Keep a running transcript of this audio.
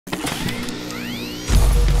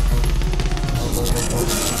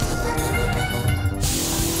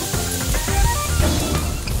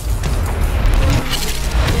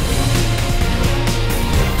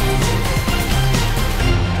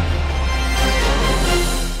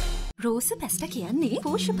රෝස පැස්ටා කියන්නේ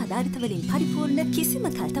පෝෂ්‍ය පදාර්ථ වලින් පරිපූර්ණ කිසිම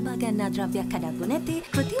කල්තබා ගන්නා ද්‍රව්‍යයක් අඩංගු නැති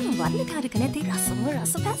කෘත්‍රිම වර්ණකාරක නැති රසම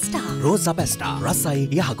රස පැස්ටා. රෝසා පැස්ටා රසයි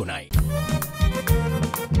යහගුණයි.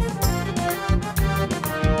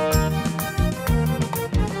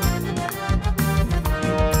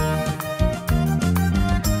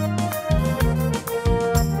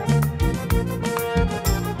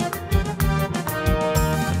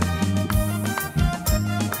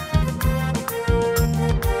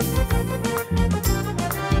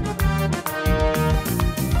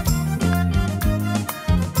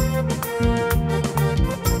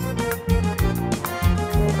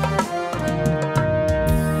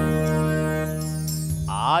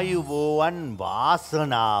 ආයුබෝවන්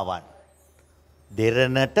වාසනාවන්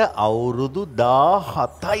දෙරණට අවුරුදු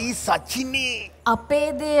 17යි සචිනේ. අපේ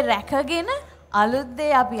දේ රැකගෙන අලුත්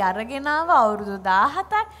දේ අපි අරගෙන ආව අවුරුදු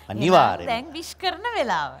 17ක්. අනිවාර්යෙන්. දැන් විශ් කරන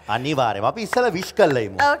වෙලාව. අනිවාර්යෙන්ම අපි ඉස්සලා විශ් කළා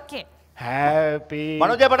ඉමු. ඕකේ. හැපි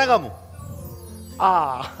මනෝජය පටන් ගමු.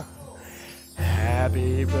 හැපි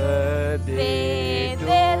බර්ත්ඩේ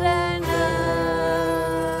දෙරණ.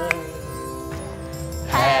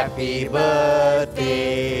 Happy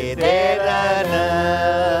birthday Derana.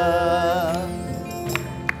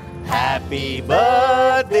 Happy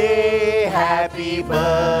birthday, happy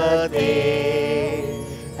birthday.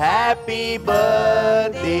 Happy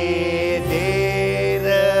birthday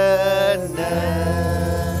Derana.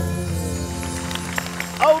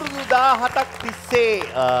 අවුරුදු 17ක් තිස්සේ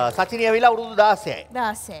සචිනී ඇවිල්ලා අවුරුදු 16යි.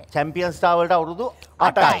 16. චැම්පියන්ස් ස්ටාර් වලට අවුරුදු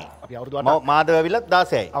 8යි. අපි අවුරුදු 8ක්. මාධව ඇවිල්ලා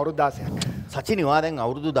 16යි. අවුරුදු 16ක්. සචිනී වා දැන්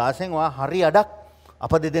අවුරුදු 16න් වා හරි අඩක්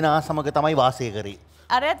අප දෙදෙනා සමග තමයි වාසය කරේ.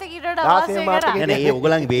 අර ඇත කිරට වාසය කරා. නෑ ඒ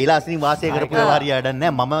ඔයගලන්ගේ වේලාසින් වාසය කරපු ඒවා හරි අඩක්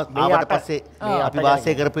නෑ. මම ආවට පස්සේ අපි වාසය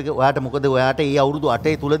කරපු එක ඔයාට මොකද ඔයාට ඒ අවුරුදු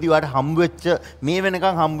 8 තුලදී ඔයාට හම්බ වෙච්ච මේ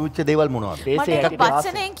වෙනකන් හම්බ වෙච්ච දේවල් මොනවද? මට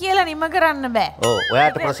වචනෙන් කියලා නිම කරන්න බෑ. ඔව්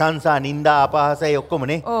ඔයාට ප්‍රශංසා නින්දා අපහාස ඒ ඔක්කොම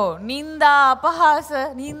නේ. ඔව් නින්දා අපහාස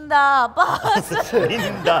නින්දා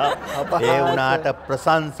ඒ වුණාට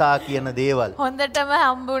ප්‍රශංසා කියන දේවල් හොඳටම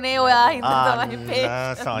හම්බුනේ ඔයා හින්දා තමයි පේ.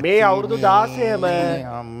 මේ අවුරුදු 16ම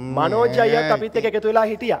මනෝජ් අයියත් අපිත් එක්ක එකතු වෙලා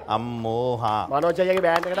හිටියා. අම්මෝ හා මනෝජ් අයියගේ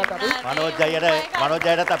බෑන්ඩ් එකටත් අපි මනෝජ්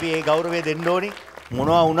අයියටත් අපි ඒ ගෞරවය දෙන්න ඕනි.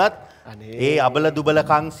 මොනවා වුණත් ඒ අබල දුබල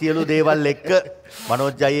කං සියලු දේවල් එක්ක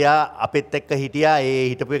මනෝජ් අයියා අපෙත් එක්ක හිටියා. ඒ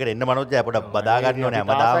හිටපු එකට එන්න මනෝජ් අයියා පොඩක් බදා ගන්න ඕනේ.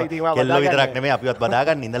 හැමදාම කෙල්ල විතරක් නෙමෙයි අපිවත් බදා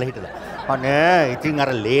ගන්න ඉඳලා හිටලා. අනේ ඉතින්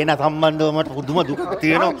අර ලේන සම්බන්ධව මට පුදුම දුකක්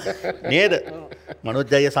තියෙනවා නේද? මනෝජ්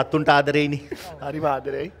අයියා සතුන්ට ආදරෙයිනේ. හරිම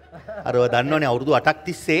ආදරෙයි. අරව දන්නවනේ අවුරුදු 8ක්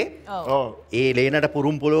තිස්සේ ඔව් ඒ ලේනට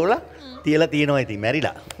පුරුම් පොළවල තියලා තියෙනවා. ඉතින්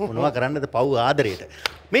මැරිලා මොනවා කරන්නද පව් ආදරයට.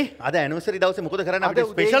 මේ අද ඇනිවර්සරි දවසේ මොකද කරන්න අපිට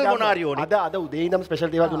ස්පෙෂල් මොනාරි ඕනේ. අද උදේ ඉඳන් ස්පෙෂල්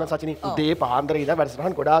දේවල් දුන්නා සචිනී. උදේ පාන්දර ඉඳන්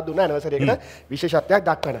වැඩසටහන් ගොඩාක් දුන්නා ඇනිවර්සරි එකට විශේෂත්වයක්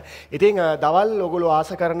දක්වන. ඉතින් දවල් ඔයගොල්ලෝ ආස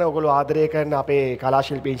කරන ඔයගොල්ලෝ ආදරය කරන අපේ කලා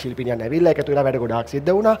ශිල්පීන් ශිල්පිනියන් ඇවිල්ලා එකතු වෙලා වැඩ ගොඩාක්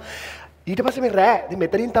සිද්ධ වුණා. ඊට පස්සේ මේ රෑ ඉතින්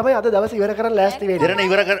මෙතනින් තමයි අද දවස් ඉවර කරන්න ලෑස්ති වෙන්නේ.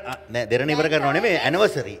 දෙරණ ඉවර කරනව නෙමෙයි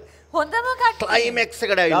ඇනිවර්සරි. හොඳම කට්ටිය ක්ලයිමැක්ස්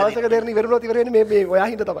එකට ඇවිල්ලා. දවසක දෙරණ ඉවර වුණොත් ඉවර වෙන්නේ මේ ඔයා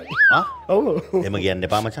හින්දා තමයි. ඔව්. එහෙම කියන්න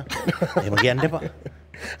එපා මචං. එහෙම කියන්න එපා.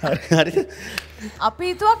 හරිද? අපි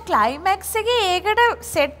හිතුවා ක්ලයිමැක්ස් එකේ ඒකට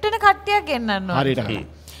සෙට් වෙන කට්ටියක් ගෙන්නන්න ඕනේ. හරියට.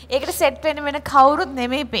 ඒකට සෙට් වෙන කවුරුත්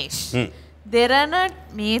නෙමෙයි පේෂ්. දෙරණ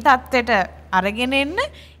මේ තත්ත්වෙට අරගෙන එන්න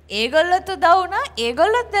ඒගොල්ලොත් උදව් වුණා.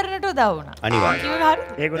 ඒගොල්ලොත් දෙරණට උදව් වුණා. අනිවාර්යයෙන්.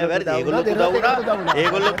 ඒගොල්ලොත් උදව්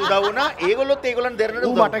වුණා. ඒගොල්ලොත් ඒගොල්ලන් දෙරණට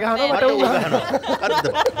උදව්. මට ගහනවා මට ඌ ගහනවා.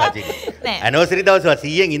 හරිද? ඇනිවර්සරි දවසේ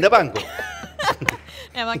 100න් ඉඳපන්කෝ.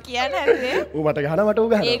 නෑ මම කියන්න හැදුවේ ඌ මට ගහනවා මට ඌ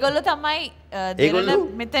ගහනවා. ඒගොල්ලෝ තමයි දෙරණ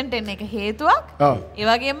මෙතෙන්ට එන්න එක හේතුවක්. ඒ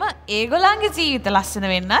වගේම ඒගොල්ලන්ගේ ජීවිත ලස්සන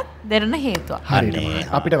වෙන්නත් දෙරණ හේතුවක්.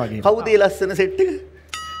 හරියට. අපිට වගේ. කවුද ඒ ලස්සන සෙට් එක?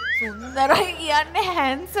 සුන්දරයි කියන්නේ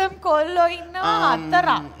හැන්සම් කොල්ලෝ ඉන්නවා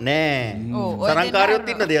හතරක්. නෑ. සරංකාරයොත්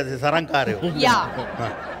ඉන්නද? සරංකාරයෝ. යා.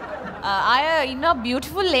 අය ඉන්නවා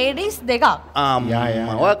beautiful ladies දෙකක්.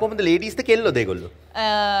 ඔයා කොහොමද ladies ද කෙල්ලෝද ඒගොල්ලෝ?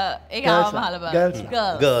 ඒක ආවමහල බා.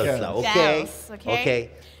 Girls ලා. Okay.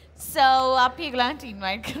 So අපි ඒගොල්ලන්ට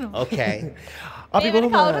invite කරනවා. Okay. අපි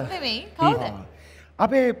කොහොමද? කවුරුත් නෙමෙයි. කවුද?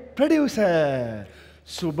 අපේ ප්‍රොඩියුසර්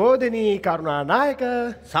සුබෝධනී කරුණානායක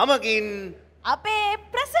සමගින් අපේ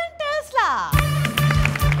ප්‍රසන්ටර්ස්ලා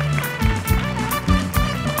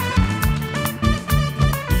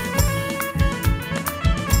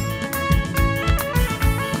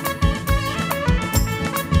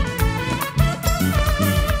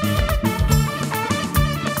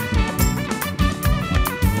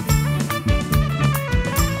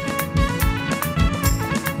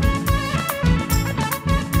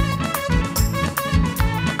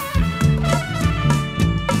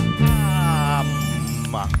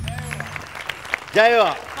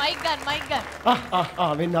ජයවා මයික් ගන්න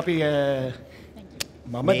වෙන්න අපි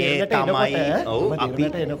මම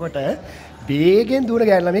දෙරණට එනකොට වේගෙන් දුවන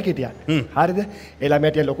ගෑනු ළමයෙක් හිටියා. හරිද? ඒ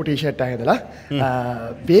ළමයාට ලොකු ටී-ෂර්ට් එකක් ඇඳලා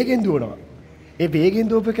වේගෙන් දුවනවා. ඒ වේගෙන්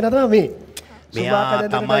දුවපු කෙනා තමයි මේ. මෙයා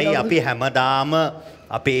තමයි අපි හැමදාම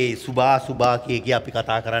අපේ සුබා කිය අපි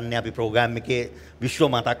කතා කරන්නේ අපි ප්‍රෝග්‍රෑම් එකේ විශ්ව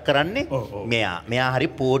මතක් කරන්නේ මෙයා හරි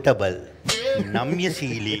පෝටබල්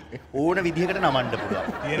නම්‍යශීලී ඕන විදිහකට නමන්න පුළුවන්.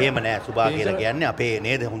 එහෙම නෑ සුබා කියලා කියන්නේ අපේ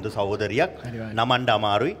නේද හොඳ සහෝදරියක් නමන්න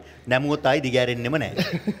අමාරුයි. නැමුවොත් ආයි දිගෑරෙන්නෙම නෑ.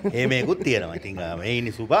 මේකුත් තියෙනවා. ඉතින් මේ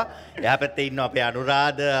ඉන්නේ සුබා. එහා පැත්තේ ඉන්නවා අපේ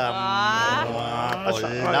අනුරාධ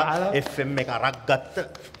කොල්ලා FM එක අරක් ගත්ත.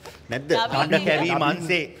 නැද්ද? කඩ කැවි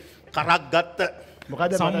මන්සේ කරක් ගත්ත.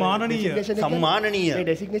 මොකද සම්මානනීය මේ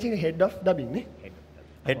ඩෙසිග්නේෂන් හෙඩ් ඔෆ් ඩබින් නේ.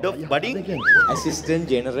 Head of budding? Assistant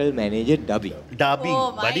General Manager dubbing. Dubbing.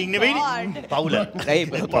 Budding නෙවෙයිනේ. පවුල. ඒ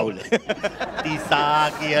පවුල. තිසා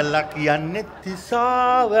කියලා කියන්නේ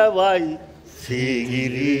තිසාවවයි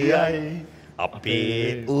සීගිරියයි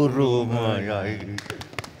අපේ උරුමයයි.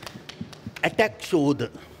 Attack showද.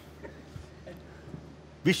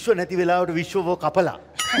 විශ්ව නැති වෙලාවට විශ්වව කපලා.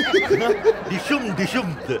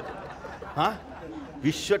 දිශුම්ද. හා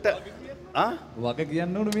විශ්වට වග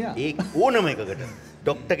කියන්න ඕන මෙයා. ඒ ඕනම එකකට.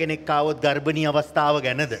 ඩොක්ටර් කෙනෙක් ආවොත් ගර්භණී අවස්ථාව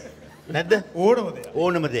ගැනද නැද්ද?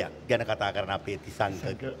 ඕනම දෙයක් ගැන කතා කරන අපේ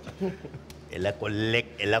තිසංගක. එල කොල්ලෙක්.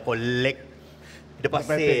 ඊට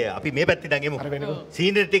පස්සේ අපි මේ පැත්තට ගියමු.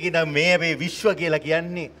 සීනියර් එකේ ඉඳන් මේ අපේ විශ්ව කියලා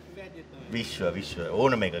කියන්නේ විශ්ව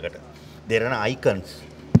ඕනම එකකට. දෙරණ අයිකන්ස්.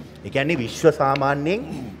 ඒ කියන්නේ විශ්ව සාමාන්‍යයෙන්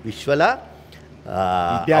විශ්වලා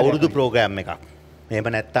අවුරුදු ප්‍රෝග්‍රෑම් එකක්. එහෙම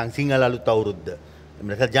නැත්නම් සිංහල අලුත් අවුරුද්ද. එහෙම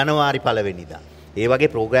නැත්නම් ජනවාරි 1 වෙනිදා. ඒ වගේ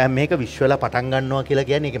ප්‍රෝග්‍රෑම් එකක විශ්වලා පටන් ගන්නවා කියලා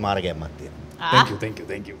කියන්නේ ඒකේ මාර ගැම්මක් තියෙනවා.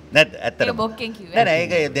 thank you. නැද්ද? ඇත්තටම. නෑ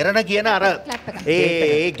ඒක දෙරණ කියන අර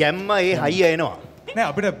ඒ ගැම්ම ඒ හයිය එනවා. නෑ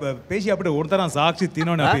අපිට පේෂි අපිට ඕන තරම් සාක්ෂි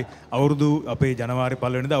තියෙනවනේ අපි අවුරුදු අපේ ජනවාරි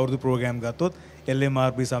 1 වෙනිදා අවුරුදු ප්‍රෝග්‍රෑම් ගත්තොත්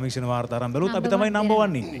LMRB සමීක්ෂණ වාර්තා ආරම්භ කළොත් අපි තමයි නම්බර්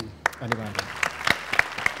 1 ඉන්නේ. අනිවාර්යයෙන්.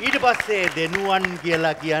 ඊට පස්සේ දෙනුවන්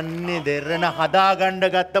කියලා කියන්නේ දෙරණ හදාගන්න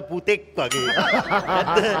ගත්ත පුතෙක් වගේ.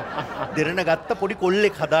 දෙරණ ගත්ත පොඩි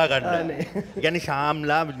කොල්ලෙක් හදාගන්න. කියන්නේ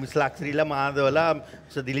ශාම්ලා මිස්ලක්ෂරිලා මාදවලා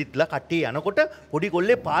සදිලිත්ලා කට්ටිය යනකොට පොඩි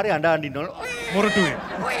කොල්ලේ පාරේ අඬ අඬින්නවලු.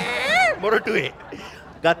 මොරටුවේ.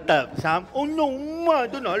 ගත්ත ශාම් ඔන්න උම්මා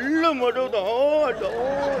ද නල්ල මොඩෝ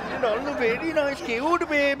නල්ල very nice cute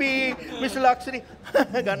baby මිස්ලක්ෂරි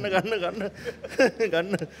ගන්න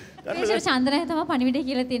චන්දනය තමයි පණිවිඩය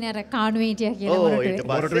කියලා තියෙන අර කාණුවේ හිටියා කියලා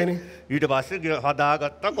මොරටුවේ. ඊට පස්සේ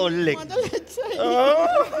හදාගත්ත කොල්ලෙක්.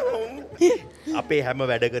 අපේ හැම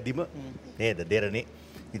වැඩකදීම නේද දෙරනේ.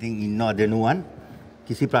 ඉතින් ඉන්නවා දෙනුවන්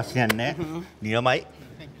කිසි ප්‍රශ්නයක් නැහැ. නියමයි.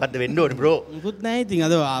 මොකද්ද වෙන්න ඕනේ බ්‍රෝ? මුකුත් නැහැ ඉතින්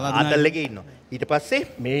අද ආතල් එකේ ඉන්නවා. ඊට පස්සේ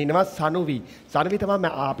මේ ඉනවා සනුවි තමයි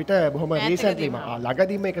අපිට බොහොම රීසන්ට්ලිම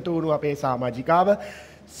ළඟදීම එකතු වුණු අපේ සමාජිකාව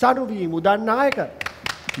සනුවි මුදන් නායක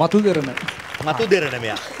මතු දෙරණ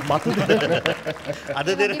මෙයා අද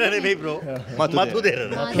දෙරණ නෙමෙයි බ්‍රෝ මතු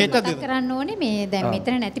දෙරණ හෙට කරන්න ඕනේ මේ දැන්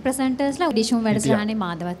මෙතන නැති ප්‍රසන්ටර්ස්ලා ඔඩිෂන් වැඩසටහනේ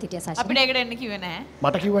මාදවත් හිටියා සචින් අපිට ඒකට එන්න කිව්වේ නෑ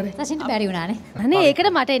මට කිව්වනේ සචින්ට බැරි වුණානේ අනේ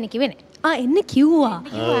ඒකට මට එන්න කිව්වේ නෑ එන්න කිව්වා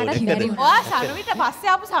ඔයා සනුවිට පස්සේ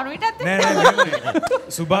ආපු සනුවිටත් නෑ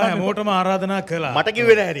සුභා හැමෝටම ආරාධනා කළා. මට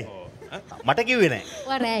කිව්වේ නෑනේ. මට කිව්වේ නෑ.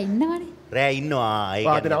 ඔයා රෑ ඉන්නවනේ. රෑ ඉන්නවා. ඒක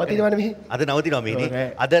අද නවතිනවනේ මෙහි. අද නවතිනවා මේනේ.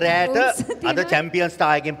 අද රෑට අද චැම්පියන්ස්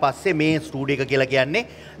ටාර් එකෙන් පස්සේ මේ ස්ටුඩියෝ එක කියලා කියන්නේ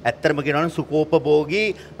ඇත්තටම කියනවා නම් සුකෝපභෝගී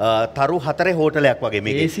තරු 4 හෝටලයක් වගේ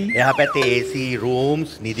මේකේ. එහා පැත්තේ AC rooms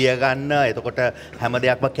නිදිය ගන්න. එතකොට හැම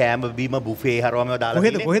දෙයක්ම කෑම බීම බුෆේ හරවම දාලා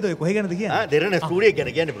තියෙන්නේ. කොහෙ ගැනද කියන්නේ? දෙරණ ස්ටුඩියෝ එක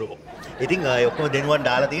ගැන කියන්නේ බ්‍රෝ. ඉතින් ඔක්කොම දෙනුවන්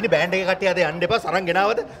දාලා තියෙන්නේ බෑන්ඩ් එක කට්ටිය අද යන්න එපා සරන්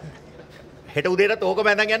ගෙනාවද? හෙට උදේට ඕක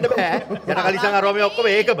බැඳන් යන්න බෑ. යන කලිසම් අරවම ඔක්කොම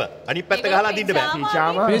ඒකම. අනිත් පැත්ත ගහලා අදින්න බෑ.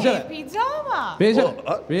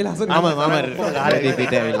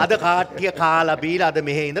 අද කාට්ටිය කාලා බීලා අද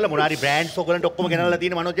මෙහෙ ඉඳලා මොනාරි බ්‍රෑන්ඩ්ස් ඔයගලන්ට ඔක්කොම ගෙනල්ලා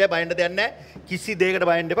තියෙන මනෝජය බයින්න දෙයක් නැහැ. කිසි දෙයකට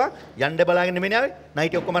බයින්න එපා. යන්න බලාගෙන නෙමෙයි ආවේ.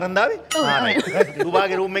 නයිටි ඔක්කොම අරන් දාවේ. හරි.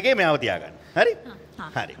 දුබාගේ රූම් එකේ මෙයාව තියාගන්න. හරි?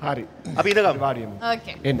 හරි. අපි ඉඳගමු.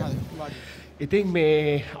 ඕකේ. එන්න. ඉතින්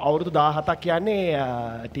මේ අවුරුදු 17ක් කියන්නේ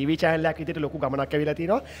ටීවී channel එකක් විදිහට ලොකු ගමනක් ඇවිල්ලා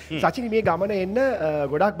තිනවා. සචිනි මේ ගමන එන්න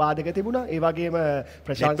ගොඩක් බාධක තිබුණා. ඒ වගේම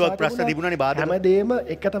ප්‍රශංසා ප්‍රශ්න තිබුණානේ බාධක. හැමදේම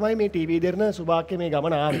එක තමයි මේ ටීවී දෙරන සුභාක්‍ය මේ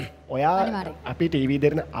ගමන ආවේ. ඔයා අපි ටීවී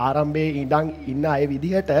දෙරන ආරම්භයේ ඉඳන් ඉන්න අය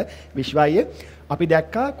විදිහට විශ්වයේ අපි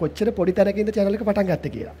දැක්කා කොච්චර පොඩි තැනකින්ද channel එක පටන්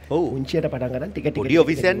ගත්තේ කියලා. ඔව්. උන්චියට පටන් ගන්න ටික ටික. පොඩි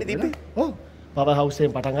ඔෆිස් යන්නේ තිබ්බේ. ඔව්. පවර් හවුස්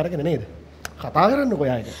එකෙන් පටන් අරගෙන නේද? කතා කරන්නකෝ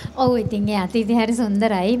යායද. ඔව් ඉතින් ඒ අතීතය හරි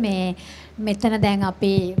සුන්දරයි මේ මෙතන දැන්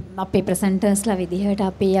අපේ ප්‍රසන්ටර්ස්ලා විදිහට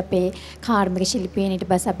අපේ කාර්මික ශිල්පීන් ඊට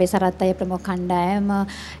පස්සේ අපේ සරත් අය ප්‍රමුඛ කණ්ඩායම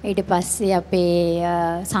ඊට පස්සේ අපේ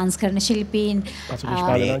සංස්කරණ ශිල්පීන්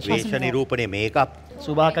වේශ නිරූපණය මේකප්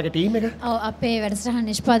සුභාකගේ ටීම් එක. ඔව් අපේ වැඩසටහන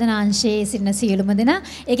නිෂ්පාදන අංශයේ සිටින සියලුම දෙනා.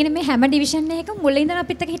 ඒ කියන්නේ මේ හැම ඩිවිෂන් එකකම මුලින් ඉඳන්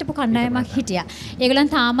අපිත් එක්ක හිටපු කණ්ඩායමක් හිටියා. ඒගොල්ලන්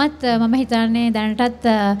තාමත් මම හිතන්නේ දැනටත්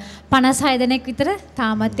 56 දෙනෙක් විතර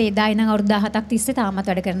තාමත් එදා ඉඳන් අවුරුදු 17ක් තිස්සේ තාමත්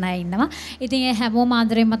වැඩ කරන අය ඉන්නවා. ඉතින් ඒ හැමෝම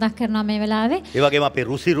ආදරෙන් මතක් කරනවා මේ වෙලාවේ. ඒ වගේම අපේ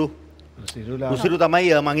රුසිරු තමයි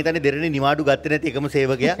මං හිතන්නේ දෙරණේ නිවාඩු ගත්තේ නැති එකම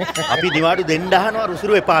සේවකයා. අපි නිවාඩු දෙන්න අහනවා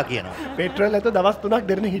රුසිරු එපා කියනවා. පෙට්‍රල් නැතුව දවස් 3ක්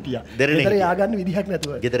දෙරණේ හිටියා. ගෙදර යආගන්න විදිහක්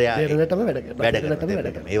නැතුව. ගෙදර යා. දෙරණටම වැඩ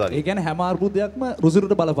කරනවා. ඒ වගේ. ඒ කියන්නේ හැම අර්බුදයක්ම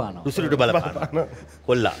රුසිරුට බලපානවා. රුසිරුට බලපානවා.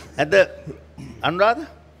 කොල්ලා. නැද්ද අනුරාධ?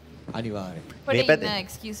 අනිවාර්යෙන්. මේ පැත්තේ.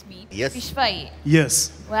 excuse me. Yes. විශ්වයි. Yes.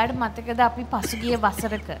 ඔයාලට මතකද අපි පසුගිය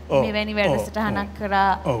වසරක ඔව්. මෙවැනි වැඩසටහනක්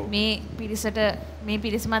කරා ඔව්. මේ පිරිසට මේ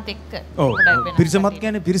පිරිසමත් එක්ක ඔව්. ගොඩක් වෙනස් පිරිසමත් වශයෙන්.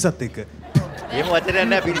 කියන්නේ පිරිසත් එක්ක. එහෙම වචනයක්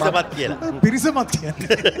නෑ පිරිසමත් කියලා. පිරිසමත්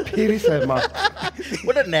කියන්නේ. පිරිසම.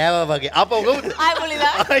 පොඩ නෑවා වගේ. ආපහු කවුද? ආයි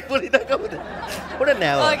මුලිලා. ආයි පොලිද කවුද? පොඩ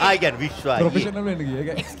නෑවා. Okay. ආයි කියන්නේ විශ්වායි. ප්‍රොෆෙෂනල් වෙන්න ගිය එක.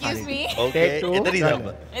 excuse me. ඕකේ. එතන ඉඳන්.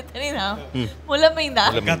 එතන ඉඳන් මුලම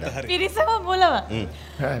ඉඳන් ගත්ත හරි. පිරිසම මුලම.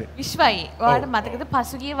 හරි. විශ්වයි ඔයාලට මතකද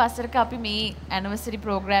පසුගිය වසරක අපි මේ ඇනිවර්සරි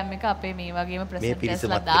ප්‍රෝග්‍රෑම් එක අපේ මේ වගේම ප්‍රසන්ටර්ස්ලා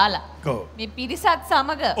පිරිසමත් දාලා ඔව්. මේ පිරිසත්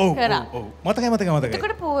සමග ඔව් කරා. ඔව් මතකයි.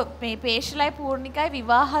 එතකොට මේ පේෂලයි පූර්ණිකයි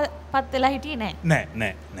විවාහපත් වෙලා හිටියේ නැහැ.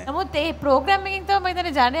 නෑ. නමුත් ඒ ප්‍රෝග්‍රෑම් එකෙන් තමයි මම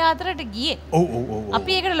හිතන්නේ ජනයා අතරට ගියේ. ඔව්.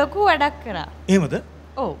 අපි ඒකට ලොකු වැඩක් කරා. එහෙමද?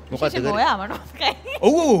 ඔව්. මොකද්ද විශේෂයෙන් කරේ? ඔයා මනෝස්කයි.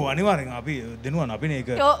 ඔව් අනිවාර්යෙන් අපි දෙනුවන් අපිනේ ඒක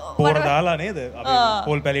පෝර දාලා නේද? අපි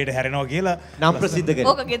පෝල් පැලියට හැරෙනවා කියලා නම් ප්‍රසිද්ධ කරේ.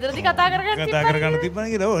 ඕක ගෙදරදී කතා කරගන්න කතා කරගන්න තිබ්බන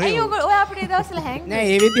කියලා. ඔව්. අයියෝ ඔයා අපිට ඒ දවස්වල හැංගි. නෑ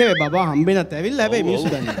ඒ විදිහේ බබා හම්බෙන්නත් ඇවිල්ලා හැබැයි මිනිස්සු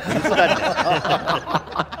දන්නේ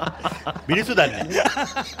මිනිස්සු දන්නේ.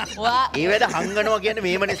 ඔයා ඒ වැඩ හංගනවා කියන්නේ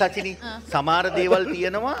මේමනේ සචිනි. සමහර දේවල්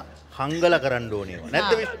තියෙනවා හංගල කරන්න ඕනේ.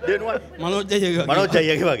 නැත්ද දෙනුවන්? මනෝජ්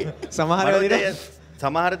අයියගේ වගේ.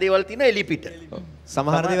 සමහර දේවල් තියෙන එලිපිට.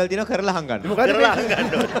 සමහර දේවල් තියෙනවා කරලා හංගන්න. කරලා හංගන්න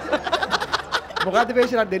ඕනේ. මොකද්ද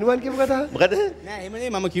පේෂලා දෙනුවන් කියපු කතාව? මොකද? නෑ එහෙමනේ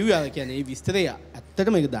මම කිව්වා කියන්නේ මේ විස්තරය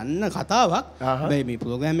ඇත්තටම ඒක දන්න කතාවක්. හැබැයි මේ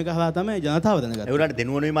ප්‍රෝග්‍රෑම් එක හරහා තමයි ජනතාව දැනගත්තේ. ඒ උනාට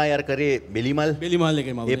දෙනුවනුයි මා යාර කරේ බෙලිමල්. බෙලිමල්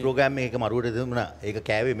එකේ මම. ඒ ප්‍රෝග්‍රෑම් එක මරුවට දුන්නා. ඒක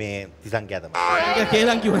කෑවේ මේ තිසංකයා තමයි. ඒක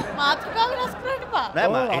කේලම් කිව්වා. මාතෘකාව වෙනස් කරන්න එපා. නෑ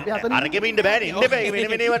මම අරගෙම ඉන්න බෑනේ. ඉන්න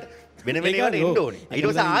බෑ. වෙන වෙනේවට ඉන්න ඕනේ. ඊට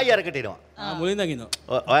පස්සේ ආයෙ අරකට එනවා. මුලින් දකින්න.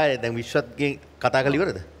 ඔය දැන් විශ්වත්ගෙන් කතා කරලා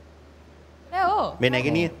ඉවරද? නෑ ඕ. මේ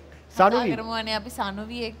නැගිනිය සනුවි. කරමුවනේ අපි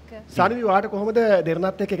සනුවි එක්ක. සනුවි වාට කොහොමද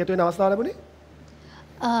දෙරණත් එක්ක එකතු වෙන අවස්ථාව ලැබුණේ?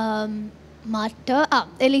 මට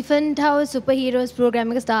elephant house super heroes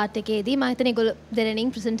programme එක ස්ටාර්ට් එකේදී මම හිතන්නේ ඒගොල්ලෝ දෙරණින්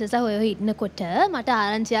ප්‍රසන්ටර්ස්ලා හොය ඉන්නකොට මට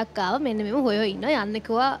ආරංචියක් ආවා මෙන්න මෙම හොය ඉන්න යන්න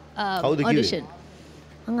කිව්වා ඔඩිෂන්.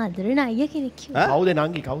 මං අදරන අයියා කෙනෙක් කිව්වා. කවුද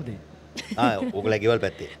නංගි කවුද? ඕගොල්ලෝ ගෙවල්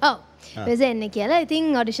පැත්තේ. ඔව්. ඊපස්සේ එන්න කියලා ඉතින්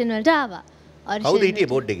ඔඩිෂන් වලට ආවා. කවුද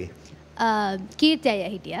හිටියේ බෝඩ් එකේ? කීර්ති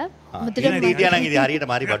අයියා හිටියා. හිටියා නම් ඉතින් හරියට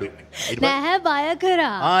මාරි බඩු. නැහැ බය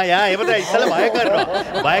කරා. යා ඒකට ඉස්සලා බය කරනවා.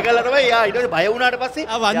 බය කළා තමයි යා ඊට පස්සේ බය වුණාට පස්සේ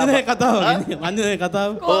වන්දනේ කතාව වගේ. වන්දනේ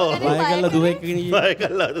කතාව. බය කළා දුර එක්ක ගෙනියන. බය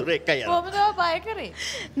කළා දුර එක්ක යනවා. කොහොමද බය කරේ?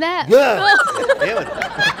 නෑ. ඒවද?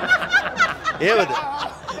 ඒවද?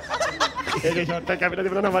 ඒකේ ෂොට් එක අපිට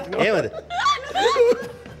තිබුණා නම් වටිනවා. ඒවද?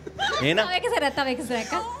 තව එක සැරයක් තව එක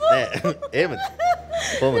සැරයක්. නෑ එහෙමද?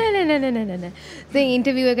 කොහොමද? නෑ. දැන්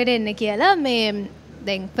ඉන්ටර්විව් එකට එන්න කියලා මේ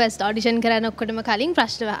දැන් ෆස්ට් ඔඩිෂන් කරන්න ඔක්කොටම කලින්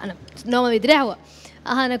ප්‍රශ්න අහන නොම විදිහට ඇහුවා.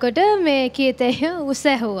 අහනකොට මේ කීතේ උස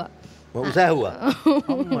ඇහුවා. උස ඇහුවා.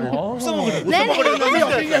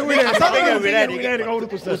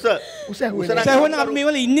 උස ඇහුවන අපි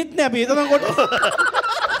මේවල ඉන්නෙත් නෑ අපි එතන කොට.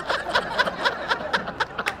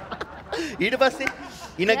 ඊට පස්සේ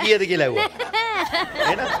ඉන කීයද කියලා ඇහුවා.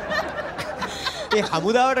 එහෙනම් ඒ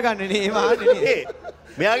හමුදාවට ගන්න නේ ඒ වාහනේ නේ.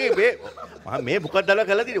 මෙයාගේ මේ මොකක්ද දාලා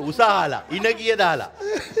කළා තියෙන්නේ උසාහලා ඉන කීය දාලා.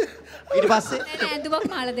 ඊට පස්සේ නෑ ඇඳුමක්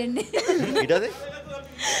මාලා දෙන්නේ. ඊට පස්සේ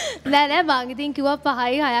නෑ මං ඉතින් කිව්වා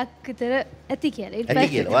 5යි 6ක් විතර ඇති කියලා. ඊට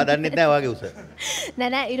ඇති කියලා. ඔයා දන්නෙත් නෑ ඔයාගේ උස.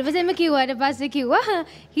 නෑ ඊට පස්සේ එම කිව්වාට පස්සේ කිව්වා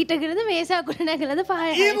හිටගෙනද මේසා උඩ නැගලාද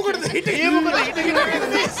 5යි. ඒ මොකටද හිටගෙන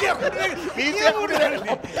මේසා උඩ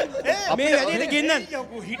මේ වැඩේට ගෙන්නන්න.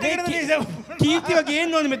 කීර්තිව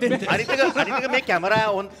ගේන්න ඕනේ මෙතෙන්ට. අනිතක මේ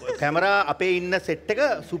කැමරා අපේ ඉන්න සෙට් එක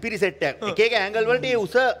සුපිරි සෙට් එකක්. එක එක ඇන්ගල් වලට ඒ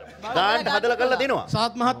උස ගාන්ට හදලා කරලා දෙනවා.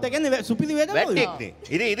 සාත් මහත්තයා කියන්නේ සුපිරි වැඩ වැටෙක්නේ.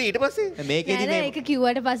 ඉතින් ඊට පස්සේ මේකේදී නෑ ඒක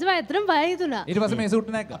කිව්වට පස්සේ මම ඇත්තටම බය හිතුණා. ඊට පස්සේ මේ සූට්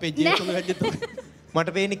නැක්කා. අපේ ජීවිතවල වැජ්ජත් මට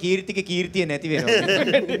පේන්නේ කීර්තිය නැති වෙනවා.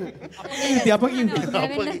 කීර්ති අප කියන්නේ.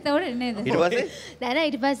 වෙන්නත් ඕනේ නේද? ඊට පස්සේ නෑ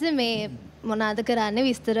ඊට පස්සේ මේ මොනවාද කරන්නේ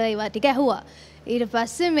විස්තර ඒවා ටික ඇහුවා. ඊට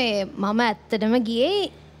පස්සේ මේ මම ඇත්තටම ගියේ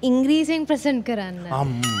ඉංග්‍රීසියෙන් ප්‍රසන්ට් කරන්න.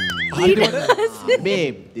 මේ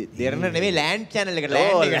දෙරණ නෙමෙයි ලෑන්ඩ් channel එකට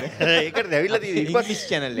ලෑන්ඩ් එකට. ඒකට ඇවිල්ලා තියෙන්නේ ඉංග්‍රීසි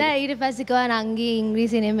channel එක. නෑ ඊට පස්සේ කව නංගි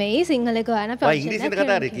ඉංග්‍රීසි නෙමෙයි සිංහල කවන ඔය ඉංග්‍රීසියෙන්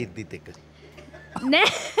කතා කරේ කීර්තිත් එක්ක. නෑ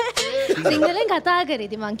සිංහලෙන් කතා කරේ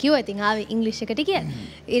ඉතින් මං කිව්වා ඉතින් ආවේ ඉංග්‍රීසි එකට කියලා.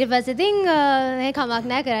 ඊට පස්සේ ඉතින් ඒ කමක්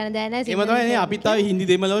නෑ කරන්න දැන නෑ එහෙම තමයි අපිත් ආවේ හින්දි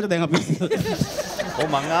දෙමළ වලට දැන් අපි ඔව්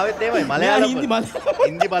මං ආවෙත් එහෙමයි මලයාලම්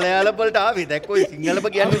හින්දි මලයාලම් වලට ආවේ දැක්කෝ සිංහලම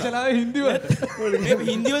කියන්නේ ආවේ හින්දි වලට මේ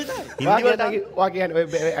හින්දි වලට වා කියන්නේ ඔය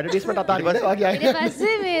ඇඩ්වර්ටයිස්මන්ට් අතාරින්න වා කියන්නේ ඊට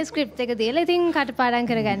පස්සේ මේ ස්ක්‍රිප්ට් එක දීලා ඉතින් කටපාඩම්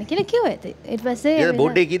කරගන්න කියලා කිව්වා ඉතින්. ඊට පස්සේ ඒ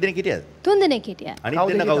බෝඩ් එකේ කී දෙනෙක් හිටියද? 3 දෙනෙක් හිටියා. අනිත්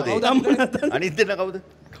දෙන්න කවුද? අනිත් දෙන්න කවුද?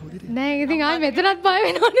 නෑ ඉතින් ආයෙ මෙතනත් බය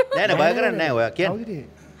වෙනවනේ. නෑ නෑ බය කරන්නේ නෑ ඔයා කියන්නේ.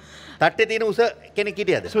 තට්ටේ තියෙන උස කෙනෙක්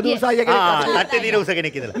හිටියද? සුදු උසාවිය කෙනෙක්. තට්ටේ තියෙන උස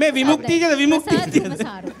කෙනෙක් ඉඳලා. මේ විමුක්තියද විමුක්තියද?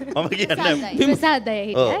 මම කියන්නේ ප්‍රසාදය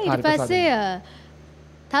හිටියා. ඊට පස්සේ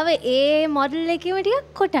තව ඒ මොඩල් එකේම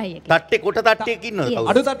ටිකක් කොටයි එක. තට්ටේ කොට තට්ටේක ඉන්නවද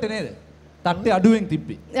කවුද? අඩු තට්ටේ නේද? තට්ටේ අඩුවෙන්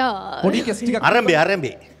තිබ්බේ. පොඩි කෙස් ටිකක් ආරම්භය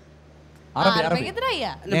ආරම්භේ ගෙදර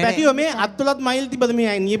අයියා. පැටියෝ මේ අත්තුලත් මයිල් තිබ්බද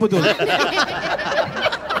මේ නියපොතුල?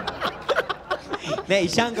 නෑ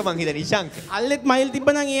ඉෂාංක මං හිතන්නේ ඉෂාංක. අල්ලෙත් මයිල්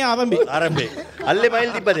තිබ්බනම් ඒ ආරම්භේ. ආරම්භේ. අල්ලේ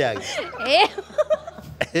මයිල් තිබ්බද යාගේ?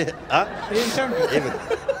 ඒ ආ ඒ ඉෂාංක.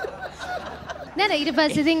 නෑ ඊට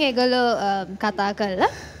පස්සේ ඉතින් ඒගොල්ලෝ කතා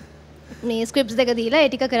කරලා මේ ස්ක්‍රිප්ට්ස් දෙක දීලා ඒ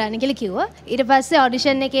ටික කරන්න කියලා කිව්වා. ඊට පස්සේ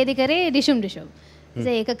ඔඩිෂන් එකේදී කරේ ඩිෂුම්.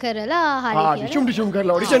 ඒක කරලා හරි කියලා. ඩිෂුම්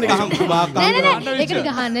කරලා ඔඩිෂන් එක නෑ ඒකට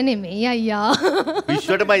ගහන්න නෙමෙයි අයියා.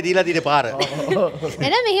 විශ්වටමයි දීලා තියෙන පාර.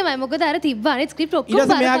 එන මෙහෙමයි මොකද අර තිබ්බ අනිත් ස්ක්‍රිප්ට් ඔක්කොම ඊට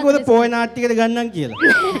පස්සේ මෙයා කිව්වද පොය නාට්‍යයකට ගන්නම් කියලා.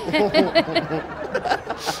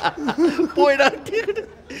 පොය නාට්‍යයකට.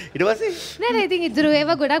 ඊට පස්සේ නෑ ඉතින් ඉතුරු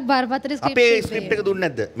ඒවා ගොඩක් බරපතල ස්ක්‍රිප්ට් අපේ ස්ක්‍රිප්ට් එක දුන්නේ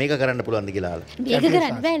නැද්ද? මේක කරන්න පුළුවන්ද කියලා අහලා. මේක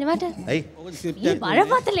කරන්න බෑනේ මට. ඇයි?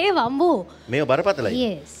 බරපතල ඒවා අම්බෝ. මේක බරපතලයි.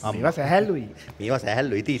 Yes. මේවා සැහැල්ලුයි. මේවා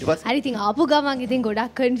සැහැල්ලුයි. ඉතින් ඊට පස්සේ හරි ඉතින් ආපු ගමන් ඉතින්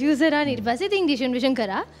ගොඩක් කන්ෆියුස් වෙනවා. ඊට පස්සේ ඉතින් ඩිෂන්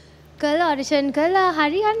කරා. කළා ඔඩිෂන් කළා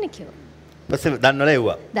හරි යන්න කිව්වා. පස්සේ දන්නවල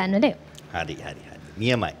එව්වා. දන්නවද? හරි.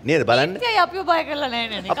 නියමයි. නේද බලන්න. ඉතින් අපිව බය කරලා නැහැ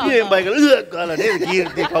නේ. අපි මේ බය කරලා නේද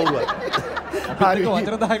කීර්තිය කවුරුවත්. හරි. වචන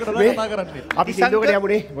 10කට කතා කරන්නේ. අපි සින්දුවකට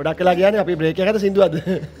යමුනේ. ගොඩක් වෙලා කියන්නේ අපි බ්‍රේක් එකකට සින්දුවක්ද?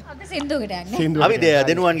 අපි සින්දුවකට යන්නේ. අපි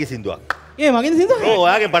දෙනුවන්ගේ සින්දුවක්. ඒ මගේ සින්දුව? ඔව්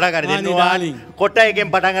ඔයාගෙන් පටන් ගන්න දෙන්නවා. කොට එකෙන්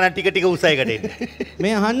පටන් ගන්න ටික ටික උසයකට එන්න.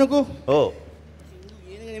 මේ අහන්නකෝ. ඔව්.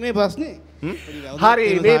 මේ ප්‍රශ්නේ. හරි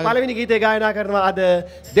මේ පළවෙනි ගීතය ගායනා කරනවා අද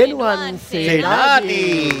දෙනුවන් සේනාති.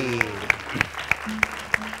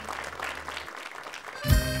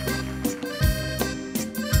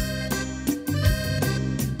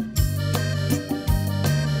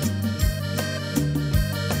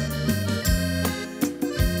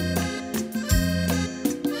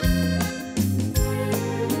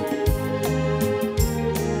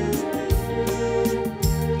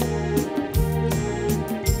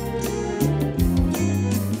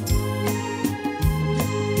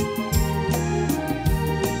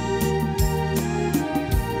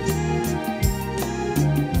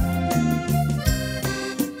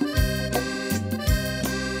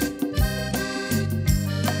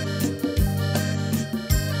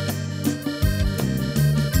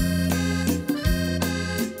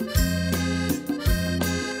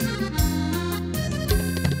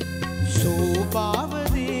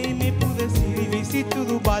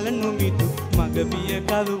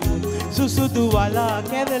 සුසුදු වලා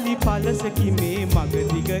කැරලි පලසකි මේ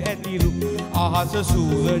මගදිග ඇතිරු අහස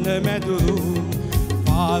සූරණ මැදුරු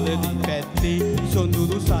පාවලි පැත්තේ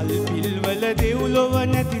සොඳුරු සල් පිල්වල දෙව්ලොව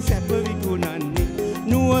නැති සැප විකුණන්නේ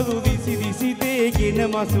නුවරු විසි විසි දේගෙන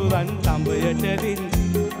මසුරන් තඹයට දෙන්නේ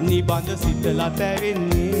නිබඳ සිතලා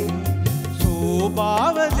තැවෙන්නේ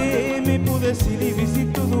සෝභාවදේ මෙ පුරසිරි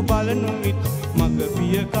විසිතුරු බලනු මිට මග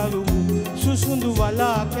පිය කරු සුසුඳු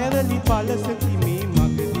වලා කැරලි පලසකි මේ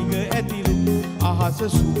ඇතිරු අහස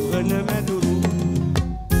සූරණ මැදුරු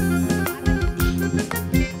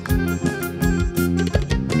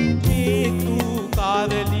හේතු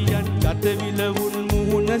කාරලියන් ගතවිලවුන්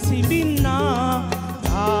මුහුණ සිබින්නා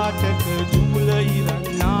තාටක දුල ඉරන්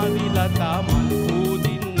නාවිලතා මල්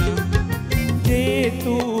පූදින්න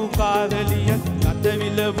හේතු කාරලියන්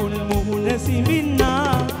ගතවිලවුන් මුහුණ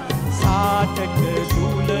සිබින්නා සාටක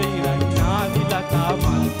දුල ඉරන් නාවිලතා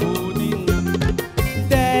මල් පූදින්න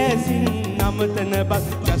දැසින් නමතන බස්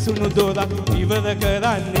ජසුණු දොරක් ඉවර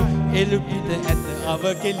කරන්නේ එළුපිට ඇත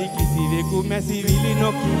අවකෙලි කිසිවෙකු මැසිවිලි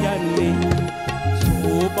නොකියන්නේ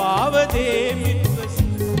සෝභාවදේ මිතුරසි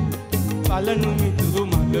කලනු මිතුරු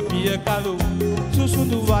මග පිය කරු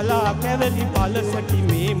සුසුදු වලා කැරලි පලසකි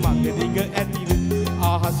මේ මගදිග ඇතිරු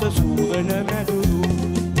අහස සූරණ මැදුරු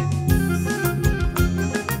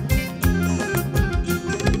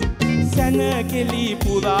සැනකෙලි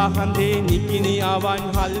පුරා හඳේ නිකිනි අවන්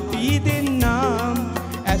හල්පී දෙන්නම්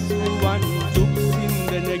ඇසුවන් දුක්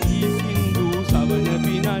සින්දන ගී සින්දු සවන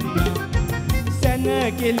පිනන්නම්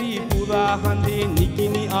සැනකෙලි පුරා හඳේ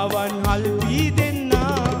නිකිනි අවන් හල්පී දෙන්නම්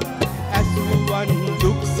ඇසුවන්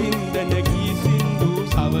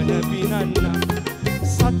විකුණන්න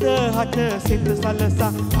සතහට සිත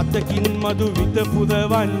සලසා අතකින් මදු විත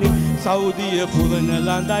පුරවන්නේ සෞදිය පුරන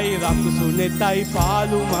ලඳයි රකුසු නෙතයි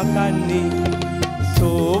පාලු මකන්නේ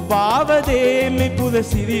සෝභාවදේ මෙපුර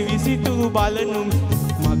සිරි විසිතුරු බලනුම්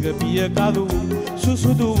මග පියකරු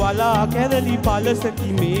සුසුදු වලා කැරලි පලසකි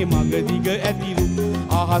මේ මග දිග ඇතිරු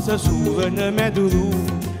අහස සූරන මැදුරු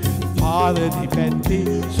පාරදි පැත්තේ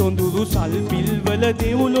සොඳුරු සල්පිල්වල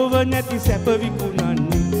දෙවුලොව නැති සැප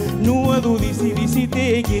විකුණන්නේ නුවරු රිසි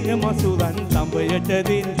රිසිතේගෙන මසුරන් තඹයට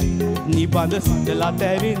දෙන්නේ නිබඳ සිතලා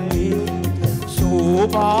තැවෙන්නේ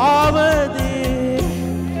සෝභාවදේ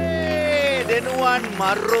දෙනුවන්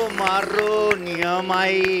මර්රෝ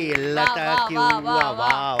නියමයි එල්ලට කිව්වා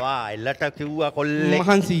වා එල්ලට කිව්වා කොල්ලෙක්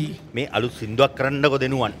මහන්සි මේ අලුත් සින්දුවක් කරන්නකො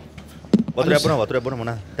දෙනුවන් වතුර යපුණා මොන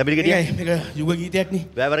තැඹිලි ගෙඩිය මේක යුග ගීතයක් නේ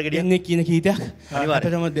වැවර ගෙඩියක් එන්නේ කියන ගීතයක්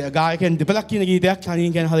අනිවාර්යයෙන්ම ගායකයන් දෙපළක් කියන ගීතයක්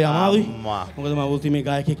තනියෙන් කියන හරි අමාරුයි මොකද මම උල්තිමේ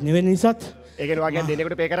ගායකෙක් නෙවෙයි නිසාත් ඒ කියන්නේ වාගෙන්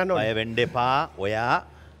දෙන්නෙකුට පේ කරන්න ඕනේ අය වෙන්න එපා ඔයා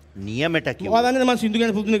නියමයට කිව්වා ඔයා දන්නද මම සින්දු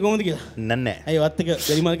ගැන පුදුනේ කොහොමද කියලා නෑ ඇයි වත් එක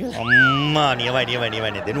දෙලිමල් කියලා අම්මා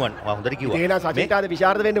නියමයි දෙනුවන් මම හොඳට කිව්වා තේනා සචින්ටාද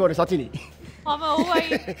විශාරද වෙන්න ඕනේ සචිනි මම ඔව්වයි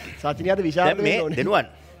සචිනියාද විශාරද වෙන්න ඕනේ දෙනුවන්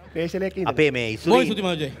පේෂලයක් ඉන්න අපේ මේ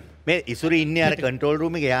මේ ඉසුරි ඉන්නේ අර කන්ට්‍රෝල්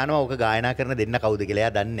රූම් එකේ යනවා ඕක ගායනා කරන දෙන්න කවුද කියලා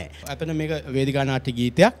එයා දන්නේ නැහැ. අපිට මේක වේදිකා නාට්‍ය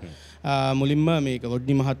ගීතයක්. මුලින්ම මේක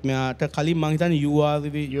රොඩ්නි මහත්මයාට කලින් මම හිතන්නේ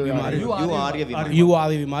UR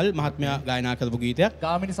විමල් මහත්මයා ගායනා කරපු ගීතයක්.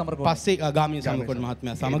 ගාමිණී සමරකෝට. පස්සේ ගාමිණී සමරකෝට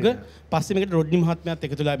මහත්මයා සමග පස්සේ මේකට රොඩ්නි මහත්මයාත්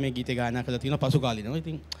එකතුලා මේ ගීතය ගායනා කරලා තියෙනවා පසු කාලිනව.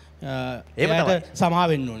 ඉතින් ඒකට සමා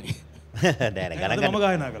වෙන්න ඕනේ.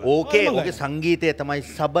 ඕකේ සංගීතය තමයි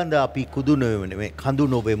සබඳ අපි කුදු නොවෙමු මේ කඳු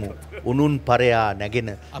නොවෙමු උනුන් පරයා නැගෙන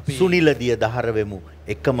සුනිලදිය දහරවෙමු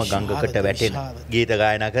එකම ගඟකට වැටෙන ගීත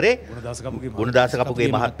ගායනා කරේ ගුණදාස කපුගේ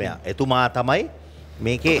මහත්මයා. එතුමා තමයි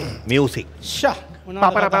මේකේ මියුසික්.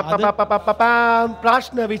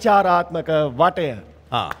 ප්‍රශ්න විචාරාත්මක වටය.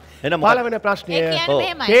 පළවෙනි ප්‍රශ්නය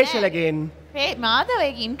කේශලගෙන් මාදව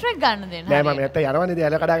ඒක ඉන්ට්‍රෙක් ගන්න දෙන්න. නෑ මම නැත්නම් යනවනේ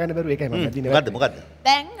දැල කඩා ගන්න බැරුව ඒකයි මම දිනේ. මොකද්ද?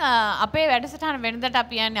 දැන් අපේ වැඩසටහන වෙනදට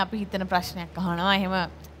අපි යන්නේ අපි හිතන ප්‍රශ්නයක් අහනවා. එහෙම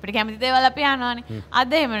අපිට කැමති දේවල් අපි අහනවානේ.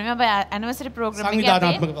 අද එහෙම නෙමෙයි අපි ඇනිවර්සරි ප්‍රෝග්‍රෑම්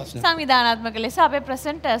එකේ සංවිධානාත්මක ලෙස අපේ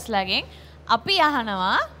ප්‍රසෙන්ටර්ස්ලාගෙන් අපි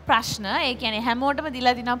අහනවා ප්‍රශ්න. ඒ කියන්නේ හැමෝටම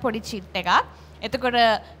දීලා දිනවා පොඩි චීට් එකක්. එතකොට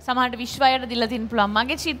සමහරට විශ්වයට දීලා තින්න පුළුවන්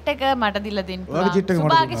මගේ චීට් එක මට දීලා තින්න පුළුවන්.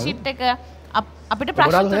 සුභාගේ චීට් එක අපිට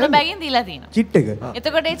ප්‍රශ්න තුන බැගින් දීලා තියෙනවා. චිට් එක.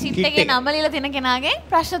 එතකොට ඒ චිට් එකේ නම ලියලා තියෙන කෙනාගෙන්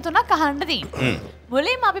ප්‍රශ්න තුනක් අහන්න තියෙනවා.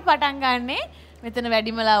 මුලින්ම අපි පටන් ගන්නෙ මෙතන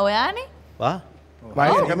වැඩිමලා ඔයානේ. වා.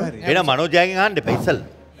 එන මනෝජයගෙන් අහන්න එපා ඉස්සල්.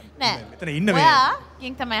 නෑ. මෙතන ඉන්න මේ.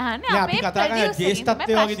 ඔයාගෙන් තමයි අහන්නේ. අපේ කතා කරන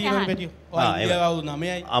ජේෂ්ඨත්වයේ වගේ තියෙනවා පැටිය. ඔයා ඉන්දියාව අවුරුදු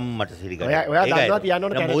 9යි. අම්මට සිරිගන්න. ඔයා දන්නවා තියන්න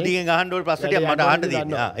ඕන කැරේ. මොදීගෙන් අහන්න ඕන ප්‍රශ්න ටික මට අහන්න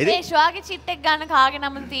දෙන්න. ඒ ශ්වාගේ චිට් එක ගන්න කාගේ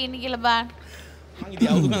නමද තියෙන්නේ කියලා බලන්න. මං ඉතින්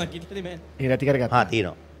අවුරුදු ගණන් කිව්වනේ මම. ඒ නැති කරගත්තා. හා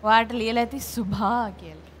තියෙනවා. ඔයාට ලියලා ඇති සුභා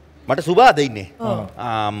කියලා. මට සුභාද ඉන්නේ?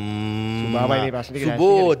 සුභාමයි මේ ප්‍රශ්න ටික.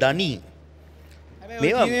 සුබෝ දනි.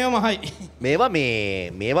 මේවා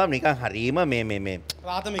මේවා නිකන් හරීම මේ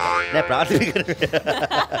ප්‍රාථමික නෑ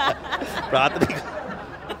ප්‍රාථමික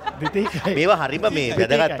මේවා හරිම මේ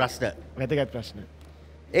වැදගත් ප්‍රශ්න.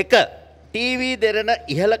 එක ටීවී දෙරණ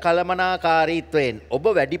ඉහළ කළමනාකාරීත්වයෙන් ඔබ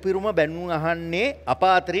වැඩිපිරුම බැනුම් අහන්නේ අප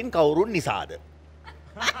අතරින් කවුරුන් නිසාද?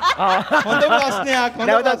 හොඳ ප්‍රශ්නයක්.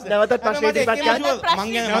 නැවතත් ප්‍රශ්නේ ඉදිරිපත් කරන්න. මං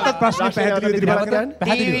ගැන නැවතත් ප්‍රශ්න පැහැදිලිව ඉදිරිපත් කරන්න.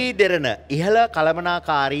 ටීවී දෙරණ ඉහළ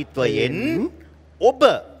කළමනාකාරීත්වයෙන් ඔබ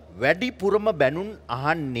වැඩිපුරම බැනුම්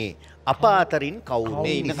අහන්නේ අප අතරින් කවුරුන්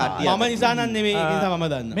නිසාද? මම නිසා නම් නෙමෙයි ඒක නිසා මම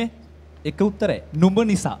දන්නවා. මේ එක උත්තරේ නුඹ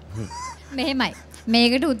නිසා. මෙහෙමයි.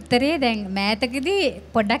 මේකට උත්තරේ දැන් මෑතකදී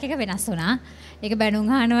පොඩ්ඩක් එක වෙනස් වුණා. ඒක බැනුම්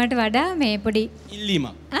අහනවට වඩා මේ පොඩි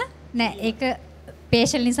ඉල්ලීමක්. නෑ ඒක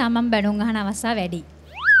පේෂල් නිසා මම බැනුම් අහන අවස්ථා වැඩි.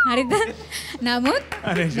 හරිද? නමුත්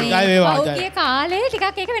පෞද්ගලික කාලේ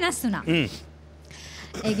ටිකක් ඒක වෙනස් වුණා.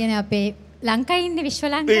 ඒ කියන්නේ අපේ ලංකාවේ ඉන්නේ විශ්ව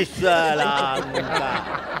ලංකා.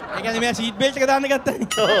 ඒ කියන්නේ මෙයා සීට් බෙල්ට් එක දාන්න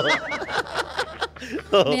ගත්තානේ.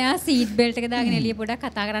 මෙයා සීට් බෙල්ට් එක දාගෙන එළිය පොඩක්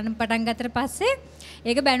කතා කරන්න පටන් ගත්තට පස්සේ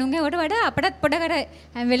ඒක බැනුම් ඇහුවට වඩා අපටත් පොඩක් අර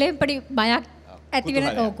හැම වෙලේම පොඩි බයක් ඇති වෙන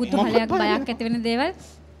කුතුහලයක් බයක් ඇති වෙන දේවල්.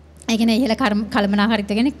 ඒ කියන්නේ ඉහළ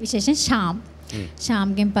කළමනාකාරීත්වය ගැන විශේෂයෙන්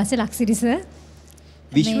ශාම්ගෙන් පස්සේ ලක්සිරි සර්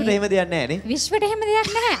විශ්වට එහෙම දෙයක් නැහැ නේ. විශ්වට එහෙම දෙයක්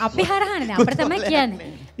නැහැ. අපි හරහානේ. අපිට තමයි කියන්නේ.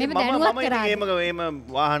 මේක දැනුවත් කරා. එහෙම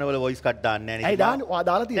වාහනවල වොයිස් කට් දාන්නේ නැහැ නේ. ඇයි දාන්නේ? ඔයා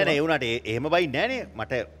දාලා තියෙනවා. නෑ ඒ උනාට එහෙම බයින්නේ නැහැ නේ.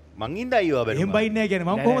 මට මං ඉඳයි ඒවා බැලුවා. එහෙම බයින්නේ නැහැ කියන්නේ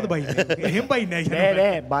මම කොහොමද බයින්නේ? එහෙම බයින්නේ නැහැ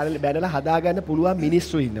කියන්නේ. නෑ බැනලා හදාගන්න පුළුවන්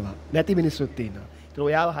මිනිස්සු ඉන්නවා. නැති මිනිස්සුත් ඉන්නවා. ඒක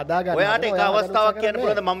ඔයාව හදාගන්න. ඔයාට එක අවස්ථාවක් කියන්න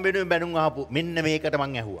පුළුවන්ද මම වෙනුවෙන් බැනුම් අහපු මෙන්න මේකට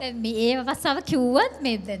මං ඇහුවා. මේ අවස්ථාව කිව්වත්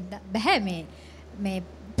මේ බෑ මේ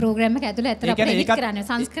ප්‍රෝග්‍රෑම් එක ඇතුළේ ඇත්තට අපිට edit කරන්න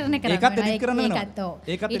සංස්කරණය කරන්න ඒකත් edit කරන්න වෙනවා.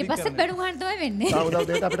 ඒකත් ඊට පස්සේ බැනුම් ගන්න තමයි වෙන්නේ. උදව්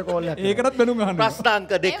දෙන්න අපිට කෝල් එකක්. ඒකටත් බැනුම් ගන්න.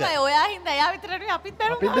 ප්‍රශ්නාංක 2. ඒමයි ඔයා හින්දා එයා විතරට අපිත්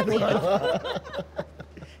බැනුම්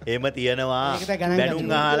එහෙම තියෙනවා. බැනුම්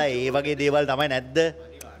අහලා ඒ වගේ දේවල් තමයි නැද්ද?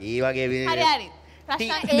 ඒ වගේ හරි හරි.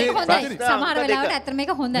 ඒක හොඳයි. සමහර වෙලාවට ඇත්තට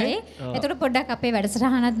මේක හොඳයි. ඒතකොට පොඩ්ඩක් අපේ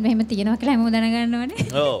වැඩසටහනත් මෙහෙම තියෙනවා කියලා හැමෝම දැනගන්න ඕනේ.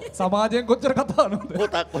 ඔව්. සමාජයෙන් කොච්චර කතා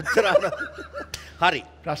කරනවද? කොච්චර හරි.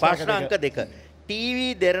 ප්‍රශ්නාංක 2.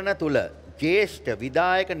 ටීවී දෙරණ තුල ජ්‍යෙෂ්ඨ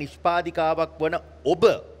විධායක නිෂ්පාදිකාවක් වන ඔබ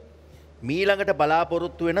මීළඟට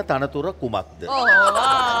බලාපොරොත්තු වෙන තනතුර කුමක්ද?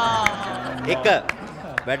 1.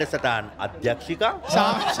 වැඩසටහන් අධ්‍යක්ෂිකා.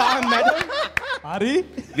 හරි.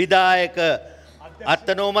 විධායක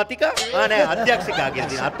අත්තනෝමතික නෑ අධ්‍යක්ෂිකා කියලා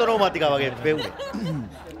තියෙන අත්තනෝමතික වගේ වෙවුනේ.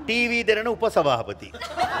 ටීවී දෙරණ උපසභාපති.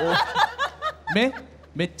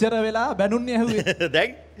 මෙච්චර වෙලා බැනුන්නේ ඇහුවේ.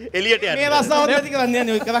 දැන් එළියට යන්න. මේ රස්සාවත් නැති කරන්න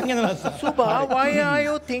යන්නේ ඔය කරන් යන රස්සා. Subha, why are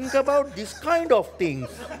you think about this kind of things?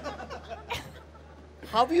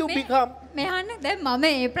 How you become? මේ අහන්න දැන් මම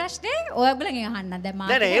මේ ප්‍රශ්නේ ඔයගොල්ලන්ගෙන් අහන්න දැන් මම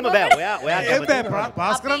නෑ එහෙම බෑ. ඔයා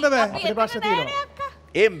පාස් කරන්න බෑ. අපිට ප්‍රශ්න තියෙනවා.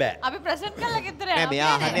 එහෙම බෑ. අපි ප්‍රසන්ට් කරලා ගෙදර යනවා. නෑ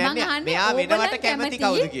මෙයා අහන්නේ මෙයා වෙනවට කැමති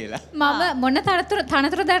කවුද කියලා. මම මොන තනතුර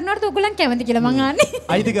දරනවද ඔයගොල්ලන් කැමති කියලා මං අහන්නේ.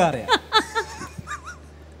 අයිතිකාරයා.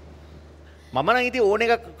 මම නම් ඉතින් ඕන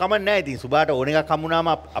එකක් කමක් නැහැ ඉතින් සුභාට ඕන එකක් හම්බුනාම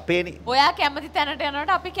අපේනේ. ඔයා කැමති තැනට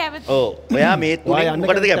යනකොට අපි කැමති. ඔව්. ඔයා මේ තුලින්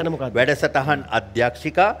මොකටද කියන්නේ? වැඩසටහන්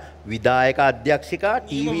අධ්‍යක්ෂිකා, විධායක අධ්‍යක්ෂිකා,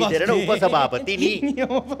 ටීවී දෙරණ උපසභාපතිනි.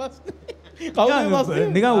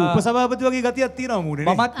 නිකන් උපසභාපති වගේ ගතියක් තියෙනවා මූණේ.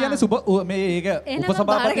 මමත් කියන්නේ මේ ඒක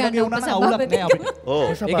උපසභාපති වගේ වුණා නම් අවුලක් නෑ අපිට. ඔව්.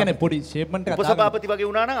 ඒ කියන්නේ පොඩි ෂේප්මන්ට් එකක් උපසභාපති වගේ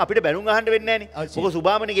වුණා නම් අපිට බැනුම් අහන්න වෙන්නේ නෑනේ. මොකද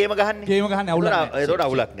සුභාමනේ ගේම ගහන්නේ. ගේම ගහන්නේ අවුලක් නෑ. ඒකට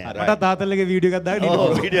අවුලක් නෑ. මට තාත්තලගේ වීඩියෝ එකක් දාගෙන ඉන්න. ඔව්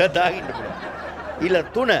වීඩියෝ එකක් දාගෙන ඉන්න පුළුවන්. ඉල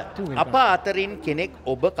 3 අප අතරින් කෙනෙක්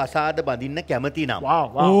ඔබ කසාද බඳින්න කැමති නම්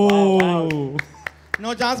no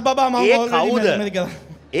chance baba මම already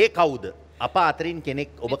ඒ කවුද අප අතරින් කෙනෙක්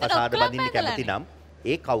ඔබ කසාද බඳින්න කැමති නම්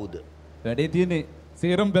ඒ කවුද වැඩේ තියෙන්නේ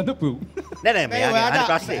සේරම බඳපු නෑ මෙයාගේ අහන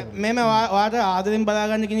ප්‍රශ්නේ මෙම ඔයාට ආදරෙන් බලා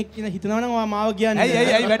ගන්න කෙනෙක් කියන හිතනවා නම් ඔයා මාව කියන්නේ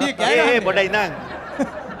ඇයි වැඩේ කෑ පොඩ්ඩයි නං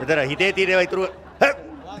විතර හිතේ තියෙන ඒවා ඉතුරු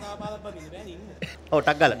ඔව්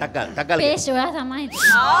ටක් ගාලා පේෂ් ඔයා තමයි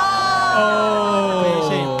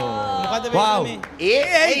මොකද වෙන්නේ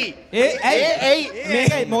ඒ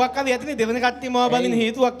මේකයි මොකක් හරි ඇතිනේ දෙවෙනි කට්ටිය මොවා බඳින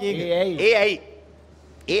හේතුවක් ඒක ඒ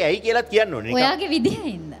ඇයි කියලා කියන්න ඕනේ ඔයාගේ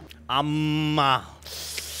විදිහින්ද අම්මා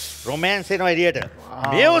romance එනවා එළියට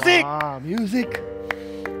music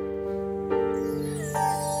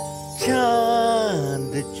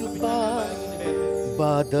चांद छुपा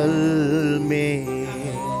बादल में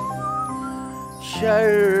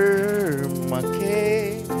शर्म के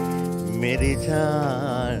मेरी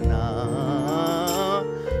जाना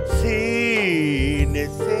सीने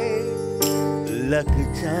से लग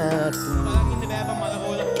जा तू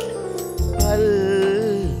पल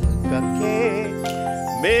के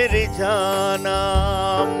मेरी जाना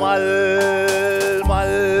मल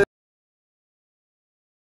मल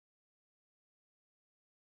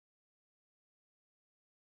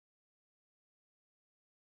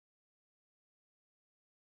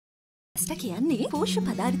කියන්නේ පෝෂ්‍ය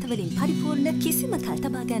පදාර්ථ වලින් පරිපූර්ණ කිසිම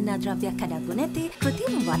කල්තබා ගන්නා ද්‍රව්‍යයක් අඩංගු නැති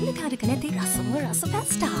කෘත්‍රිම වර්ණකාරක නැති රසම රස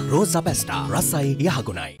පැස්ටා රෝසා පැස්ටා රසයි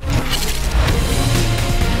යහගුණයි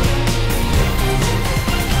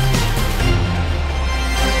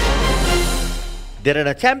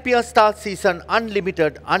Derana Champion Star Season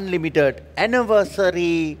Unlimited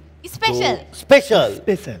Anniversary Special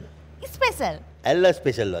L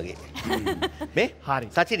Special වගේ මේ හරි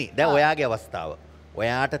සචිනි දැන් ඔයාගේ අවස්ථාව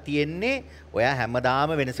ඔයාට තියෙන්නේ ඔයා හැමදාම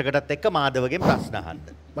වෙනසකටත් එක්ක මාධවගෙන් ප්‍රශ්න අහන්න.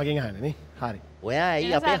 මගෙන් අහන්නේ නේ. හරි. ඔයා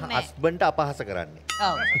ඇයි අපේ හස්බන්ඩ්ට අපහාස කරන්නේ?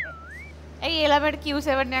 ඔව්. ඇයි ඒ ළමයට Q7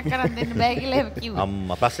 එකක් කරන් දෙන්න බෑ කියලා එහෙම කිව්වා.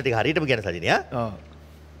 අම්මා ප්‍රශ්න ටික හරියටම කියන සජිනි ආ? ඔව්.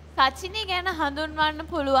 සචිනි ගැන හඳුන්වන්න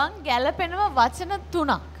පුළුවන් ගැළපෙනම වචන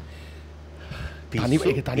 3ක්.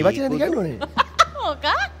 ඒක තනි වචනද කියන්නේ? මොකක්?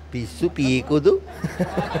 පිස්සු පීකුදු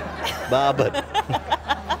බාබර්.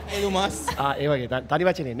 එළුමස්. ඒ වගේ තනි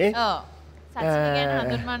වචනේ නේ? ඔව්. සචිනි ගැන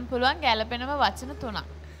හඳුන්වන්න පුළුවන් ගැළපෙනම වචන 3ක්.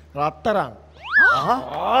 රත්තරන්.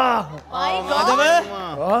 මාදව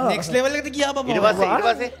නෙක්ස්ට් ලෙවල් එකට ගියා බබා. ඊට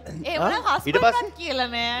පස්සේ ඒ වුණා හස්බන්ඩ් කියලා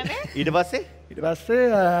නෑනේ. ඊට පස්සේ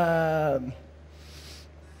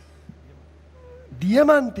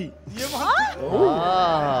දියමන්ති.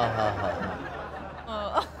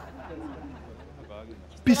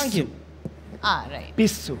 පිස්සු. right.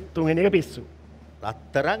 පිස්සු. තුන්වෙනි එක පිස්සු.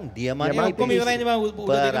 රත්තරන් දියමන්ති ඔක්කොම ඉවරයිනේ බා උඩ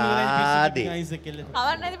දෙකම ඉවරයි පිස්සු කියලා.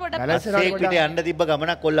 කවන්නේද පොඩක්. පස්සේ පිට යන්න තිබ්බ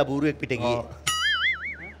ගමනක් කොල්ලා බූරුවෙක් පිට ගියේ.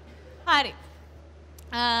 හරි.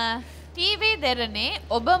 ටීවී දෙරණේ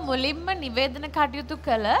ඔබ මුලින්ම නිවේදන කටයුතු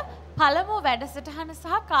කළ පළමු වැඩසටහන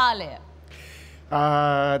සහ කාලය.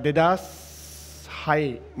 2006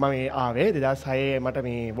 මම ආවේ 2006 මට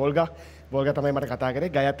මේ වෝල්ගා තමයි මට කතා කරේ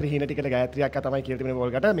ගයත්‍රි හින ටිකට ගයත්‍රි අක්කා තමයි කියලා තිබුණේ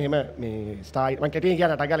වෝල්ගාට මෙහෙම මේ ස්ටාර් මම කැටියෙන්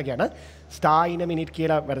කියන අටගාලා කියන ස්ටාර් ඉන මිනිට්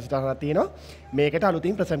කියලා වැඩසටහනක් තියෙනවා මේකට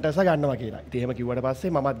අලුතින් ප්‍රසන්ටර්ස්ලා ගන්නවා කියලා. ඉතින් එහෙම කිව්වට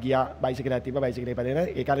පස්සේ මමත් ගියා බයිසිකලයක් තිබ්බා බයිසිකලේ පදේන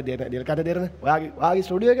ඒ කාලේ දෙල්කට දෙරන ඔයාගේ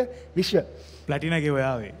ස්ටුඩියෝ එක විශ්ව ප්ලැටිනාගේ ඔය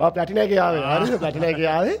ආවේ. ඔව් ප්ලැටිනාගේ ආවේ. හරිද ප්ලැටිනාගේ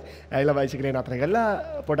ආවේ. ඇවිල්ලා බයිසිකලේ නතර කරලා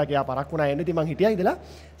පොඩක් එයා පරක් වුණා එන්න. ඉතින් මං හිටියා ඉඳලා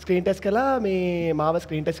ස්ක්‍රීන් ටෙස්ට් කළා මේ මාව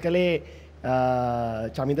ස්ක්‍රීන් ටෙස්ට් කළේ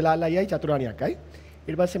චමින්දලාල් අයියයි චතුරාණි අක්කයි.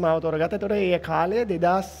 ඊට පස්සේ මාව තෝරගත්තා. ඒතකොට ඒ කාලය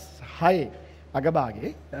 2006 අගභාගේ.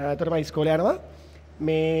 ඒතකොට මම ඉස්කෝලේ යනවා.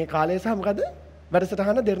 මේ කාලය සහ මොකද?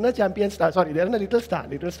 වැඩසටහන දෙරණ චැම්පියන්ස් සෝරි දෙරණ ලිටල් ස්ටාර්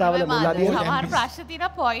වල මුලදී සමහර ප්‍රශ්න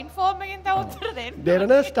තියෙනවා පොයින්ට් ෆෝම් එකෙන් තව උත්තර දෙන්න.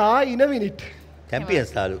 දෙරණ ස්ටාර් ඉන මිනිට්. චැම්පියන්ස්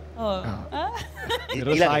තාලු. ඔව්.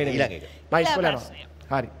 ඊළඟ එක. මම ඉස්කෝලේ යනවා.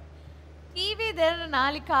 හරි. ටීවී දෙරණ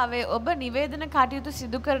නාලිකාවේ ඔබ නිවේදන කටයුතු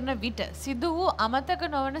සිදු කරන විට සිදු වූ අමතක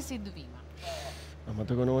නොවන සිදුවීම.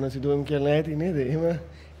 අමතක නොවන සිදුවීම් කියලා නැහැ ඉතින් නේද?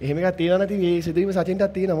 එහෙම එකක් තියෙනවා නැති මේ සිදුවීම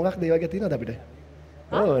සචින්ටත් තියෙනවා. මොකක්ද ඒ වගේ තියෙනවද අපිට?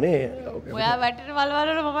 ඔව් නේ. ඔයා වැටෙන වල වල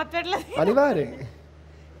මමත් වැටලා තියෙනවා. අනිවාර්යෙන්.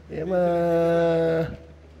 එහෙම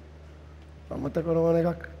අමතක නොවන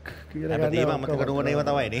එකක් කියලා ගන්න. හැමදේම අමතක නොවන ඒවා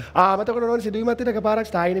තමයි නේ. අමතක නොවන සිදුවීමක් තියෙන එකපාරක්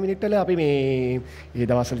ස්ටායින මිනිට් වල අපි මේ ඒ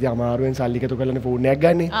දවස්වලදී අමාරුවෙන් සල්ලි එකතු කරලානේ ෆෝන් එකක්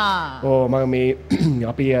ගන්නෙ. ඔව් මම මේ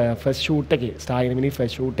අපි ෆස්ට් ෂූට් එකේ ස්ටායින මිනිට්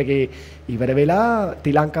ෆස්ට් ෂූට් එකේ ඉවර වෙලා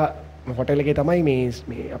තිලංකා හොටෙල් එකේ තමයි මේ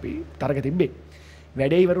අපි තරග තිබ්බේ.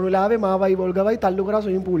 වැඩේ ඉවර වෙලාවේ මාවයි වෝල්ගවයි තල්ලු කරා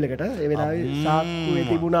ස්විමින් පූල් එකට. ඒ වෙලාවේ සාක්කුවේ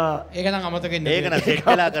තිබුණා ඒක නම් අමතකෙන්නේ. ඒක නම් සෙට්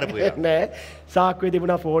වෙලා කරපු එක. නෑ. සාක්කුවේ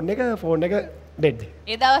තිබුණා ෆෝන් එක ඩෙඩ්.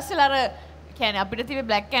 ඒ දවස්වල අර කියන්නේ අපිට තිබේ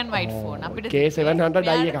black and white phone අපිට K700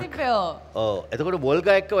 ඩයි එකක්. ඔව්. එතකොට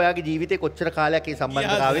වෝල්ගා එක්ක ඔයාගේ ජීවිතේ කොච්චර කාලයක් ඒ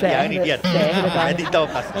සම්බන්ධතාවයේ තියාගෙන හිටියද? ඇදිත් තව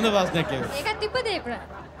ප්‍රශ්න. හොඳ ප්‍රශ්නයක් ඒක. ඒකත් තිබ්බද ඒක?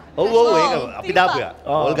 ඔව් ඒක අපි දාපු එක.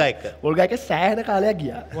 වෝල්ගා එක්ක. වෝල්ගා එක්ක සෑහෙන කාලයක්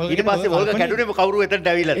ගියා. ඊට පස්සේ වෝල්ගා කැඩුනේ කවුරු එතනට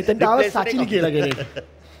ඇවිල්ලාද? එතනට ආව සචිනි කියලා කෙනෙක්.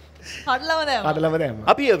 හදලම දැම්මා.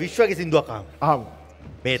 අපි විශ්වගේ සින්දුවක් අහමු.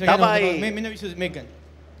 මේ තමයි මෙන්න විශ්ව මේක ගන්න.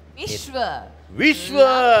 විශ්ව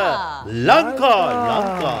ලංකා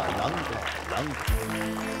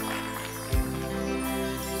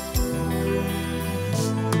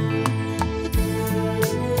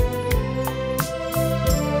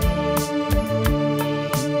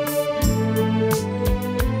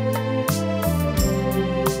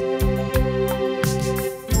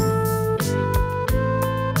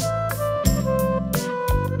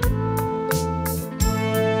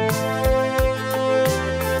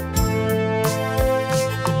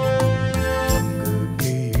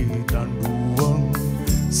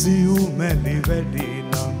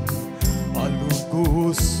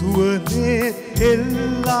සුවනේ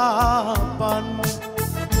එල්ලාපන්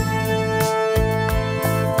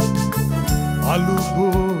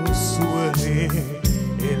අලුගෝ සුවනේ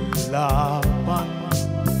එල්ලාපන්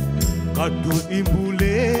කටු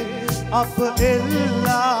ඉඹුලේ අප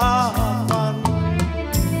එල්ලාපන්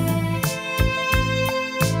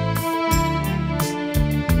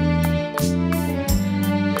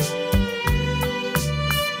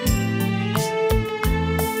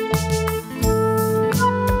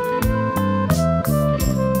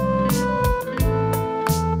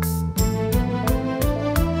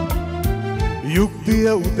යුක්තිය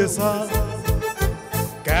උදෙසා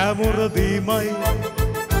කෑමොරදීමයි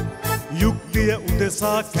යුක්තිය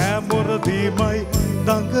උදෙසා කෑමොරදීමයි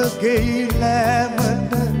දඟගෙයි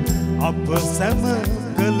ලෑමට අප සැම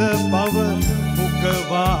කළ බව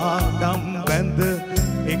මුකවාඩම් බැඳ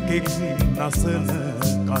එකෙක් නසන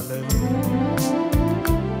කලන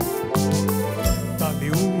තනි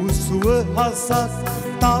වූ සුව හසස්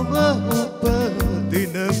තව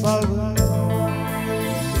උපදින බව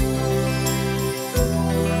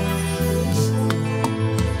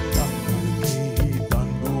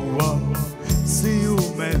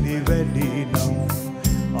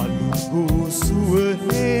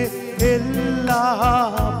සුවනේ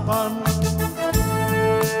එල්ලාපන්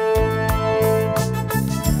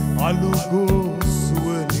අලුගෝ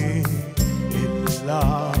සුවනේ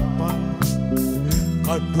එල්ලාපන්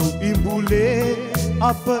කටු ඉඹුලේ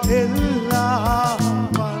අප එල්ලාපන්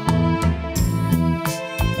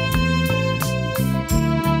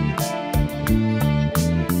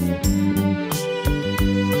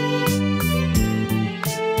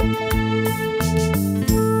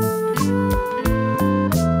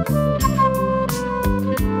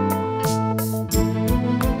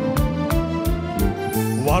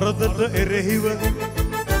වරදට එරෙහිව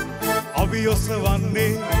අවියොස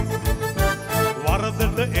වන්නේ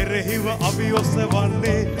වරදට එරෙහිව මෙහිව අපි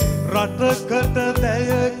ඔසවන්නේ රටකට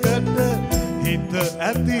දැයකට හිත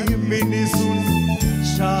ඇති මිනිසුන්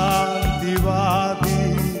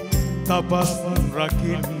ශාන්තිවාදී තපස්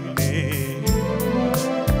රකින්නේ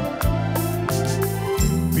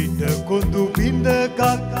පිට කොඳු බිඳගත්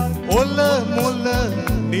ඔල මොල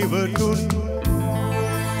නිවටුන්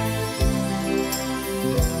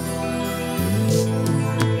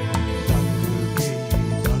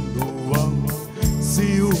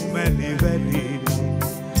සියුමැලි වැලින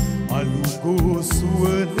අලුගෝ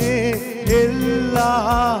සුවනේ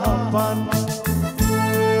එල්ලාපන්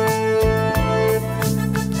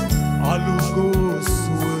අලුගෝ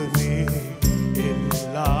සුවනේ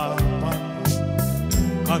එල්ලාපන්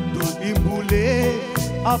කටු ඉඹුලේ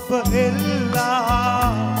අප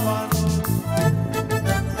එල්ලාපන්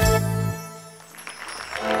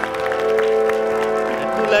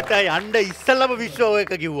ඇතුළට යන්න ඉස්සලම විශ්ව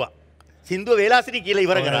එක කිව්වා සින්දුව වේලාසිරි කියලා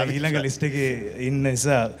ඉවර කරා. ඊළඟ ලිස්ට් එකේ ඉන්න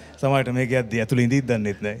නිසා සමහරට මේක යද්දි ඇතුළේ ඉඳිත්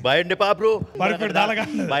දන්නෙත් නැහැ. බයෙන්න එපා බ්‍රෝ. පරිප්පුවට දාලා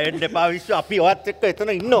ගන්න. බයෙන්න එපා විශ්ව අපි ඔයත් එක්ක එතන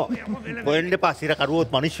ඉන්නවා. බයෙන්න එපා සිර කරුවොත්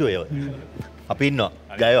මිනිස්සු ඔය. අපි ඉන්නවා.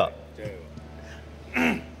 ජයවා.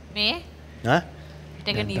 මේ ඈ?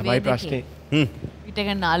 විටක නිවේදකේ. විටක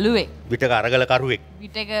නළුවෙක්. විටක අරගල කරුවෙක්.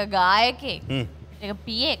 විටක ගායකයෙක්. විටක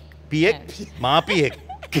පියෙක්. පියෙක් මාපියෙක්.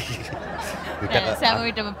 සෑම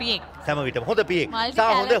විටම පියෙක්. සෑම විටම හොඳ පියෙක්.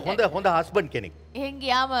 හොඳ හස්බන්ඩ් කෙනෙක්. එහෙන්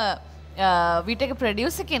ගියාම විටක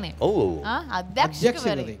ප්‍රොඩියුසර් කෙනෙක්. ඔව් ඔව්.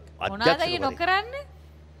 අධ්‍යක්ෂකවරයෙක්. මොනවාද අය නොකරන්නේ?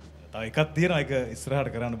 තව එකක් තියෙනවා ඒක ඉස්සරහට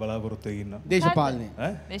කරන්න බලාපොරොත්තු වෙ ඉන්නවා. දේශපාලනය.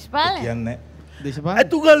 දේශපාලනය. කියන්නේ දේශපාලනය.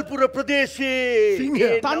 අතුගල්පුර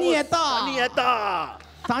ප්‍රදේශයේ තනි ඇතා.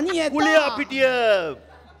 කුලියා පිටිය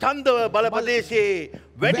ඡන්ද බල ප්‍රදේශයේ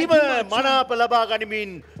වැඩිම මනාප ලබා ගනිමින්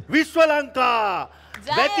විශ්ව ලංකා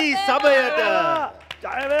වැටි සභයට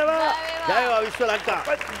ජය වේවා විශ්ව ලංකා.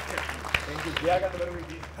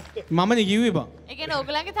 මමනේ කිව්වේ බං. ඒ කියන්නේ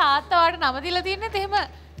ඔයගලගේ තාත්තා වාට නම දීලා තියන්නේත් එහෙම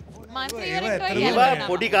මන්ත්‍රීවරයෙක් ඒවා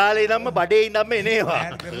පොඩි කාලේ ඉඳන්ම බඩේ ඉඳන්ම එනේවා.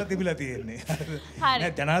 කරලා තිබිලා තියෙන්නේ. නෑ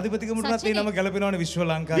ජනාධිපතිකමටත් මේ නම ගැලපෙනවනේ විශ්ව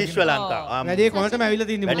ලංකා. විශ්ව ලංකා. වැඩි කොහොමද ඇවිල්ලා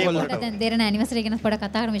තින්නේ මොකද? දැන් දෙරණ ඇනිවර්සරි ගැන පොඩක්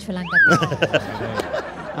කතා කරමු විශ්ව ලංකාවත්.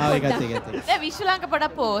 ඒකත්. දැන් විශ්ව ලංකා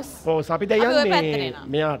පොඩක් පෝස් අපි දැන් යන්නේ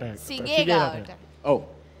මෙයාට. සිගේගාවට. ඔව්.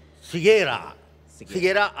 සිගේරා.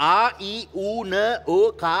 සිගේරා ආ ඊ ඌ න ඕ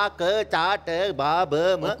කා ක චාට බාබ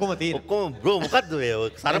ම ඔක්කොම තියෙන. ඔක්කොම බ්‍රෝ මොකද්ද ඔය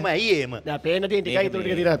සරම ඇයි එහෙම? දැන් පේන තියෙන ටිකයි තුන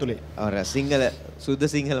ටික තියෙනවා ඇතුලේ. අර සිංහල සුද්ධ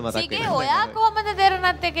සිංහල මතක් වෙනවා. සිගේ ඔයා කොහමද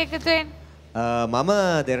දෙරණත් එක්ක එකතු වෙන්නේ? මම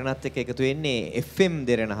දෙරණත් එක්ක එකතු වෙන්නේ FM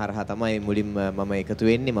දෙරණ හරහා තමයි මුලින්ම මම එකතු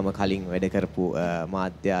වෙන්නේ. මම කලින් වැඩ කරපු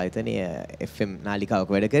මාධ්‍ය ආයතනයේ FM නාලිකාවක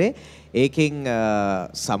වැඩ කරේ. ඒකෙන්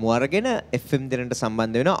සමු අරගෙන FM දෙරණට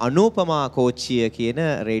සම්බන්ධ වෙනවා අනූපමා කෝච්චිය කියන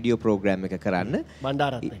රේඩියෝ ප්‍රෝග්‍රෑම් එක කරන්න.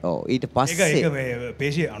 බණ්ඩාරත්නේ. ඔව් ඊට පස්සේ ඒක මේ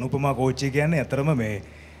පේෂි අනූපමා කෝච්චිය කියන්නේ අතරම මේ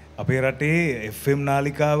අපේ රටේ FM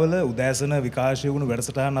නාලිකාවල උදෑසන විකාශය වුණු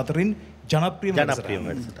වැඩසටහන් අතරින් ජනප්‍රියම වැඩසටහන.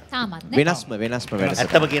 වෙනස්ම වැඩසටහන.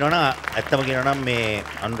 ඇත්තම කියනවනම් මේ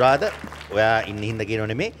අනුරාධ ඔයා ඉන්න හින්දා කියනෝ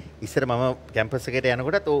නෙමේ ඉස්සර මම කැම්පස් එකට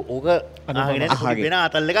යනකොටත් ඕක අහගෙන වෙන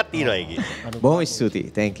අතල් එකක් තියෙනවා ඒකේ. බොහොම ස්තුතියි.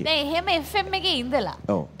 thank you. දැන් එහෙම FM එකේ ඉඳලා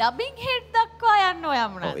ඔව්. ඩබින් හෙඩ් දක්වා යන්න ඔයා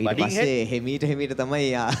මොනවාද? ඊට පස්සේ හෙමීට තමයි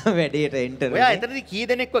වැඩේට එන්ටර් ඔයා එතනදී කී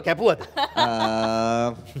දෙනෙක්ව කැපුවද?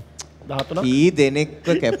 13ක්. කී දෙනෙක්ව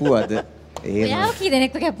කැපුවද? ඔයා කී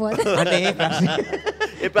දෙනෙක්ව කැපුවද? අනේ ඒ ප්‍රශ්නේ.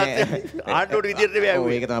 ඒ ප්‍රශ්නේ ආණ්ඩුවට විදියට නෙවෙයි ඔව්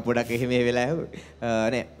ඒක තමයි පොඩක් එහෙම වෙලා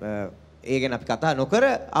නෑ ඒ ගැන අපි කතා නොකර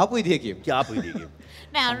ආපු විදිය කියමු.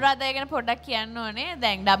 නෑ අනුරාධ අයියා ගැන පොඩ්ඩක් කියන්න ඕනේ.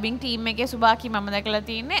 දැන් ඩබින් ටීම් එකේ සුභාකි මම දැකලා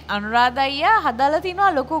තින්නේ අනුරාධ අයියා හදලා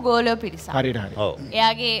තිනවා ලොකු ගෝලයෝ පිරිසක්. හරි. ඔව්.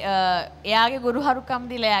 එයාගේ ගුරුහරුකම්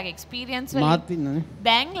දීලා එයාගේ එක්ස්පීරියන්ස් වලින් මාත් ඉන්නනේ.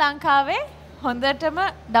 දැන් ලංකාවේ හොඳටම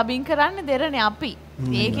ඩබින් කරන්නේ දෙරනේ අපි.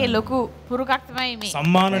 ඒකේ ලොකු පුරුකක් තමයි මේ.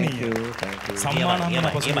 සම්මානනීය. සම්මානන්න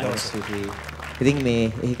අපසු දවස්. ඉතින් මේ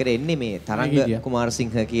එහිකට එන්නේ මේ තරංග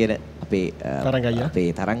කුමාරසිංහ කියන අපේ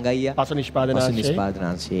තරංගයියා පසු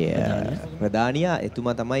නිෂ්පාදනාංශයේ ප්‍රධානියා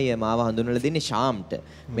එතුමා තමයි මාව හඳුන්වලා දෙන්නේ ශාම්ට.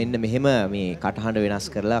 මෙන්න මෙහෙම මේ කටහඬ වෙනස්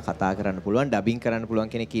කරලා කතා කරන්න පුළුවන් ඩබින් කරන්න පුළුවන්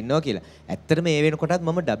කෙනෙක් ඉන්නවා කියලා. ඇත්තටම මේ වෙනකොටත්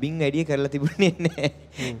මම ඩබින් වැඩි කරලා තිබුණේ නැහැ.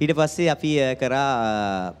 ඊට පස්සේ අපි කරා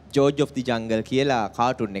ජෝර්ජ් ඔෆ් දි ජංගල් කියලා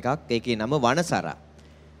කාටුන් එකක්. ඒකේ නම වනසරා.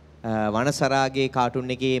 වනසරාගේ කාටුන්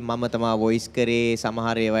එකේ මම තමා වොයිස් කරේ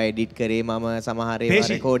සමහර ඒවා එඩිට් කරේ මම සමහර ඒවා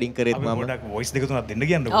රෙකෝඩින් කරේත් මම පොඩක් වොයිස් දෙක තුනක් දෙන්න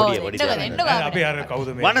කියන්න පොඩි අපි අර කවුද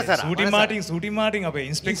මේ වනසරා සූටින් මාටින් අපේ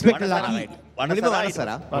ඉන්ස්පෙක්ටර්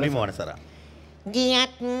වනසරා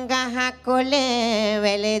ගියත් ගහ කොළ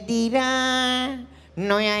වැලදිරා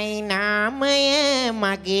නොයයි නාමය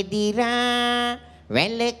මගේ දිරා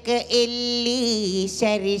වැලක එල්ලි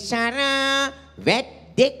සැරිසරා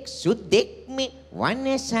වැද්දෙක් සුද්දෙක් මේ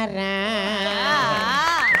වනසරා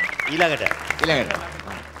ඊළඟට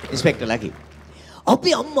ඉන්ස්පෙක්ටර් ලකි.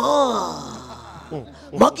 අපේ අම්මා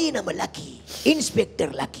මගේ නම ලකි ඉන්ස්පෙක්ටර්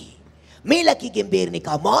ලකි. මේ ලකිගෙන් බේරෙන එක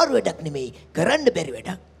අමාරු වැඩක් නෙමෙයි කරන්න බැරි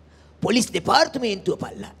වැඩක්. පොලිස් දෙපාර්තමේන්තුව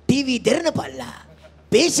පල්ලා ටීවී දෙරණ පල්ලා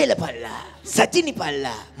පේෂල පල්ලා සචිනි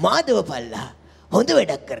පල්ලා මාධව පල්ලා හොඳ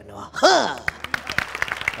වැඩක් කරනවා.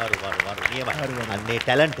 හරි නියමයි. අන්නේ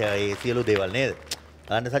ටැලන්ට් ඒ සියලු දේවල් නේද?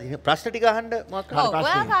 අන්න සචින ප්‍රශ්න ටික අහන්න මොකක් හරි ප්‍රශ්න.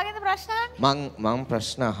 ඔයා කාගෙන්ද ප්‍රශ්න අහන්නේ? මං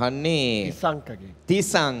ප්‍රශ්න අහන්නේ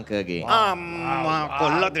තිසංකගේ. අම්මා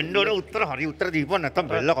කොල්ල දෙන්න ඕනේ උත්තර හරි උත්තර දීපුවා නැත්තම්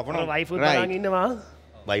බෙල්ල කපනවා. වයිෆුත් බලන් ඉන්නවා.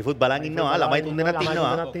 වයිෆුත් බලන් ඉන්නවා. ළමයි තුන් දෙනෙක්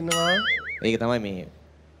ඉන්නවා. ඒක තමයි මේ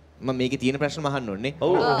මම මේකේ තියෙන ප්‍රශ්න අහන්න ඕනේ.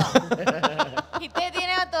 ඔව්. හිතේ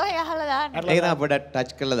තියෙනවත් ඔය අහලා දාන්න. ඒක තමයි පොඩ්ඩක් ටච්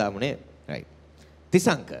කරලා දාමුනේ. රයිට්.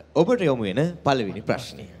 තිසංක ඔබට යොමු වෙන පළවෙනි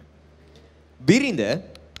ප්‍රශ්නය. බිරිඳ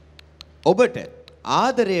ඔබට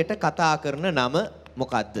ආදරයට කතා කරන නම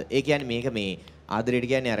මොකද්ද? ඒ කියන්නේ මේක මේ ආදරයට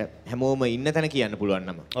කියන්නේ අර හැමෝම ඉන්න තැන කියන්න පුළුවන්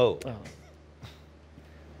නම. ඔව්.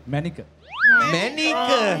 මැනික.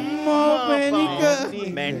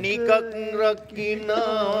 මැනිකක්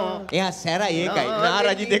රකින්නා. එයා සැර ඒකයි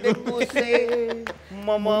නාරජිතෙකු.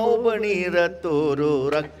 මම ඔබ නිරතුරු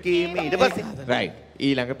රකිමි. ඊට පස්සේ රයිට්.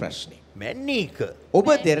 ඊළඟ ප්‍රශ්නේ. මැනික. ඔබ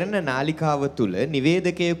දෙරණ නාලිකාව තුල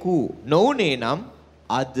නිවේදකයෙකු නොඋනේ නම්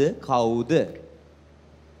අද කවුද?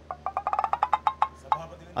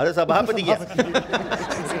 අද සභාපති කිය.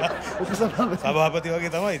 සභාපති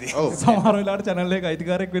වගේ තමයි ඉතින්. ඔව්. සමහර වෙලාවට channel එකේ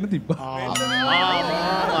අයිතිකාරයෙක් වෙන්න තිබ්බා.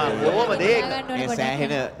 කොහොමද ඒක? මේ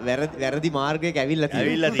සෑහෙන වැරදි මාර්ගයක ඇවිල්ලා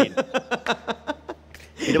තියෙනවා.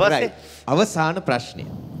 ඊට පස්සේ අවසාන ප්‍රශ්නය.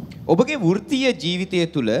 ඔබගේ වෘත්තීය ජීවිතය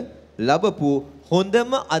තුල ලැබපු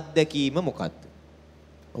හොඳම අත්දැකීම මොකක්ද?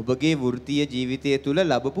 ඔබගේ වෘත්තීය ජීවිතය තුල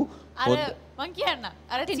ලැබපු මං කියන්න.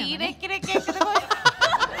 අර චීනෙක් කෙනෙක් එක්කද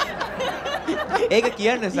ඒක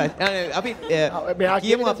කියන්න අපි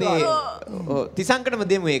කියමු අපේ තිසංකටම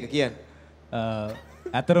දෙමු ඒක කියන්න.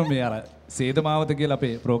 ඇතරම මේ අර සේදමාවත කියලා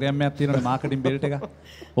අපේ ප්‍රෝග්‍රෑම් එකක් තියෙනවනේ මාකටිං බෙල්ට් එක.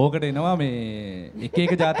 ඕකට එනවා මේ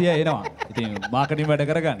එක ජාතිය එනවා. ඉතින් මාකටිං වැඩ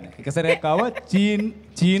කරගන්න. එක සැරයක් ආව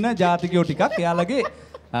චීන ජාතිකයෝ ටිකක් එයාලගේ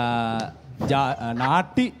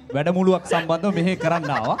නාට්‍ය වැඩමුළුවක් සම්බන්ධව මෙහෙ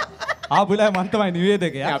කරන්න ආවා. ආපු වෙලාවේ මම තමයි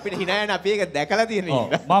නිවේදකයා. අපිට hina යන අපි ඒක දැකලා තියෙනවා.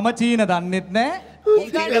 මම චීන දන්නෙත් නැහැ.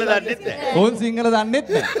 ඕන් සිංහල දන්නෙත්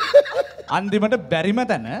නැහැ. අන්තිමට බැරිම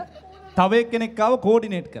තැන තව එක්කෙනෙක් ආව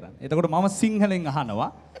කෝඩිනේට් කරන්න. එතකොට මම සිංහලෙන් අහනවා.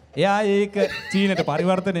 එයා ඒක චීනට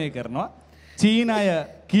පරිවර්තනය කරනවා. චීන අය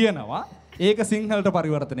කියනවා. ඒක සිංහලට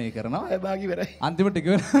පරිවර්තනය කරනවා. අන්තිමට ටික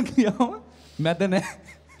වෙලා කියවම මැද නැහැ.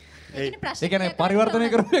 ඒ කියන්නේ පරිවර්තනය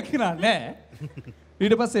කරපු කෙනා නැහැ.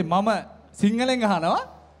 ඊට පස්සේ මම සිංහලෙන් අහනවා.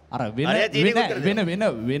 අර වෙන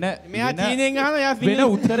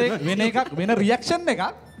උත්තරේ වෙන එකක් වෙන රියැක්ෂන් එකක්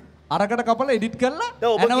අරකට කපලා එඩිට් කරලා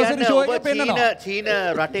ඇනිවර්සරි ෂෝ එකේ පෙන්නනවා. චීන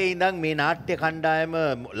රටේ ඉඳන් මේ නාට්‍ය කණ්ඩායම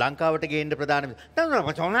ලංකාවට ගේන්න ප්‍රධාන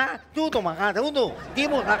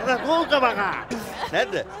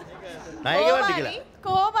නැද්ද? නායකවන්ට කියලා.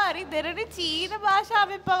 කොහොම හරි දෙරණ චීන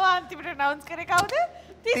භාෂාවෙන් පවා අන්තිමට අනවුන්ස් කරේ කවුද?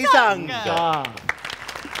 තිසංක.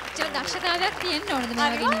 දක්ෂතාවයක් තියෙන්න ඕනද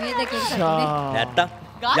මේ වගේ නිවේදකයෙක්? නැත්තම්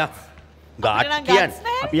ගාට්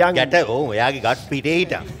කියන්නේ ගැට ඔව් එයාගේ ගට් පිටේ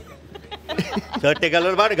හිටන් ෂර්ට් එක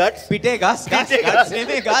ගලවලා බලන්න ගට්ස් පිටේ ගස්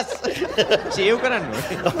නෙමෙයි ගස් ෂේව් කරන්න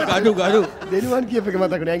ගඩු දෙනුවන් කියප එක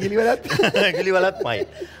මතකුනේ ඇඟිලි වලත් මයි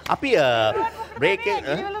අපි බ්‍රේක් එක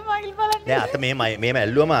නෑ අත මේම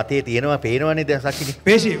ඇල්ලුවම අතේ තියෙනවා පේනවනේ දැන් සක්කිනි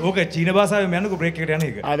පේෂි ඕක චීන භාෂාවෙන් යන්නකෝ බ්‍රේක් එකට යන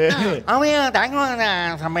එක අර අවය දැන්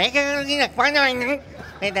මේක කියන පණවන්නේ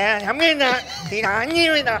මේ දැන් හැමෙන්න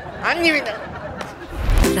අන්නිවිද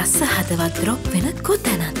රස හදවත් රොක් වෙන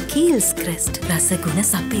කොතැනත් කීල්ස් ක්‍රෙස්ට් රස ගුණ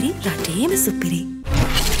සපිරි රටේම සුපිරි.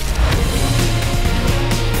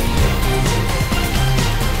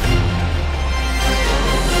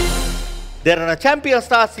 Derana Champion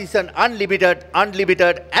Star Season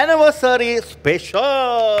Unlimited Anniversary Special.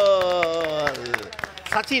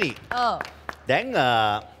 Sachini. දැන්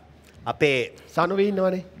අපේ සනුවී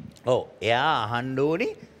ඉන්නවනේ. ඔව් එයා අහන්න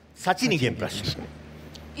ඕනේ සචිනිගෙන් ප්‍රශ්න.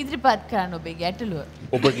 ඉදිරිපත් කරන්න ඔබේ ගැටලුව.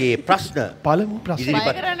 ඔබගේ ප්‍රශ්න පළමු ප්‍රශ්න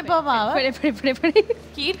ඉදිරිපත් කරන්න පමාව.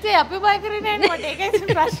 කීර්තිය අපි බය කරන්නේ නැහැ මට ඒකයි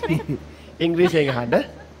ප්‍රශ්නේ. ඉංග්‍රීසියෙන් අහන්න.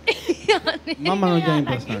 මම මනෝජයෙන්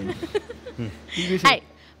ප්‍රශ්න අහන්න. හරි.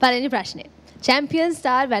 පළවෙනි ප්‍රශ්නේ. චැම්පියන්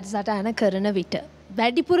ස්ටාර් වැඩසටහන කරන විට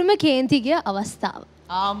වැඩිපුරම කේන්ති ගිය අවස්ථාව.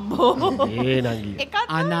 අම්බෝ. ඒ නංගි.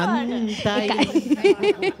 අනන්තයි.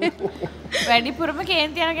 වැඩිපුරම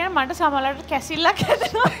කේන්ති යන ගැන මට සමහරවිට කැසිල්ලක්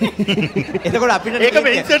හැදෙනවා. එතකොට අපිට ඒක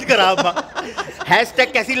මෙන්ෂන් කරා අම්මා. හැෂ්ටැග්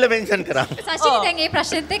කැසිල්ල මෙන්ෂන් කරා. සචිනි දැන් මේ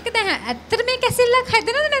ප්‍රශ්නෙත් එක්ක දැන් ඇත්තට මේ කැසිල්ලක්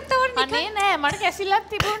හැදෙනවද නැත්නම් අනේ නෑ මට කැසිල්ලක්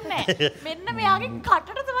තිබුණේ නෑ. මෙන්න මෙයාගේ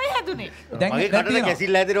කටට තමයි හැදුනේ. මගේ කටට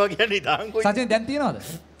කැසිල්ල හැදෙනවා කියන්නේ ඉතාලි කොයි. සචිනි දැන් තියනවද?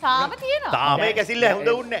 තාම තියෙනවා. තාම ඒ කැසිල්ල හොඳ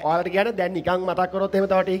උන්නේ නෑ. ඔයාලට කියන්න දැන් නිකන් මතක් කරොත් එහෙම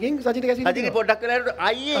තව ටිකකින් සචිනි කැසිල්ල. සචිනි පොඩ්ඩක් වෙලාවට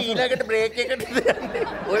අයියේ ඊළඟට බ්‍රේක් එකට යන්නේ.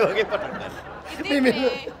 ඔය වගේ පටන් ගන්න.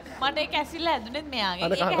 මට ඒක ඇසිල්ල හැදුනෙත් මෙයාගේ.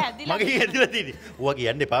 ඒක හැදිලා. මගේ හැදිලා තියෙන්නේ. ඌවා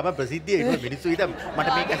කියන්න එපා මම ප්‍රසිද්ධිය ඉන්න මිනිස්සු හිතා මට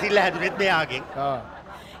මේක ඇසිල්ල හැදුනෙත් මෙයාගෙන්.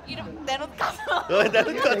 ඊට දැනුත් කසනවා. ඔය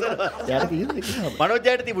දැනුත් කසනවා. යාර තියෙන්නේ.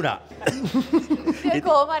 මනෝජයට තිබුණා.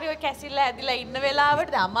 කොහොම හරි ඔය කැසිල්ල ඇදිලා ඉන්න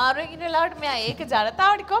වෙලාවට අමාරුවෙන් ඉන්න වෙලාවට මෙයා ඒක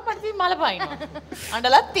ජනතාවට කිව්ව මට ඉතින් මල පයින්නවා.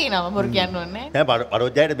 අඬලක් තියෙනවා බොරු කියන්න ඕනේ නෑ.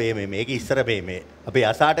 මනෝජයට මේක ඉස්සර මේ අපේ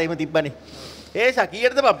අසාට එහෙම තිබ්බනේ. ඒ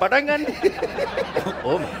සකීයටද මම පටන් ගන්න.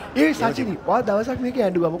 ඕම. ඒ සචිනි වා දවසක් මේක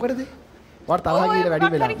ඇඬුවා මොකටද? වාට තරහ ගිහින් වැඩි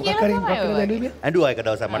වෙලා. මොකක් කරේ ඇඬුවේ? ඇඬුවා එක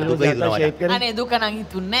දවසක් මට දුක හිතුණා. අනේ දුක නම්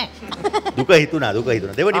හිතුන්නේ නෑ. දුක හිතුණා.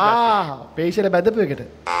 දෙවෙනි පේෂල බැදපු එකට.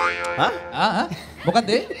 මොකක්ද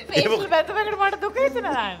ඒ? පේෂල් බැදපු එකට මට දුක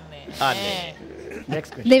හිතුණා අනේ. next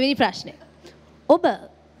question. දෙවෙනි ප්‍රශ්නේ. ඔබ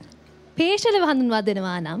පේෂලව හඳුන්වා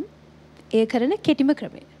දෙනවා නම් ඒ කරන කෙටිම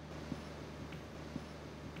ක්‍රමය.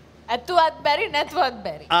 ඇතුවත් බැරි නැතුවත්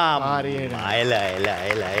බැරි.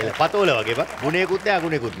 එල පතෝල වගේ බා. ගුණයකුත් නෑ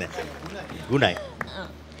අගුණයකුත් නෑ. ගුණයි.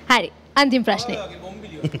 හරි. අන්තිම ප්‍රශ්නේ.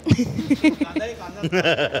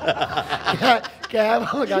 කෑම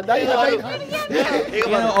ගඳයි ගඳයි.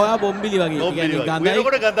 ඔයා බොම්බිලි වගේ. කියන්නේ ගඳයි.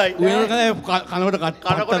 උයනකොට ගඳයි. කනකොට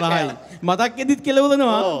කටරහයි. මතක් එදිත්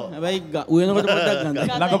කෙලවදනවා. හැබැයි උයනකොට පොඩ්ඩක් ගඳයි.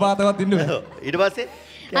 ළඟපාතවත් ඉන්න බෑ. ඊට පස්සේ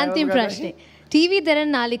අන්තිම ප්‍රශ්නේ. ටීවී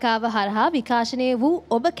දෙරණ නාලිකාව හරහා විකාශනය වූ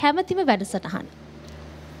ඔබ කැමතිම වැඩසටහන.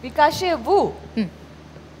 විකාශය වූ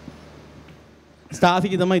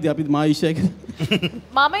ස්ථාසික තමයි ඉතින් අපි මායිෂයක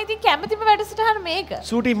මම ඉතින් කැමතිම වැඩසටහන මේක.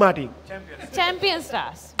 Shooting Martin. Champion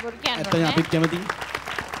stars. බොරු කියන්නේ. ඇත්තටම අපිත් කැමතියි.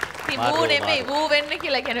 වූ නෙමෙයි වූ වෙන්න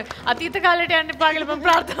කියලා කියන්නේ අතීත කාලයට යන්න එපා කියලා මම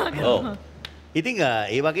ප්‍රාර්ථනා කරනවා. ඉතින්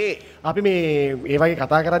ඒ වගේ අපි මේ ඒ වගේ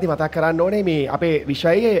කතා කරද්දි මතක් කරන්න ඕනේ මේ අපේ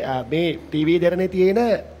විශ්වයේ මේ ටීවී දෙරණේ තියෙන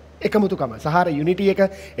එකමුතුකම සහර යුනිටි එක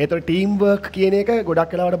ඒතකොට ටීම් වර්ක් කියන එක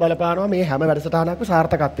ගොඩක් වෙලාවට බලපානවා මේ හැම වැඩසටහනක්ම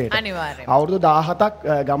සාර්ථකත්වයට. අනිවාර්යයෙන්. අවුරුදු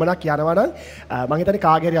 17ක් ගමනක් යනවා නම් මම හිතන්නේ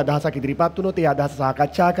කාගේ හරි අදහසක් ඉදිරිපත් වුණොත් ඒ අදහස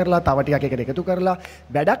සාකච්ඡා කරලා තව ටිකක් එකට එකතු කරලා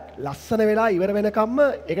වැඩක් ලස්සන වෙලා ඉවර වෙනකම්ම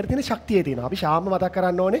ඒකට තියෙන ශක්තිය තියෙනවා. අපි ශාම මතක්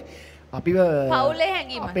කරන්න ඕනේ අපිව පවුලේ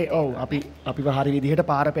හැංගීම. අපිව හරි විදිහට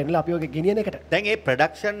පාර පෙන්නලා අපිව ගෙනියන එකට. දැන් මේ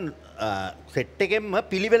ප්‍රොඩක්ෂන් සෙට් එකෙන්ම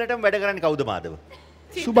පිළිවෙලටම වැඩ කරන්නේ කවුද මාදව?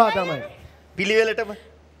 සුභා තමයි. පිළිවෙලටම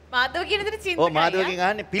මාධව කියන දේ චින්තකයි. ඔව් මාධවගෙන්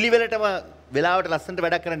අහන්නේ පිළිවෙලටම වෙලාවට ලස්සනට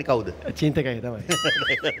වැඩක් කරන්නේ කවුද? චින්තකයි තමයි.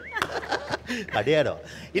 අඩේ යනවා.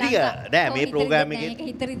 ඉතින් නෑ මේ ප්‍රෝග්‍රෑම් එකේ මේක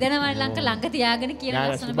හිත රිදෙනවා ළඟ තියාගෙන කියන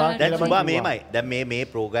ලස්සන බලන්න. දැන් සුභා මේමයි. දැන් මේ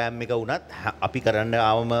ප්‍රෝග්‍රෑම් එක වුණත් අපි කරන්න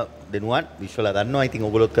ආවම දෙනුවන් විශ්වලා දන්නවා. ඉතින්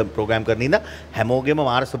ඔයගොල්ලොත් ප්‍රෝග්‍රෑම් කරන ඉඳ හැමෝගෙම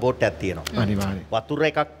මාර සපෝට් එකක් තියෙනවා. අනිවාර්යයෙන්. වතුර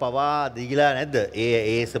එකක් පවා දීලා නැද්ද?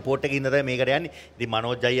 ඒ සපෝට් එකකින් ඉඳලා මේකට යන්නේ. ඉතින්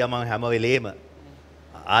මනෝජ් අයියා මම හැම වෙලේම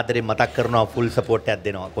ආදරෙන් මතක් කරනවා ෆුල් සපෝට් එකක්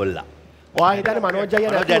දෙනවා කොල්ලා. ඔයා හිතන්නේ මනෝජ්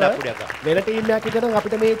අයියා නැතුව වෙන ටීම් එකක් විතරනම්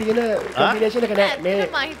අපිට මේ තියෙන කොම්බිනේෂන් එක නෑ. මේ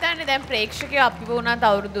මම හිතන්නේ දැන් ප්‍රේක්ෂකයෝ අපිව වුණත්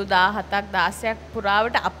අවුරුදු 17ක් 16ක්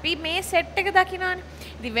පුරාවට අපි මේ සෙට් එක දකිනවානේ.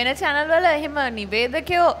 ඉතින් වෙන channel වල එහෙම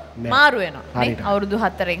නිවේදකයෝ මාරු වෙනවා. නේ අවුරුදු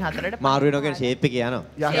 4න් 4ට මාරු වෙනවා කියන්නේ ෂේප් එකේ යනවා.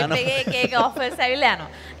 ෂේප් එකේ එක ඔෆර්ස් ඇවිල්ලා යනවා.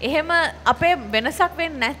 එහෙම අපේ වෙනසක්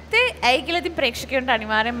වෙන්නේ නැත්තේ ඇයි කියලා ඉතින් ප්‍රේක්ෂකයන්ට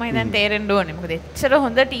අනිවාර්යෙන්ම මම දැන් තේරෙන්න ඕනේ. මොකද එච්චර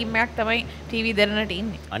හොඳ ටීම් එකක් තමයි ටීවී දෙරණට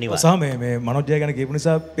ඉන්නේ. අනිවාර්යයෙන්. මේ මනෝජ් අයියා ගැන කියපු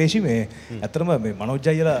නිසා පේෂි මේ ඇත්තටම මේ මනෝජ්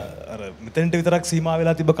අයියලා අර මෙතනට විතරක් සීමා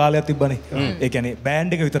වෙලා තිබ්බ කාලයක් තිබ්බනේ. ඒ කියන්නේ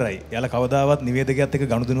බෑන්ඩ් එක විතරයි. එයාලා කවදාවත් නිවේදකයාත් එක්ක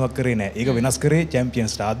ගනුදෙනුවක් කරේ නැහැ. ඒක වෙනස් කරේ චැම්පියන්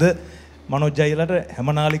ස්ටාර්ද මනෝජ් අයියලාට හැම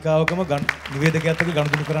නාලිකාවකම නිවේදකයාත් එක්ක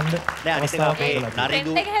ගනුදෙනු කරන්න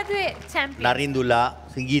නරින්දුලා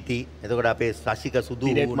සිංගීති එතකොට අපේ සශික සුදු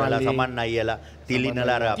නලා සමන් අයියලා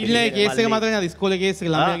තිලිනලා අර තිලිනේ කේස් එක මතක නේද ඉස්කෝලේ කේස් එක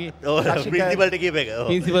ළමයාගේ ප්‍රින්සිපල්ට කියප එක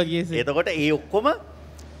ප්‍රින්සිපල් කේස් එක එතකොට ඒ ඔක්කොම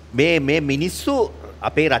මේ මිනිස්සු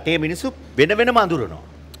අපේ රටේ මිනිස්සු වෙන වෙනම අඳුරනවා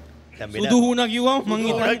සුදු හුණා කිව්වම මං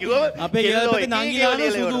හිතන්නේ අපේ ගෙදරට නංගිලානේ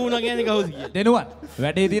සුදු හුණා කියන්නේ කවුද කියලා. දෙනුවන්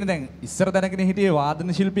වැඩේ තියෙන දැන් ඉස්සර දැනගෙන හිටියේ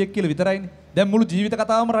වාදන ශිල්පියෙක් කියලා විතරයිනේ. දැන් මුළු ජීවිත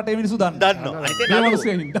කතාවම රටේ මිනිස්සු දන්නවා.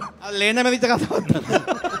 ලේන මැදිච්ච කතාවක් දන්නවා.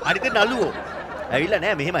 අනිත් නළුවෝ ඇවිල්ලා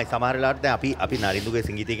නෑ මෙහෙමයි සමහර වෙලාවට දැන් අපි නරින්දුගේ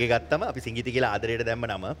සංගීතයේ ගත්තම අපි සංගීතය කියලා ආදරයට දැම්ම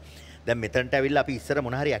නම දැන් මෙතනට ඇවිල්ලා අපි ඉස්සර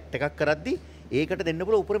මොන හරි ඇක්ට් එකක් කරද්දි ඒකට දෙන්න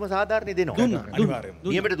පුළුවන් උපරිම සාධාරණේ දෙනවා. දුන්නා අනිවාර්යයෙන්ම.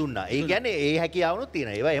 නියමයට දුන්නා. ඒ කියන්නේ ඒ හැකියාවනොත්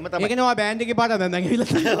තියෙනවා. ඒවා එහෙම තමයි. ඒක නේ ඔය බෑන්ඩ් එකේ පාට දැන්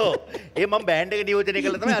ඇවිල්ලා. ඔව්. ඒ මම බෑන්ඩ් එක නියෝජනය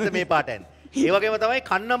කළා තමයි අද මේ පාට යන්නේ. ඒ වගේම තමයි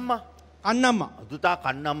කන්නම්මා. කන්නම්මා. දුතා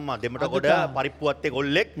කන්නම්මා දෙමට ගොඩ පරිප්පුවත්තේ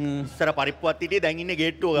ගොල්ලෙක්. ඉස්සර පරිප්පුවත් හිටියේ දැන් ඉන්නේ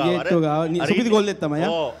ගේට්ටුව ගාව. ගේට්ටුව ගාව. සුපිති ගොල්ලෙක් තමයි.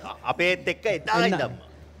 ඔව්. අපේත් එක්ක එදා ඉඳන්ම.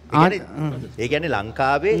 ඒ කියන්නේ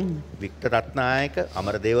ලංකාවේ වික්ටර් රත්නායක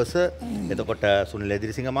අමරදේවස එතකොට සුනිල්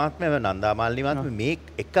එදිරිසිංහ මහත්මයා නන්දා මාලිනී මහත්මයා මේ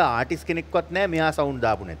එක ආටිස්ට් කෙනෙක්වත් නැහැ මෙයා සවුන්ඩ්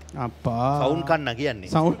දාපු නැති. අප්පා. සවුන්ඩ් කන්නා කියන්නේ.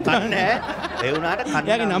 සවුන්ඩ් කන්නේ. ඒ වුණාට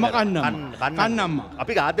එයාගේ නම කන්නම්මා.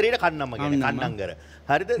 අපි ආදරේට කන්නම්මා කියන්නේ කන්නංගර.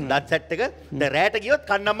 හරිද? දත් සෙට් එක දැන් රැට ගියොත්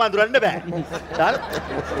කන්නම්මා අඳුරන්න බෑ.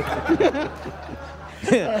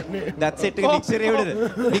 දත් සෙට් එක මික්සරේ උඩද?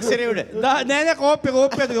 මික්සරේ උඩ. නෑ කෝප්පේ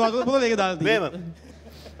මොකද ඒක දාලා තියෙන්නේ?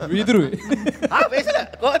 වීදුරුවේ. වේසල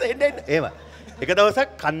කොහොමද එන්න එහෙම. එක දවසක්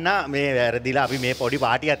කන්නා මේ වැරදිලා අපි මේ පොඩි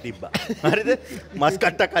පාටියක් තිබ්බා. හරිද? මස්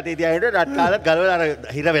කට්ටක් අතේ තියාගෙන රත් කාලත් ගලවලා අර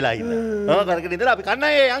හිර වෙලා ඉන්නවා. කරගෙන ඉඳලා අපි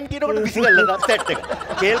කන්නා ඒ යන් කියනකොට පිසිකල්ලා දත් සෙට් එක.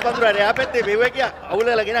 කේල් පඳුර අර එහා පැත්තේ මෙව කිය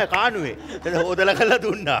අවුලලා ගෙන කාණුවේ. හොදලා කරලා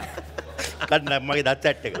දුන්නා. කන්නා මගේ දත්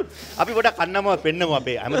සෙට් එක. අපි පොඩක් කන්නම පෙන්නමු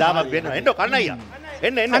අපේ හැමදාම අපි වෙනවා. එන්න කන්න අයියා.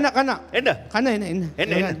 එන්න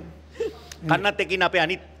කන්නත් එක්කින් අපේ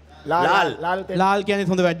අනිත් ලාල් කියන්නේ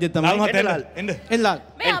හොඳ වැජ්ජෙක් තමයි. එන්න ලාල්.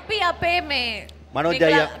 මේ අපි අපේ මේ මනෝජ්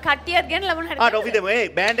අයියා කට්ටියත් ගෙන ලබන හැටි. ටොෆි දෙමු. ඒ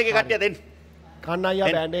බෑන්ඩ් එකේ කට්ටිය දෙන්න. කන්න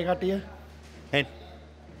අයියා බෑන්ඩ් එකේ කට්ටිය.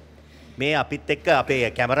 මේ අපිත් එක්ක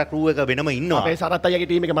අපේ කැමරා ක්‍රූ එක වෙනම ඉන්නවා. අපේ සරත් අයියාගේ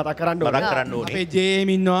ටීම් එක මතක් කරන්න ඕනේ. මතක් කරන්න ඕනේ. අපේ ජේම්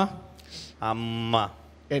ඉන්නවා. අම්මා.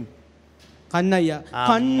 එන්න. කන්නయ్యා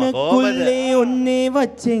කන්න කුල්ලේ ඔන්නේ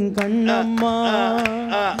වච්චෙන්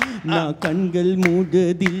කන්නම්මා නා කන්ගල්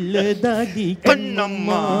මුඩදිල්ල දාදි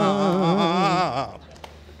කන්නම්මා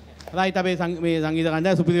රයිට් අපේ මේ සංගීත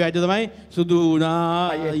කණ්ඩායම සුපිරි වැජ්ජ තමයි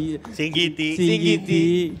සුදුනා සිංගීති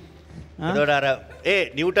එතකොට අර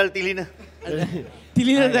නිව්ටල් තිලින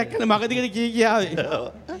දැක්කන මගදිකට කියාවේ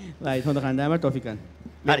රයිට් හොඳ කණ්ඩායම ටොෆිකන්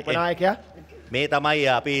හරි උපනායකයා මේ තමයි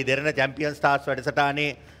අපි දෙරණ චැම්පියන් ස්ටාර්ස්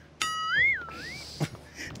වැඩසටහනේ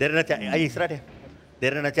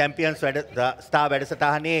දෙරණ චැම්පියන්ස් ස්ටාර්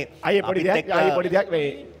වැඩසටහනේ අයියේ පොඩි දෙයක්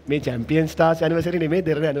මේ චැම්පියන් ස්ටාර්ස් ඇනිවර්සරි නෙමෙයි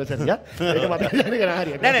දෙරණ ඇනිවර්සරි යක් ඒක මතක ගන්න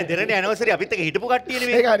හරියට නෑ දෙරණ ඇනිවර්සරි අපිත් එක්ක හිටපු කට්ටිය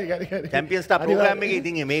නෙමෙයි හරි චැම්පියන් ස්ටාර් ප්‍රෝග්‍රෑම් එකේ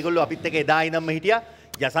ඉතින් මේගොල්ලෝ අපිත් එක්ක එදා ඉඳන්ම හිටියා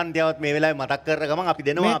යසන්තියවත් මේ වෙලාවේ මතක් කරන ගමන් අපි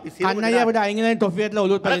දෙනවා අපි සියලු කන්නయ్యා අපිට අයින් වෙන ටොෆි එකලා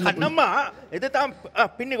ඔලුවට බලන්න කන්නම්මා එද තාම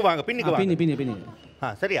පින්නක වාංග පින්නක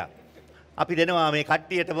හා සරියා අපි දෙනවා මේ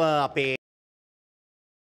කට්ටියටම අපේ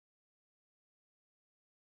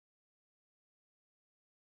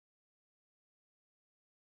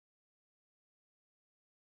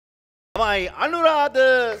තමයි අනුරාධ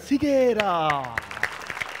සිගේරා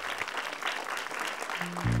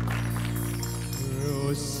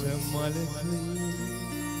රෝස මලකුයි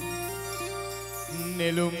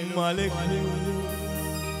නෙළුම් මලකුයි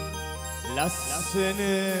ලස්සන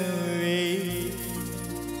වෙයි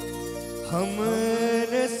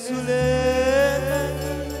හමන සුල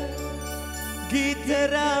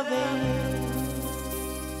ගීතරාවේ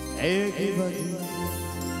ඇයගේ වගේ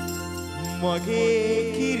මගේ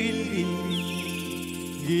කිරිල්ලි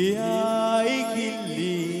ගියායි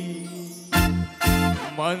කිල්ලි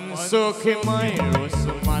මන්සෝකෙමයි රොස්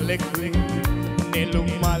මලකුයි නෙළුම්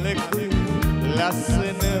මලකුයි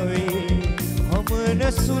ලස්සන වේ හමන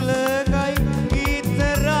සුලගයි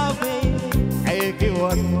ගීතරාවේ ඇයගේ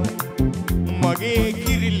වගේ මගේ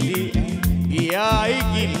කිරිල්ලි ගියායි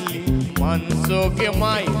කිල්ලි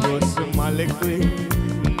මන්සෝකෙමයි රොස් මලකුයි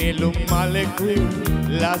නෙළුම් මලකුයි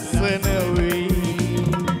ලස්සන වෙයි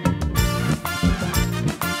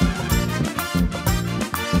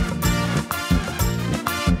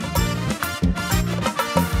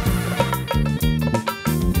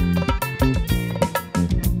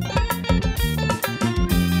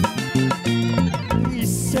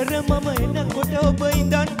ඉස්සර මම එනකොට ඔබ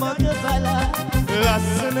ඉඳන් මග බලා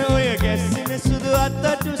ලස්සන ඔය ගැස්සෙන සුදු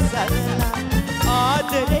අතටු සලලා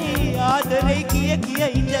ආදරේ කිය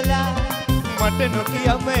ඉඳලා මට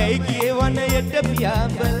නොකියම ඇයි ගියේ වනයට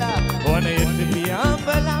පියාඹලා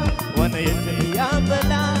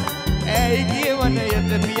ඇයි ගියේ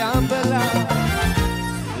වනයට පියාඹලා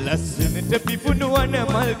ලස්සනට පිපුණු වන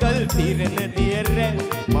මල්ගල් තිරන දියර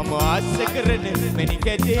මම ආස කරන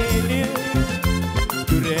මැණිකැදේනේ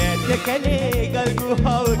දුර ඇත කැලේ ගල්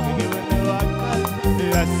ගුහාවක නිවනවා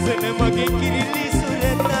ලස්සන මගේ කිරිලි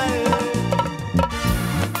සුරතල්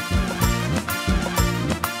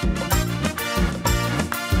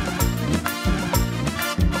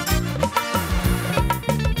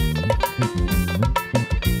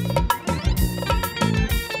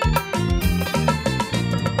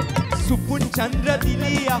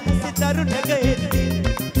චන්ද්‍රදිලි අහස තරුණක එද්දි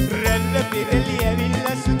රැල්ල පෙරලි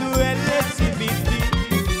ඇවිල්ලා සුදු ඇල්ල සිබිද්දි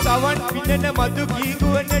සවන් පිටන මදු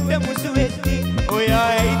කීගුවනට මුසු වෙද්දි ඔයා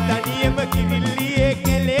ඇයි තනියම කිරිල්ලි ඒ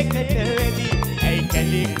කැලේකට වැඩි ඇයි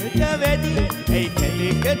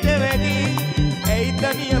කැලේකට වැඩි ඇයි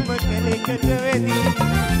තනියම කැලේකට වැඩි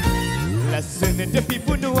ලස්සන ලස්සනට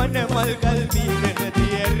පිපුණු වන මල්ගල් වීරන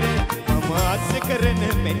දියර මම ආස කරන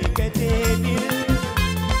මැණික තේනිල්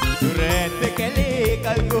දුර ඇත කැලේ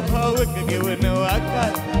කල් ගුහාවක ගෙවනවා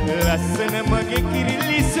කල් ලස්සන මගේ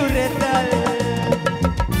කිරිලි සුරතල්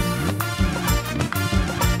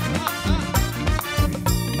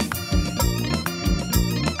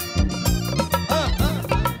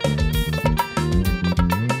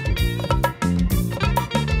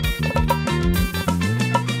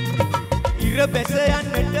බැස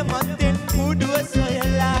යන්නට මත්තෙන් කුඩුව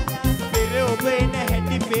සොයලා පෙර ඔබ එන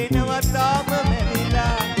හැටි පේනවා තාම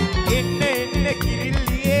මැවිලා එන්න එන්න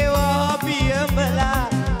කිරිල්ලියේ වා පියඹලා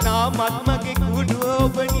තාමත් මගේ කුඩුව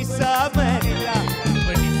ඔබ නිසා මැරිලා ඔබ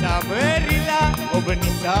නිසා මැරිලා ඔබ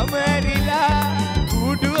නිසා මැරිලා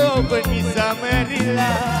කුඩුව ඔබ නිසා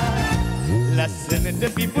මැරිලා ලස්සනට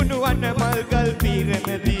පිපුණු වන මල්ගල් පීරන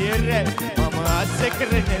දියර මම ආස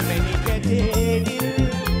කරන මැණික තේනිල්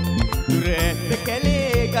ඇත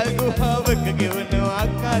කැලේ ගල් ගුහාවක ගෙවනවා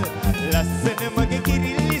කල් ලස්සන මගේ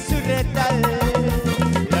කිරිල්ලි සුරතල්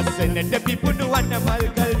ලස්සනට පිපුණු වන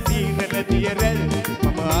මල්ගල් පීරන දියරල්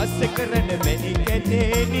මම ආස කරන මැණික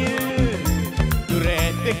තේනිල් දුර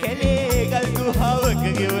ඇත කැලේ ගල් ගුහාවක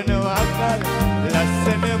ගෙවනවා කල්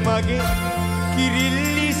ලස්සන මගේ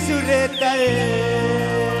කිරිල්ලි සුරතල්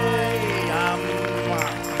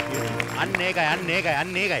අන්න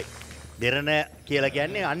ඒකයි දෙරණ කියලා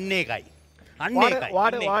කියන්නේ අන්න ඒකයි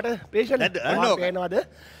වාට පේෂන් පේනවාද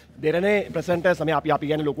දෙරනේ ප්‍රසන්ටර් සමය අපි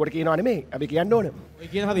ගැන ලොකුවට කියනවා නෙමෙයි අපි කියන්න ඕන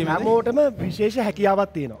හැමෝටම විශේෂ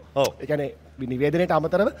හැකියාවක් තියෙනවා ඒ කියන්නේ නිවේදනයට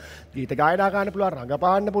අමතරව ගීත ගායනා කරන්න පුළුවන්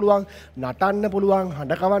රඟපාන්න පුළුවන් නටන්න පුළුවන්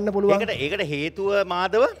හඬ කවන්න පුළුවන් ඒකට හේතුව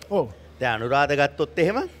මාදව දැන් අනුරාධ ගත්තොත්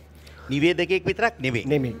එහෙම නිවේදකයෙක් විතරක්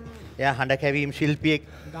නෙමෙයි එයා හඬ කැවීම් ශිල්පියෙක්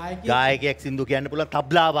ගායකයෙක් සින්දු කියන්න පුළුවන්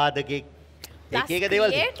තබ්ලා වාදකයෙක් එක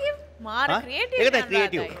දේවල් මාර ක්‍රියේටිව් ඒක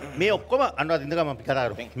ක්‍රියේටිව් මේ ඔක්කොම අනුරාධ ඉඳගම අපි කතා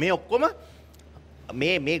කරමු මේ ඔක්කොම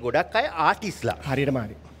මේ ගොඩක් අය ආටිස්ලා හරියටම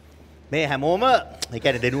හරි මේ හැමෝම ඒ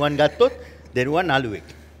කියන්නේ දෙනුවන් ගත්තොත් දෙනුවන් නළුවෙක්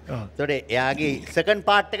එතකොට එයාගේ සෙකන්ඩ්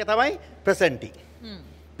පාර්ට් එක තමයි ප්‍රසන්ටි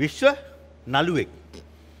විශ්ව නළුවෙක්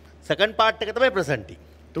සෙකන්ඩ් පාර්ට් එක තමයි ප්‍රසන්ටි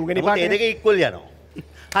තුන්වෙනි පාර්ට් එක දෙක ඉක්වල් යනවා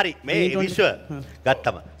හරි මේ විශ්ව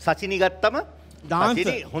ගත්තම සචිනි ගත්තම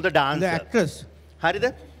සචිනි හොඳ ඩාන්සර් ඇක්ට්‍රස් හරිද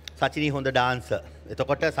සචිනි හොඳ ඩාන්සර්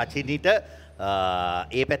එතකොට සචිනිට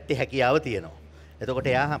ඒ පැත්තේ හැකියාව තියෙනවා. එතකොට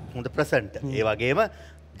එයා හොඳ ප්‍රසන්ට්. ඒ වගේම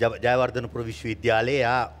ජයවර්ධනපුර විශ්වවිද්‍යාලයේ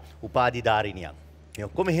එයා උපාධිධාරිනියක්. මේ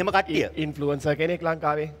ඔක්කොම එහෙම කට්ටිය. ඉන්ෆ්ලුවෙන්සර් කෙනෙක්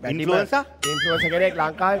ලංකාවේ. ඉන්ෆ්ලුවෙන්සර් කෙනෙක්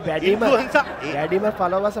ලංකාවේ වැඩිම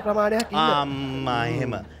ෆලෝවර්ස් ප්‍රමාණයක් ඉන්නවා. අම්මා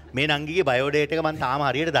එහෙම. මේ නංගිගේ බයෝඩේටා එක මම තාම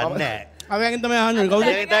හරියට දන්නේ නැහැ. අවයන් තමයි අහන්නේ කවුද?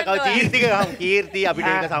 කීර්ති අපිට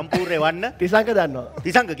ඒක සම්පූර්ණ එවන්න. තිසංක දන්නවා.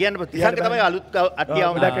 තිසංක කියන්න තිසංක තමයි අලුත්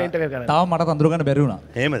අට්ටියවම ඉන්ටර්වියු කරන්නේ. තාම මට අඳුර ගන්න බැරි වුණා.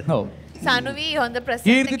 එහෙමද? ඔව්. සනුවී හොඳ ප්‍රසන්න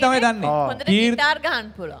කීර්ති තමයි දන්නේ. හොඳට ගිටාර්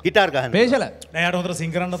ගහන්න පුළුවන්. ගිටාර් ගහන්න. පේෂල. නෑ යාට හොඳට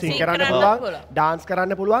සිං කරන්න පුළුවන්. ඩාන්ස්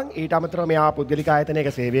කරන්න පුළුවන්. ඊට අමතරව මෙයා පුද්ගලික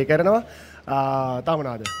ආයතනයක සේවය කරනවා. තව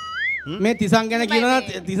මොනවාද? මේ තිසං ගැන කියනවා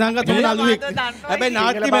තිසංග තුන අලුවෙක්. හැබැයි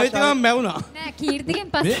නාට්‍ය මෙවිත් ගමන් මැවුනා. නෑ කීර්තිගෙන්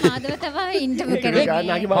පස්සේ ආදව තමයි ඉන්ටර්වියු කරන්නේ.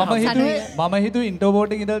 මම හිතුවේ ඉන්ටර්වියු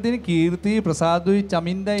එකේ ඉඳලා තියෙන කීර්ති ප්‍රසාදුයි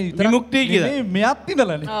චමින්දයි විතර විමුක්තිය කියලා. මේ මෙයත්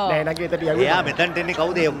ඉඳලානේ. නෑ නගේ එතට යන්නේ. එයා මෙතනට එන්නේ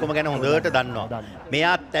කවුද? ඒ ඔක්කොම ගැන හොඳට දන්නවා.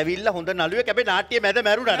 මෙයාත් ඇවිල්ලා හොඳ නළුවෙක්. හැබැයි නාට්‍ය මැද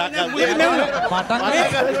මැරුණා.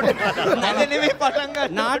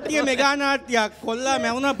 නාට්‍ය මෙගා නාට්‍යයක් කොල්ලා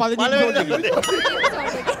මැවුනා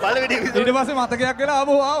පළවෙනි ඊට පස්සේ මතකයක් වෙලා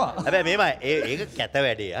ආවෝ ආවා. හැබැයි මේමයි ඒක කැත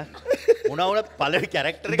වැඩේ උනා උන පළවෙනි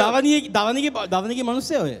කැරක්ටර් එක දවනිගේ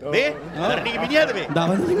මිනිස්සයා ඔය මේ දරණිගේ මිනිහද මේ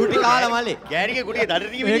දවනිගේ ගුටි කාලා මලේ ගෑණිගේ ගුටියේ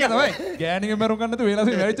දරණිගේ මිනිහ තමයි ගෑණිගේ මරුන් ගන්න තු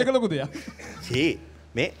වෙනස වෙයිච්ච කළ පුදියා සී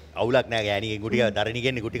මේ අවුලක් නෑ ගෑණිගේ ගුටිය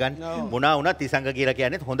දරණිගෙන්නේ ගුටි ගන්න මොනා වුණත් තිසංග කියලා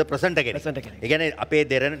කියන්නේ හොඳ ප්‍රසන්ට් කෙනෙක් ඒ කියන්නේ අපේ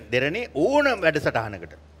දෙරණේ ඕනම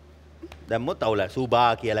වැඩසටහනකට දැම්මොත් අවුල සූබා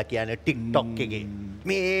කියලා කියන්නේ ටික්ටොක් එකේ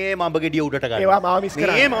මේ මඹ ගෙඩිය උඩට ගන්න ඒවා මාව මිස්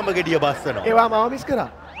කරා මේ මඹ ගෙඩිය බස්සනවා ඒවා මාව මිස් කරා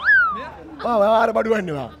ආර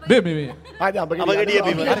බඩුවන්නවා මේ ආද අඹ ගෙඩිය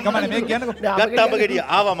බිම හරි කමන්නේ මේ කියන්නකෝ ගත්ත අඹ ගෙඩිය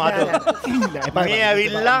ආවා මාතෝ මේ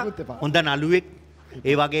ඇවිල්ලා හොඳ නළුවෙක්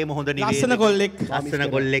ඒ වගේම හොඳ ලස්සන කොල්ලෙක්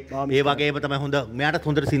ඒ වගේම තමයි හොඳ මෙයාට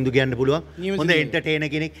හොඳට සින්දු කියන්න පුළුවන් හොඳ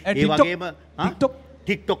එන්ටර්ටේනර් කෙනෙක් ඒ වගේම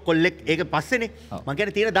ටික්ටොක් කොල්ලෙක් ඒක පස්සේනේ මං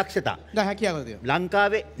කියන්නේ තියෙන දක්ෂතා හැකියාවද තියෙනවා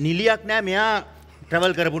ලංකාවේ නිලියක් නෑ මෙයා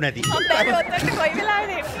ට්‍රැවල් කරපු නැති කොයි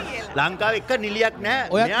වෙලාවෙද එන්නේ කියලා ලංකාවේ එක නිලියක් නැහැ.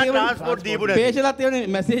 මෙයා ට්‍රාන්ස්පෝර්ට් දීපු නැති. පේෂලත් තියෙන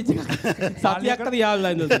මැසේජ් එක. සතියක්කට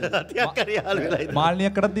යාළුලා ඉඳලා. සතියක් හරි යාළුලා ඉඳලා.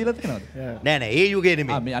 මාල්නියක්කටත් දීලා තියෙනවද? නෑ ඒ යුගයේ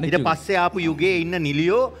නෙමෙයි. ඊට පස්සේ ආපු යුගයේ ඉන්න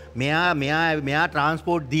නිලියෝ මෙයා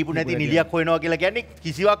ට්‍රාන්ස්පෝර්ට් දීපු නැති නිලියක් හොයනවා කියලා කියන්නේ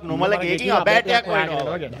කිසිවක් නොමල ගේකින් අබෑටයක්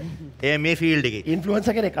හොයනවා. මේ ෆීල්ඩ් එකේ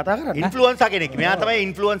ඉන්ෆ්ලුවෙන්සර් කෙනෙක් කතා කරන්නේ. ඉන්ෆ්ලුවෙන්සර් කෙනෙක්. මෙයා තමයි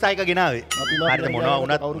ඉන්ෆ්ලුවෙන්සර් එක ගෙනාවේ. හරිද මොනවා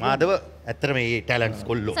වුණත් මාදව ඇත්තටම මේ ටැලන්ට්ස්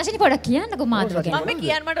කොල්ලෝ. සචිනි පොඩක් කියන්නකෝ මාදව ගැන. මම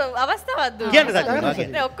කියන්න මට අවස්ථාවක් දුන්නා. කියන්න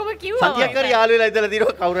සචිනි. නෑ ඔක්කොම කිව්වා. සතියක් හරි යාළු වෙලා ඉඳලා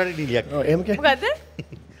දිනව කවුරු හරි නිලියක්. ඔව් එහෙම කිය. මොකද්ද?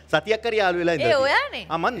 සතියක් හරි යාළු වෙලා ඉඳලා. ඒ ඔයානේ.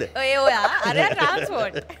 මන්ද? ඒ ඔයා අර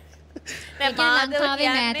ට්‍රාන්ස්පෝර්ට්. ලංකාවේ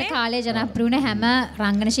මෑත කාලේ ජනප්‍රිය වුණ හැම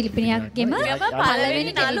රංගන ශිල්පිනියක්ගෙම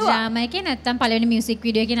පළවෙනි ටෙලිඩ්‍රාමා එකේ නැත්තම් පළවෙනි මියුසික්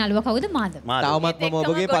වීඩියෝ එකේ නළුවා කවුද? මාදව. තාමත් මම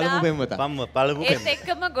ඔබගේ පළමු පෙම්වතා. පළමු ඒත්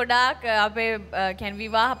එක්කම ගොඩාක් අපේ කියන්නේ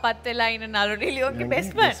විවාහපත් වෙලා ඉන්න නළු නිලියෝගේ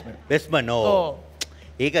බෙස්ට්මන්. බෙස්ට්මන් ඕ.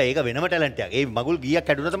 ඒක වෙනම ටැලන්ට් එකක්. ඒ මගුල් ගීයක්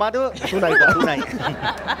කැඩුනද මාදව? 3යි.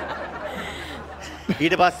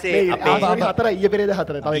 ඊට පස්සේ අපේ 4 ඊයේ පෙරේද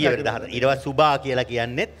 4 තව එකක්. ඊට පස්සේ සුබා කියලා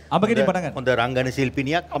කියන්නෙත් අඹගෙඩිය පටන් ගන්න. හොඳ රංගන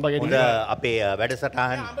ශිල්පිනියක්. හොඳ අපේ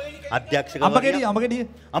වැඩසටහන් අධ්‍යක්ෂකවරියක්.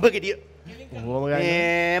 අඹගෙඩිය.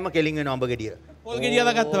 මේම කෙලින් වෙන අඹගෙඩිය. පොල් ගෙඩිය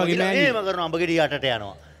දාගත්තා වගේ මෑණියෝ. මේම කරන අඹගෙඩිය යටට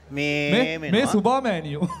යනවා. මේ සුබා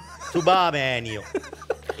මෑණියෝ. සුබා මෑණියෝ.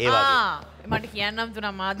 ඒ වගේ. මට කියන්නම්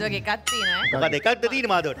තුනා මාදවගේ එකක් තියෙනවා. මොකද එකක්ද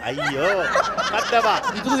තියෙන්නේ මාදවට? අයියෝ. අද්දපා.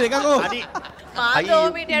 ඉතුරු දෙකකෝ. මාදව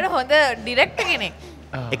මීඩියට හොඳ ඩිරෙක්ටර් කෙනෙක්.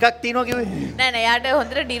 එකක් තියෙනවා කිව්වේ? නෑ එයාට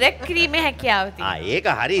හොඳට ඩිරෙක්ට් කිරීමේ හැකියාව තියෙනවා. ඒක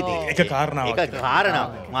හරි ඉතින්. එක කාරණාවක්. ඒක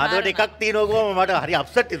කාරණාවක්. මාදවට එකක් තියෙනවා කොහොම මට හරි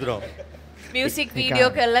අප්සෙට් ඉතුරුනවා. මියුසික්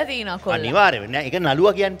වීඩියෝ කරලා තියෙනවා කොල්ල. අනිවාර්යයෙන් නෑ ඒක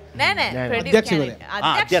නළුවා කියන්නේ. නෑ ප්‍රොඩියුසර්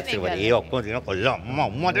අධ්‍යක්ෂකවරයා. ඒ ඔක්කොම තියෙනවා කොල්ලා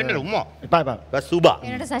අම්මා දෙන්න උම්මා. එපා එපා. බස් සුබා.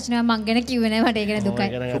 එනට සචිනා මං ගැන කිව්වේ නෑ මට ඒක ගැන දුකයි.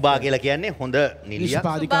 සුබා කියලා කියන්නේ හොඳ නිලියක්.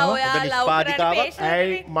 නිෂ්පාදිකාවක්. හොඳ නිෂ්පාදිකාවක්.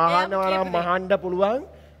 ඇයි මහානවා නම් මහන්න පුළුවන්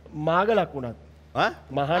මාගලක් වුණත්.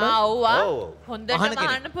 මහන හොඳට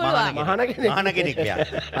මහන්න පුළුවන්. මහන කෙනෙක් මෙයා.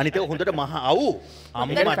 අනිත් ඒක හොඳට මහ අවු.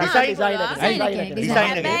 අම්මා ඩිසයිනර්.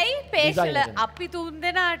 හැබැයි පේෂල අපි තුන්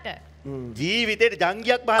දෙනාට ජීවිතේට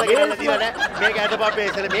ජංගියක් පහල කරලා තියලා නෑ. මේක ඇදපා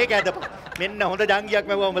පේෂල මේක ඇදපා. මෙන්න හොඳ ජංගියක්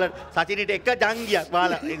මැවුවා උඹලා. සචිනිට එක ජංගියක්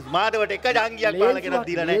පහල මාදවට එක ජංගියක් පහල කරලා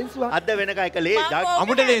දීලා නෑ. අද වෙනක එක ලේ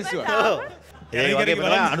අමුඩ ලේන්සුව. ඒ වගේ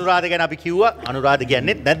බලන්න අනුරාධ ගැන අපි කිව්වා. අනුරාධ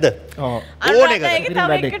කියන්නේ නැද්ද? ඔව්. ඕන එක. ඒක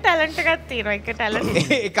තව එක ටැලන්ට් එකක් තියෙනවා. එක ටැලන්ට්.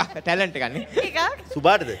 එක ටැලන්ට් එකක් නේ. එකක්.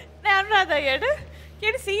 සුබාටද? නෑ අනුරාධයට.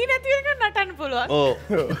 කියන්නේ සී නැති වෙනකන් නටන්න පුළුවන්. ඔව්.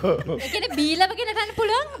 ඒ කියන්නේ බීලවගේ නටන්න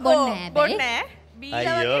පුළුවන් බොන්නේ නෑ. බොන්නේ නෑ.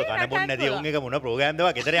 අයියෝ කන බොන්නේ නැති උන් එක මොන ප්‍රෝග්‍රෑම්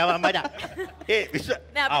දවා ගෙදර යවම් මචං. ඒ විශ්ව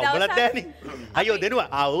උඹලත් දැන්නේ. අයියෝ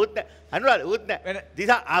දෙනවා. ඌත් අනුරාධ ඌත් නෑ.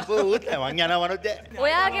 දිසා ආපු ඌත් නෑ. මං යනවා මනෝජ්.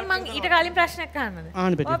 ඔයාගෙන් මං ඊට කලින් ප්‍රශ්නයක්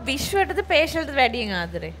අහන්නද? ඔය විශ්වයටද පේෂල්ටද වැඩියෙන්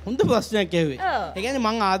ආදරේ? හොඳ ප්‍රශ්නයක් ඇහුවේ. ඒ කියන්නේ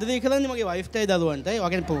මං ආදරේ කරන්නේ මගේ වයිෆ්ටයි දරුවන්ටයි. ඒ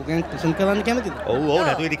වගේ ප්‍රෝග්‍රෑම් ප්‍රසන්ට් කරන්න කැමතිද? ඔව්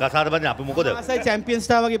නැතු ඉතින් කසාද බඳින අපි මොකද? ආසයි චැම්පියන්ස්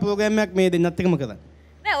ස්ටාර් වගේ ප්‍රෝග්‍රෑම් එකක් මේ දෙන්නත් එකම කරන්නේ.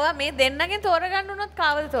 නෑ ඔයා මේ දෙන්නගෙන් තෝරගන්න උනොත්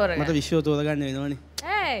කාවද තෝරගන්නේ? මට විශ්ව තෝරගන්න වෙනවනේ.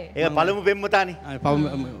 ඒක පළමු පෙම්වතානේ.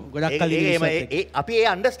 ගොඩක් කලින් අපි ඒ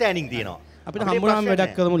අන්ඩර්ස්ටෑන්ඩින් තියෙනවා. අපිට හම්බුනාම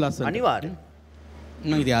වැඩක් කරමු ලස්සන. අනිවාර්යෙන්.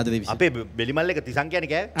 මම ඉතින් ආදරේ විශ්ව. අපේ බෙලිමල් එක තිසං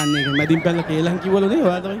කියන්නේ කෑවේ. අන්න ඒක මැදින් පැනලා කේලම් කිව්වලුනේ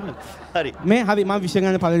ඔයා තමයි කිව්වේ. හරි. මේ හරි මම විශ්ව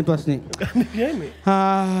ගන්න පළවෙනි ප්‍රශ්නේ.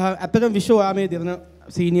 අපිට විශ්ව ඔයා මේ දෙන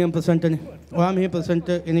සීනියර් ප්‍රසන්ටර්නේ. ඔයා මේ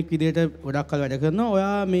ප්‍රසන්ටර් කෙනෙක් විදිහට ගොඩක් කල් වැඩ කරනවා.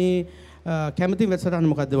 ඔයා මේ කැමති වැඩසටහන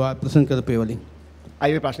මොකද්ද ඔයා ප්‍රසන්ට් කරපේ වලින්?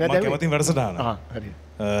 අයියේ ප්‍රශ්නයක් දැන් කැමති වැඩසටහන. හරි.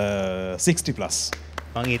 60 plus.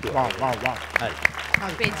 මං හිතුවා. වා. හරි.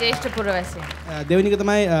 අපේ ජේෂ්ඨ පුරවැසියන්. දෙවෙනි එක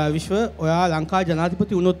තමයි විශ්ව ඔයා ලංකා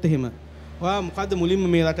ජනාධිපති වුණොත් එහෙම ඔයා මොකද්ද මුලින්ම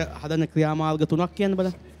මේ රට හදන ක්‍රියාමාර්ග 3ක් කියන්න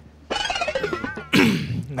බලන්න.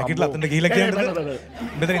 නැගිටලා අතන ගිහිල්ලා කියන්නද?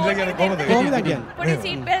 මෙතන ඉඳලා කියන්නේ කොහොමද? කොහොමද කියන්නේ? පොඩි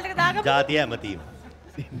සීට් බෙල්ට් එක දාගමු. ජාතිය ඇමතීම.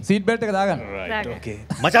 සීට් බෙල්ට් එක දාගන්න. රයිට් ඕකේ.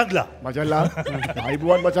 මචංගලා.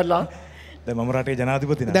 අයිබුවන් මචල්ලා. දැන් මම රටේ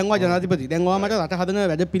ජනාධිපති නේ. දැන් ඔයා ජනාධිපති. දැන් ඔයා මට රට හදන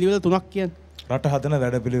වැඩපිළිවෙල 3ක් කියන්න. රට හදන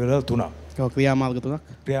වැඩපිළිවෙල 3ක්. ක්‍රියාමාර්ග 3ක්.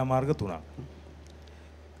 ක්‍රියාමාර්ග 3ක්.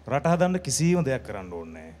 රට හදන්න කිසිම දෙයක් කරන්න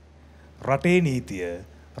ඕනේ නැහැ. රටේ නීතිය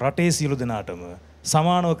රටේ සියලු දෙනාටම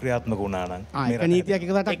සමානව ක්‍රියාත්මක වුණා නම් එක නීතියක්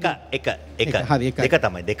එක රටක් එක හරි එක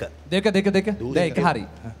තමයි දෙක. දෙක දැන් එක හරි.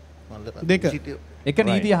 දෙක. එක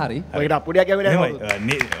නීතිය හරි. ඔයකට අපුඩියක් යවෙන්නේ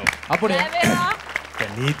නැහැ. අපුඩිය.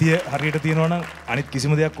 නීතිය හරියට තියෙනවා නම් අනිත්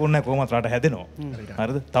කිසිම දෙයක් ඕනේ නැහැ කොහොමද රට හැදෙනවා.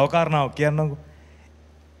 හරිද? තව කාරණාවක් කියන්නම්කෝ.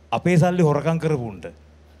 අපේ සල්ලි හොරකම් කරපුන්ට.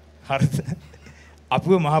 හරිද?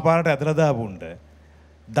 අපිව මහපාරට ඇදලා දාපුන්ට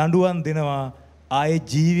දඬුවම් දෙනවා ආයේ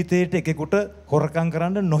ජීවිතේට එකෙකුට හොරකම්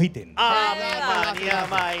කරන්න නොහිතෙන්න.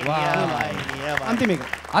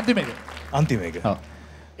 අන්තිම එක.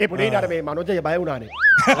 ඒ පොඩේට අර මේ මනෝජය බය වුණානේ.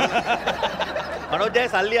 මනෝජය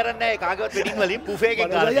සල්ලි අරන් නැහැ කාගේවත් වෙඩින් වලින් පුෆේ එකෙන්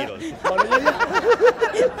ගාලා තියෙනවා.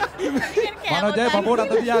 මනෝජය පපුවට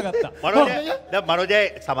අත තියාගත්තා. දැන් මනෝජය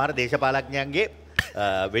සමහර දේශපාලඥයන්ගේ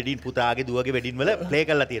වෙඩින් පුතාගේ දුවගේ වෙඩින් වල ප්ලේ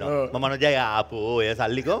කරලා තියෙනවා. මම මනෝජය ආපෝ ඔය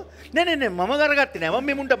සල්ලිකෝ නෑ මම කරගත්තේ නෑ මම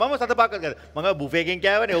මේ මුන්ට මම සතපාක කරගත්තා. මම බුෆේ එකෙන්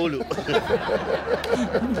කෑවනේ ඕලු.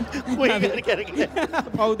 කොයි කරගෙන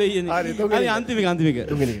පව් දෙයියනේ. හරි අන්තිම එක.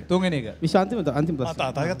 තුන්වෙනි එක. අන්තිම ප්‍රශ්න.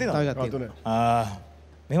 තාගත්තේ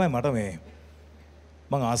මෙහෙමයි මට මේ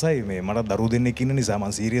මං ආසයි මේ මට දරුවෝ දෙන්නෙක් ඉන්න නිසා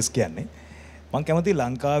මං සීරියස් කියන්නේ. මං කැමති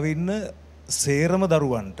ලංකාවේ ඉන්න සේරම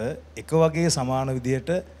දරුවන්ට එක වගේ සමාන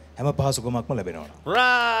විදියට හැම පහසුකමක්ම ලැබෙනවා.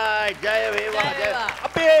 රයිට් ජය වේවා.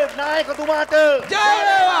 අපේ නායකතුමාට ජය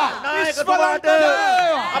වේවා. නායකතුමාට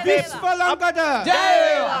අපේ විශ්ව ලංකාවට ජය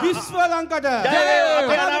වේවා. විශ්ව ලංකාවට ජය වේවා.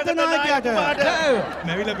 අපේ නායකයාට ජය වේවා.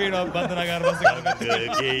 නැවිලා පේනවා බන්ධනාගාර පස්සේ කරගත්තා.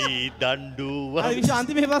 ගෙයි දඬුව. හරි විශ්ව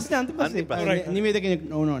අන්තිම ප්‍රශ්නේ. නිවේදකෙක්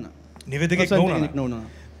නොවනවා. නිවේදකෙක් නොවනවා.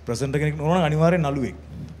 ප්‍රසන්ටර් කෙනෙක් නොවනවා අනිවාර්යෙන් නළුවෙක්.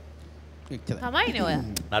 තමයිනේ ඔය.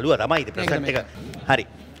 නළුවා තමයි ඉතින් ප්‍රසන්ට් එක. හරි.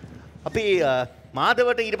 අපි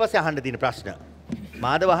මාදවට ඊට පස්සේ අහන්න තියෙන ප්‍රශ්න.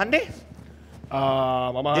 මාදව අහන්නේ?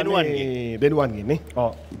 මම දෙනුවන්ගේ නේ.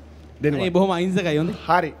 ඔව්. දෙනුවන්. ඒ බොහොම අහිංසකයි හොඳේ.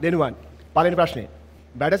 හරි දෙනුවන්. පළවෙනි ප්‍රශ්නේ.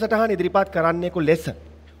 වැඩසටහන ඉදිරිපත් කරන්නෙකු ලෙස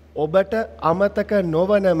ඔබට අමතක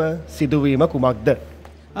නොවනම සිදුවීම කුමක්ද?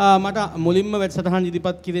 මට මුලින්ම වැඩසටහන්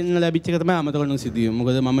ඉදිරිපත් කිරීම ලැබිච්ච එක තමයි අමතක නොවන සිදුවීම.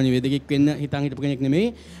 මොකද මම නිවේදකෙක් වෙන්න හිතන් හිටපු කෙනෙක් නෙමෙයි.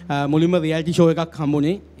 මුලින්ම රියැලිටි ෂෝ එකක්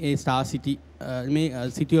හම්බුනේ ඒ ස්ටාර් සිටි මේ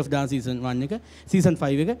සිටි ඔෆ් ඩාන්ස් සීසන් 1 එක සීසන්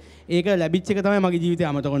 5 එක. ඒක ලැබිච්ච එක තමයි මගේ ජීවිතේ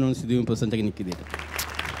අමතක නොවන සිදුවීම ප්‍රසන්ටර් කෙනෙක් විදියට.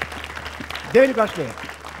 දෙවෙනි ප්‍රශ්නය.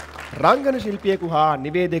 රංගන ශිල්පියෙකු හා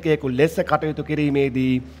නිවේදකයෙකු ලෙස කටයුතු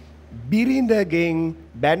කිරීමේදී බිරිඳගෙන්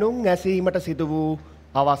බැනුම් ඇසීමට සිදු වූ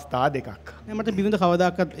අවස්ථා දෙකක්. මට බිරිඳ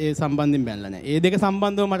කවදාකවත් ඒ සම්බන්ධයෙන් බැලලා නැහැ. ඒ දෙක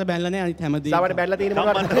සම්බන්ධව මට බැලලා නැහැ. අනිත් හැමදේම සමහරවිට බැලලා තියෙන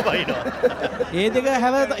මොකක්ද? ඒ දෙක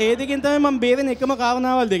ඒ දෙකෙන් තමයි මම බේරෙන එකම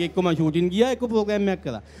කාරණාවල් දෙක. එක්ක මම ෂූටින් ගියා, එක්ක ප්‍රෝග්‍රෑම් එකක්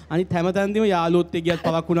කළා. අනිත් හැමතැනදීම යාළුවොත් එක්ක ගියත්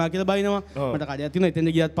පවක් වුණා කියලා බයිනවා. මට කඩයක් තියෙනවා. එතෙන්ද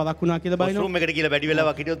ගියත් පවක් වුණා කියලා බයිනවා. රූම් එකට ගිහලා වැඩි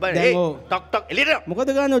වෙලාවක් හිටියොත් බයිනවා. ඒ ටක් ටක් එළියට. මොකද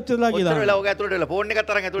ගන්න ඔච්චරලා කියලා. ඔච්චර වෙලාව ඔක ඇතුළට වෙලා ෆෝන් එකත්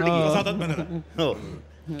අරන් ඇතුළට ගිහින් සතත් බඳලා. ඔව්.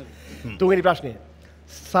 තුන්වෙනි ප්‍රශ්නය.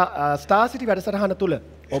 ස්ටාර් සිටි වැඩසටහන තුල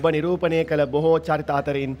ඔබ නිරූපණය කළ බොහෝ චරිත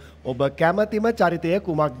අතරින් ඔබ කැමතිම චරිතය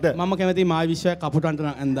කුමක්ද? මම කැමති මා විශ්වය කපුටන්ට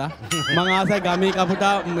ඇඳා. මම ආසයි ගමේ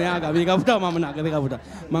කපුටා, මෙයා ගමේ කපුටා, මම නගරේ කපුටා.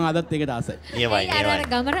 මම අදත් ඒකට ආසයි. නියමයි නියමයි.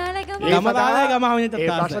 ගමරාලයි ගමහමිනට ඒ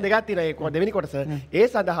ප්‍රශ්න දෙකක් තියෙනවා. ඒ දෙවෙනි කොටස. ඒ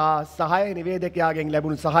සඳහා සහාය නිවේදකයාගෙන්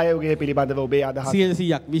ලැබුණු සහයෝගය පිළිබඳව ඔබේ අදහස.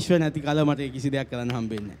 100%ක් විශ්ව නැති කල මට කිසි දෙයක් කරන්න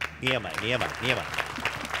හම්බෙන්නේ නැහැ. නියමයි.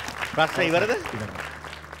 ප්‍රශ්න ඉවරද?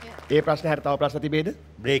 ඒ ප්‍රශ්න හැර තව ප්‍රශ්න තිබේද?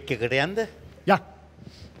 බ්‍රේක් එකට යන්න? යා.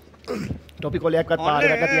 ටොපික් කොලයක්වත් පාරේ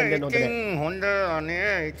රැක තියන්න දෙන්න හොඳ නැහැ. හොඳ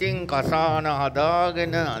අනේ ඉතින් කසාන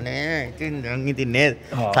හදාගෙන අනේ ඉතින් දැන් ඉතින් නේද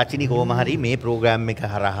සචිනි කොහොම හරි මේ ප්‍රෝග්‍රෑම් එක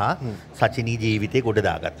හරහා සචිනි ජීවිතේ ගොඩ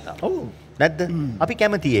දාගත්තා. ඔව්. නැද්ද? අපි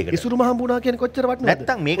කැමති ඒකට. ඉසුරු මහම්බුණා කියන්නේ කොච්චර වටිනවද?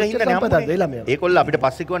 නැත්තම් මේක හින්දානේ හම්බුනේ. ඒගොල්ලෝ අපිට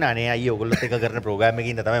පස්සේ කිව්වනේ අනේ අයියේ ඔයගොල්ලොත් එක කරන ප්‍රෝග්‍රෑම්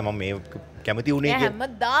එකකින් ඉඳ තමයි මම මේ කැමති උනේ කියලා.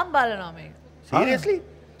 හැමදාම බලනවා මේක. සීරියස්ලි?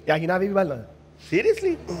 යා hina වෙවි බලනවා.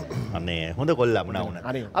 සීරියස්ලි? අනේ හොඳ කොල්ලා මුණා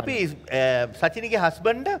වුණා. අපි සචිනිගේ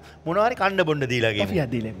හස්බන්ඩ් මොනවා හරි කන්න බොන්න දීලා ගිහින්. ටොෆි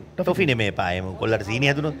දීලා. ටොෆි නෙමෙයි පායමු. කොල්ලට සීනි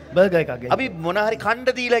හැදුනොත්. බර්ගර් එකක් ගන්න. අපි මොනවා හරි කන්න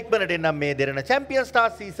දීලා ඉක්මනට එන්නම් මේ දෙරණ චැම්පියන් ස්ටාර්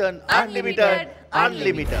සීසන් අන්ලිමිටඩ්.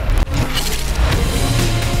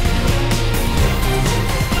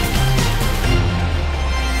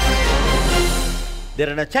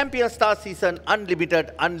 දෙරණ champion star season unlimited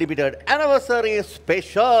anniversary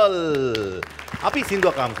special. අපි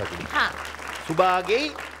සින්දුව කාම් සතුටුයි. සුභාගේ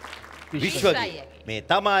විශ්වගේ මේ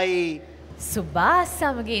තමයි සුභා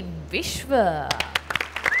සමගින් විශ්ව.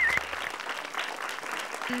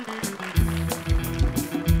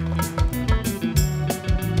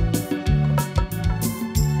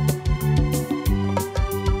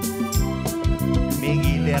 මේ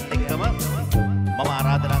ගීතයත් එක්කම මම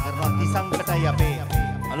ආරාධනා කරනවා තිසංකටයි අපේ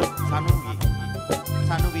අලුත්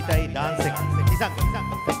සනුවිටයි ඩාන්ස් එක. තිසංක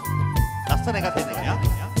ලස්සන එකක් දෙන්න යා.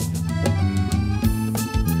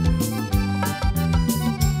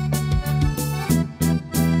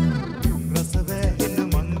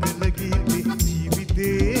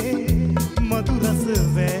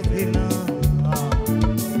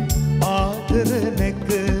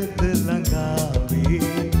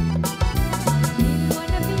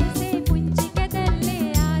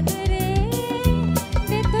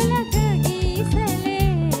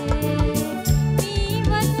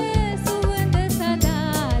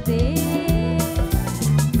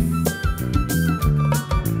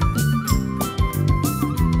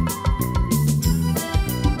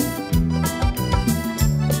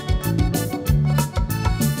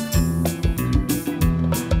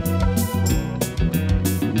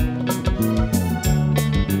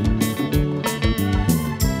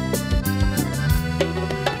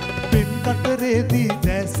 කතරේදී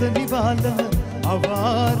දැස නිවාලන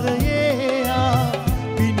අවාරයේ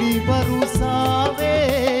පිනිවරුසාවේවා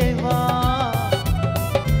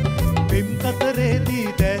පෙම් කතරේදී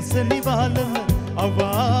දැස නිවාලන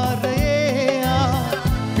අවාරයේ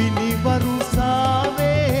පිනිවරුසාවේවා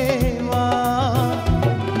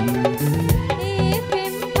ඒ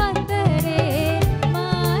පෙම් පතරේ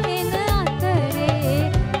මාහෙන අතරේ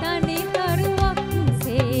තනි කරුවක්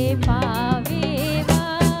සේපාවේවා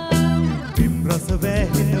පෙම් රස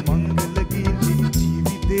වැහෙන මංගල ගීති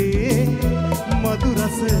ජීවිතේ මధు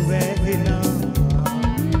රස වැහෙන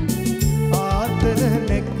ආදර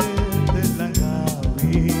නැකද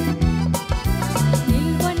ළඟාවේ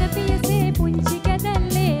නිල්වන පියසේ පුංචි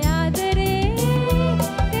කැදල්ලේ ආදරේ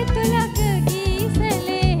දෙතුලක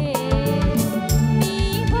ගීසලේ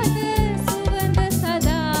මීහොද සුවඳ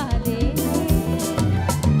සදාදේ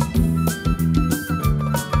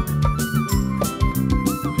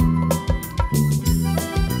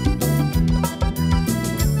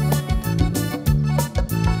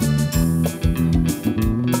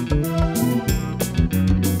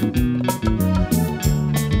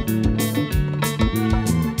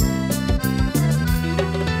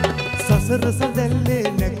සසර සඳැල්ලේ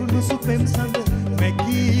නැගුණු සුපෙම් සඳ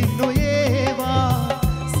මැකී නොයේවා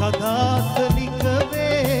සදාතනික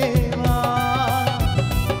වේවා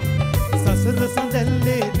සසර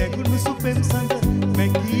සඳැල්ලේ නැගුණු සුපෙම් සඳ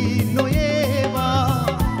මැකී නොයේවා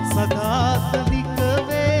සදාතනික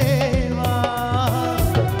වේවා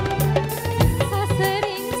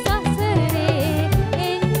සසරින් සසරේ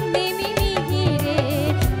එන්නෙමි මිහිරේ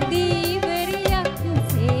දීවරියක්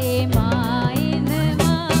සේමා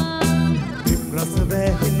එනවා රස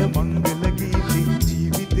වැහෙන මංගල ගීති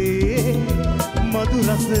ජීවිතේ මధు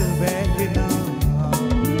රස වැහෙන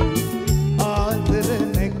ආදර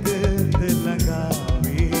නැකද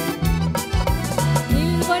ළඟාවේ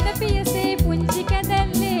නිල්වන පියසේ පුංචි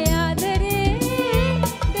කැදල්ලේ ආදරේ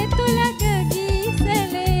දෙතුලක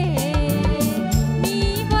ගීසලේ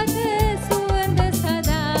මීහොද සුවඳ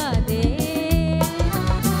සදාදේ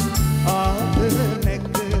ආදර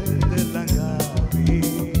නැකද ළඟාවේ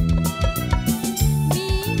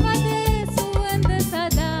මීහොද සුවඳ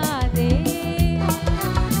සදාදේ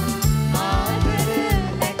ආදර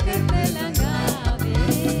නැකද ළඟාවේ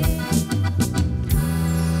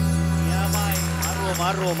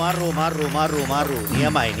මාරු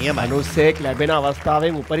නියමයි මිනිස්සෙක් ලැබෙන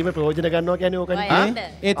අවස්ථාවෙන් උපරිම ප්‍රයෝජන ගන්නවා කියන්නේ ඕකනේ.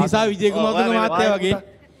 ඒ තිසා විජේකුමාරතුංග මහත්තයා වගේ.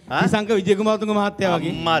 තිසංක විජේකුමාරතුංග මහත්තයා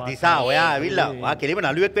වගේ. අම්මා තිසා ඔයා ඇවිල්ලා වා කෙලිම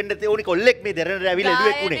නළුවෙක් වෙන්න ඕනි කොල්ලෙක් මේ දෙරණට ඇවිල්ලා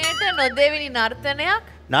එළුවෙක් උනේ. ගායනයට නොදෙවෙනි නර්තනයක්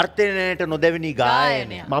නර්තනයට නොදෙවෙනි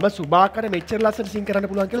ගායනය. මම සුභාකර මෙච්චර ලස්සන සිං කරන්න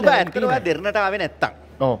පුළුවන් කියලා සුභා ඇත්තටම ඔයා දෙරණට ආවේ නැත්තම්.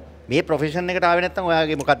 ඔව්. මේ ප්‍රොෆෙෂන් එකට ආවේ නැත්තම්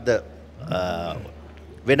ඔයාගේ මොකද්ද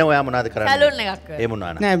වෙන ඔයා මොනවද කරන්නේ? සැලූන් එකක් කරනවා. ඒ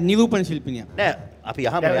මොනවා නෑ නිරූපණ ශිල්පිනියක්. නෑ අපි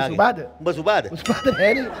අහමු ඔයාගේ. සුභාද? උඹ සුභාද? සුභාද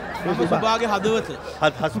නෑනේ. සුභාගේ හදවත.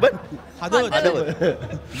 හස්බන්ඩ් හදවත.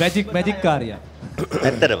 මැජික් කාර්යය.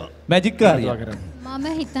 ඇත්තටම. මැජික් කාර්යය. මම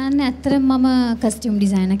හිතන්නේ ඇත්තටම මම කස්ටියුම්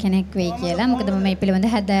ඩිසයිනර් කෙනෙක් වෙයි කියලා. මොකද මම මේ පිළිබඳ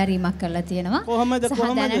හැදෑරීමක් කරලා තියෙනවා. කොහොමද?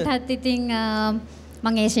 දැනටත් ඉතින්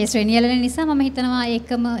මම ඒ ශේෂ්ත්‍රය නියැලෙන නිසා මම හිතනවා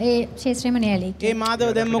ඒකම ඒ ශේෂ්ත්‍රයම නියැලෙයි. ඒ මාදව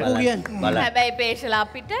දැන් මොකෝ කියන්නේ? හැබැයි පේෂල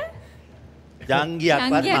අපිට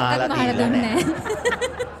ජංගියක්වත් මහලා දුන්නේ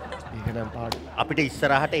අපිට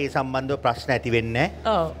ඉස්සරහට ඒ සම්බන්ධව ප්‍රශ්න ඇති වෙන්නේ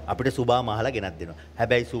නැහැ. අපිට සුභා මහලා ගෙනත් දෙනවා.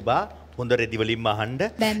 හැබැයි සුභා හොඳ රෙදි වලින්ම අහන්න.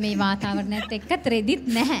 දැන් මේ වාතාවරණයත් එක්ක රෙදිත්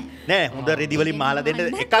නැහැ. නෑ හොඳ රෙදි වලින් මහලා දෙන්න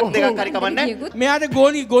එකක් දෙකක් හරි කමන්නේ. මෙයාට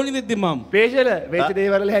ගෝණි දෙද්දි මම. පේෂල වෙච්ච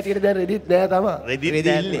දේවල් හැටියට දැන් රෙදිත් නෑ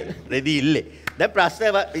තමයි. රෙදි ඉල්ලේ. දැන් ප්‍රශ්න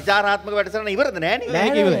විචාරාත්මක වැඩසටහන ඉවරද නෑනේ? නෑ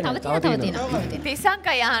ඉවරයි. තව තියෙනවා.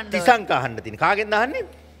 තිසංකය අහන්න. තිසංක අහන්න තියෙන. කාගෙන්ද අහන්නේ?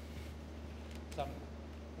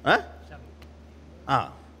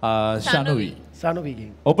 ෂනුවි.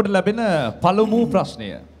 ඔබට ලැබෙන පළමු ප්‍රශ්නය.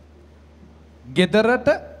 ගෙදරට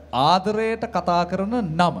ආදරයට කතා කරන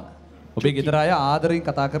නම. ඔබේ ගෙදර අය ආදරයෙන්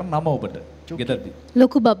කතා කරන නම ඔබට. ගෙදරදී.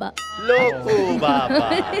 ලොකු බබා. ලොකු බබා.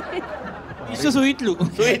 ඉස්ස සුයිට්ලු.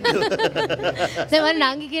 දැන්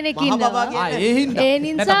නංගි කෙනෙක් ඉන්නවා. ඒ හින්දා. ඒ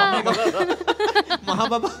නිසා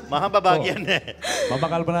මහ බබා කියන්නේ. බබා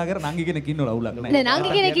කල්පනා කර නංගි කෙනෙක් ඉන්නවල අවුලක් නැහැ. නෑ නංගි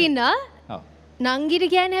කෙනෙක් ඉන්නවා. නංගිට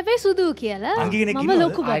කියන්නේ හැබැයි සුදු කියලා. මම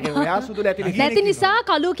ලොකු බබා. ඔයා සුදු නැති නැති නිසා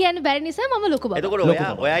කළු කියන්න බැරි නිසා මම ලොකු බබා. එතකොට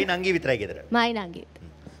ඔයයි නංගි විතරයි ගෙදර. මයි නංගි.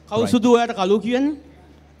 කවුරු සුදු ඔයාට කළු කියන්නේ?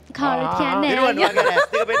 කවුරු කියන්නේ මගේ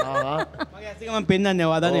ඇස් දෙක මම පෙන්නන්නේ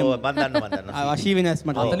ඔයා දන්නේ. ඔව් මම දන්නවා. වශී වෙනස්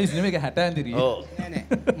මට. 40 නෙමෙයි 60 ඇඳිරි. ඔව්.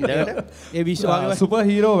 නෑ. ඒ විශ්වාගේ සුපර්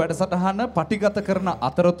හීරෝ වැඩසටහන පටිගත කරන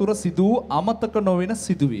අතරතුර සිදු වූ අමතක නොවන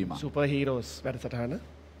සිදුවීම. සුපර් හීරෝස් වැඩසටහන.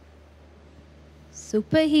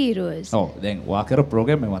 Super heroes. ඔව් දැන් ඔයා කර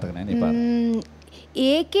ප්‍රෝග්‍රෑම් එක මතක නැහැ නේ පාර.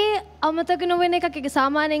 ඒකේ අමතක නොවෙන එකක් ඒක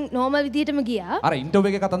සාමාන්‍යයෙන් නෝමල් විදිහටම ගියා. අර ඉන්ටර්වයුව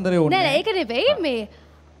එකේ කතන්දරේ ඕනේ. නෑ ඒක නෙවෙයි මේ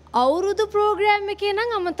අවුරුදු ප්‍රෝග්‍රෑම් එකේ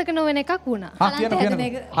නම් අමතක නොවෙන එකක් වුණා.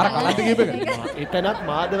 අර කලන්ත කීප එක. එතනත්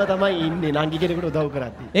මාදව තමයි ඉන්නේ නංගි කෙනෙකුට උදව්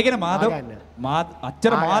කරද්දි. ඒ කියන්නේ මාත්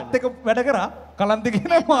අච්චර මාත් එක වැඩ කරා කලන්ත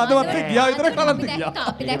කියන මාදවත් එක්ක ගියා විතර කලන්ත ගියා.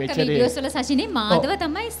 අපි දැක්ක වීඩියෝස් වල සචිනේ මාදව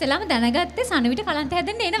තමයි ඉස්සෙල්ලාම දැනගත්තේ සනුවිට කලන්ත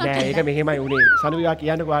හැදෙන්න එනවා කියලා. නෑ ඒක මෙහෙමයි උනේ. සනුවිවා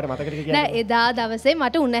කියන්නකෝ ආර මතකද කියන්නේ. නෑ එදා දවසේ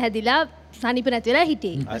මට උණ හැදිලා සනීප නැති වෙලා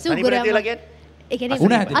හිටියේ. සනීප නැති වෙලා කියන්නේ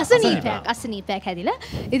අසනීපයක් හැදිලා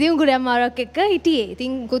ඉතින් උගුරම් මාරක් එක්ක හිටියේ.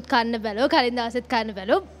 ඉතින් කුත් කන්න බැලුව කලින් දවසෙත් කන්න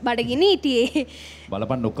බැලුව බඩගිනි හිටියේ.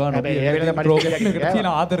 බලපන් නොකා නොකිය ප්‍රෝග්‍රෑම් එකට තියෙන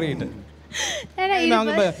ආදරේට.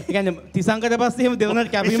 තිසංකට පස්සේ එහෙම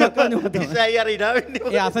දෙවනට කැපීමක් කරනවා. තිසයි අර ඉඩා වෙන්නේ.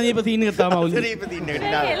 ඒ අසනීප සීන් එක තමයි අවුල්. අසනීප සීන් එකට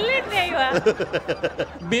ඉඩා. හෙල්ලෙන්නේ අයිවා.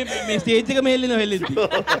 මේ ස්ටේජ් එක මෙහෙල්ලෙනවා හෙල්ලෙද්දි.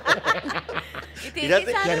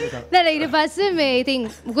 නෑ ඊට පස්සේ මේ ඉතින්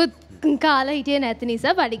මුකුත් කාලා හිටියේ නැති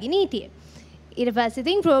නිසා බඩගිනි හිටියේ. ඊට පස්සේ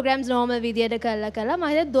ඉතින් ප්‍රෝග්‍රෑම්ස් නෝමල් විදියට කළා මම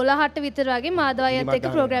හිතුවා 12ට විතර වගේ මාදවයත් එක්ක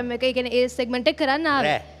ප්‍රෝග්‍රෑම් එක ඒ කියන්නේ ඒ සෙග්මන්ට් එක කරන්න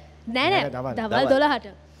ආවේ. නෑ දවල් 12ට.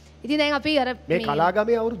 ඉතින් දැන් අපි අර මේ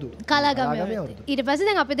කලාගමේ අවුරුදු ඊට පස්සේ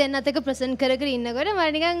දැන් අපි දෙන්නත් එක්ක ප්‍රසන්ට් කර කර ඉන්නකොට මම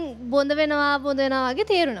නිකන් බොඳ වෙනවා වගේ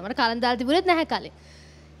තේරුණා. මට කලන් දාලා තිබුණෙත් නැහැ කලින්.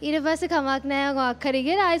 ඊට පස්සේ කමක් නැහැ මොකක් හරි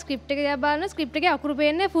කියලා ආයි ස්ක්‍රිප්ට් එක දිහා බලන ස්ක්‍රිප්ට් එකේ අකුරු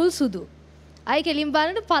පේන්නේ ෆුල් සුදු. ආයි කෙලින්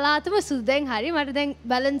බලනකොට පලාතම සුදු. දැන් හරි මට දැන්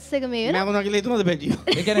බැලන්ස් එක මේ වෙනවා. මම මොනවා කියලා හිතුවද බැටියෝ.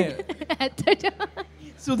 ඒ කියන්නේ ඇත්තට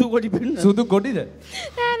සුදු කොඩි පෙන්න. සුදු කොඩිද?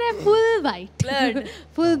 නෑ full white. blurred.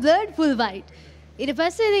 full blurred full white. ඊට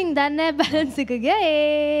පස්සේ ඉතින් දන්නේ බැලන්ස් එක ගියා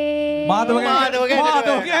ඒ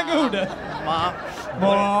මාදවගේ උඩ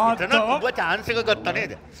එතන ඔබ chance එක ගත්තා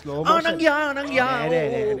නේද? ආනංගියා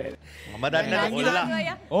මම දන්නේ නැහැ ඔල්ලා.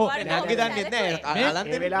 ඕ නංගි දන්නේ නැහැ.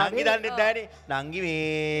 අලන්තේ වෙලාවේ නංගි දන්නේ නැහැනේ. නංගි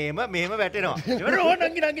මෙහෙම වැටෙනවා. ඉවර ඕ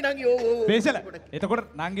නංගි ඕ. බේසල.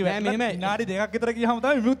 එතකොට නංගි වැටෙන විනාඩි දෙකක් විතර ගියාම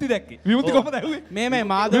තමයි විමුක්ති දැක්කේ. විමුක්ති කොහමද ඇහුවේ? මේ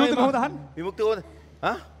මාදව විමුක්ති කොහමද අහන්නේ? විමුක්ති කොහමද?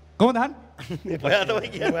 හා? කොහමද අහන්නේ? ඔයා තමයි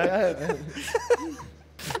කියන්නේ.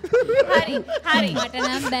 හරි මට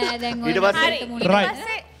නම් බෑ දැන් ඔය ඊට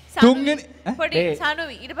පස්සේ තුන්වෙනි පොඩි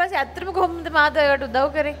සනුවි ඊට පස්සේ ඇත්තටම කොහොමද මාදවයට උදව්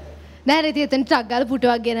කරේ? නෑ රේ එතන ට්‍රක් ගාලා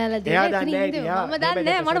පුටුවක් ගෙනල්ලා දෙන්න. මම දන්නේ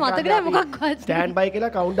නෑ මට මතක නෑ මොකක්වත්. ස්ටෑන්ඩ් බයි කියලා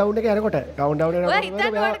කවුන්ට්ඩවුන් එක යනකොට කවුන්ට්ඩවුන්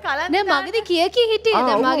එක නෑ මගදී කිය හිටියේ.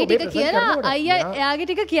 දැන් මගේ ටික කියලා අයියා එයාගේ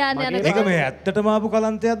ටික කියන්න යනකොට. ඒක මේ ඇත්තටම ආපු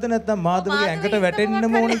කලන්තයක්ද නැත්නම් මාදවගේ ඇඟට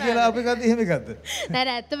වැටෙන්නම ඕන කියලා අපි ගත්ත එහෙම එකක්ද? නෑ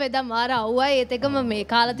නෑ ඇත්ත වෙදා මාර අවුවා ඒත් එකම මේ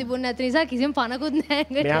කාලා තිබුණ නැති නිසා කිසිම පණකුත් නෑ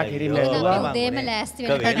ඇඟට. මෙයා කිරිම උදේම ලෑස්ති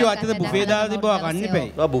වෙන්න. කැටියෝ අතට බුෆේ දාලා තිබ්බා කන්න එපේ.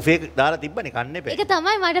 ඔයා බුෆේ දාලා තිබ්බනේ කන්න එපේ. ඒක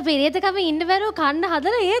තමයි මට පෙරේතකම ඉන්න බැරුව කන්න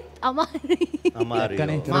හදලා ඒත් අමාරුයි.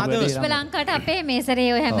 විශ්ව ලංකාවට අපේ මේසරේ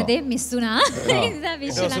ඔය හැමදේම මිස් වුණා. ඒ නිසා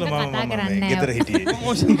විශ්ව ලංකාව කතා කරන්නේ නැහැ. ගෙදර හිටියේ.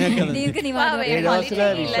 දීර්ඝ නිවාඩුව. ඒ දවස්වල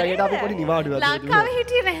විශ්වයට අපි පොඩි නිවාඩුවක් ලංකාවේ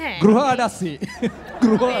හිටියේ නැහැ. ගෘහාඩස්සී.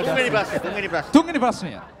 තුන්වෙනි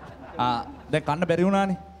ප්‍රශ්නය. දැන් කන්න බැරි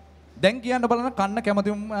වුණානේ. දැන් කියන්න බලන කන්න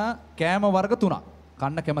කැමතිම කෑම වර්ග තුනක්.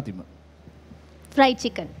 කන්න කැමතිම. Fried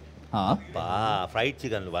chicken. ෆ්‍රයිඩ්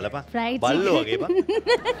චිකන් බලපන්. Fried බල්ලෝ වගේ බං.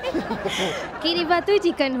 කිරිබතුයි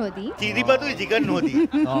චිකන් හොදි. කිරිබතුයි චිකන් හොදි.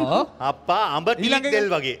 අප්පා අඹ ටීක් දෙල්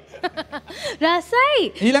වගේ. රසයි.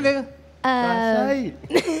 ඊළඟ එක. රසයි.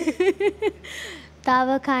 තව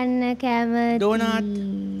කන්න කැමති.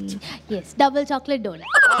 Doughnut. yes double chocolate donut.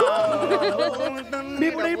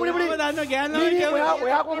 මේ පුඩේ දන්න ගෑනෝ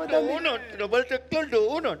ඔයා කොහොමද දන්නේ? Double chocolate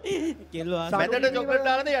doughnut. කෙල්ලෝ මැදට චොක්ලට්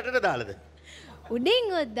දාලාද යටට දාලාද? උඩින්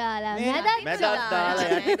උත් දාලා මැදත් දාලා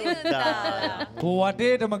යටට දාලා.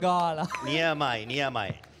 කොවටේටම ගාලා. නියමයි.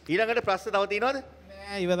 ඊළඟට ප්‍රශ්න තව තියෙනවද?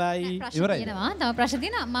 ඉවරයි. තියෙනවා. තව ප්‍රශ්න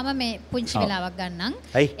තියෙනවා. මම මේ පුංචි වෙලාවක් ගන්නම්.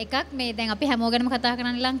 හයි. එකක් මේ දැන් අපි හැමෝගෙනම කතා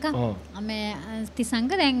කරන්නේ ලංකා. මේ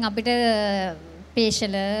තිසංග දැන් අපිට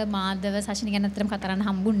පේශල මාදව සචින ගැන අතරම කතා කරන්න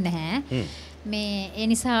හම්බුන්නේ නැහැ. මේ ඒ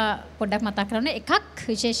නිසා පොඩ්ඩක් මතක් කරන්න එකක්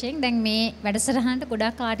විශේෂයෙන් දැන් මේ වැඩසටහනට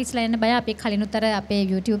ගොඩාක් ආටිස්ලා එන්න බය අපි කලිනුතර අපේ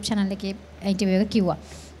YouTube channel එකේ ඉන්ටර්විව් එක කිව්වා.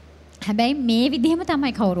 හැබැයි මේ විදිහම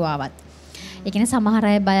තමයි කවුරු ආවත්. ඒ කියන්නේ සමහර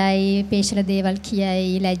අය බයයි, පේශල දේවල්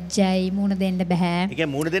කියයි, ලැජ්ජයි, මූණ දෙන්න බෑ. ඒ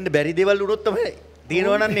කියන්නේ මූණ දෙන්න බැරි දේවල් උනොත් තමයි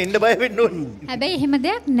තියෙනවා නම් එන්න බය වෙන්න ඕනේ. හැබැයි එහෙම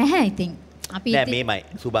දෙයක් නැහැ ඉතින්. අපි නෑ මේමයි.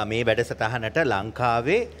 සුබා මේ වැඩසටහනට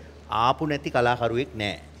ලංකාවේ ආපු නැති කලාකරුවෙක්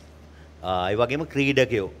නෑ. ඒ වගේම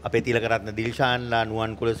ක්‍රීඩකයෝ අපේ තිලකරත්න දිල්ෂාන්ලා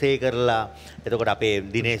නුවන් කුලසේකරලා එතකොට අපේ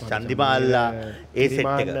දිනේෂ් චන්දිමාල්ලා ඒ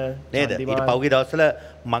සෙට් එක නේද ඊට පහුගිය දවස්වල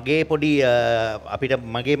මගේ පොඩි අපිට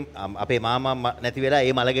මගේ අපේ මාමා නැති වෙලා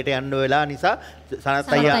ඒ මලගෙට යන්න වෙලා නිසා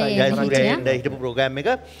සනත් අයියා ජයසූරියා එන්න හිටපු ප්‍රෝග්‍රෑම්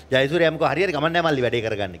එක ජයසූරියා මොකෝ හරියට ගමන් නැහැ මල්ලි වැඩේ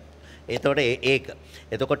කරගන්නේ එතකොට ඒක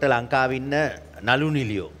එතකොට ලංකාවේ ඉන්න නලු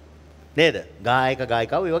නිලියෝ නේද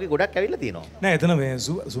ගායකයෝ ඒ වගේ ගොඩක් ඇවිල්ලා තියෙනවා නෑ එතන මේ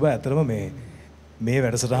සුබ ඇත්තටම මේ මේ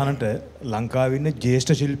වැඩසටහනට ලංකාවේ ඉන්න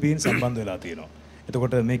ජ්‍යෙෂ්ඨ ශිල්පීන් සම්බන්ධ වෙලා තියෙනවා.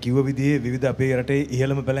 එතකොට මේ කිව්ව විදිහේ විවිධ අපේ රටේ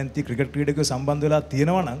ඉහළම පැලැන්ති ක්‍රිකට් ක්‍රීඩකයෝ සම්බන්ධ වෙලා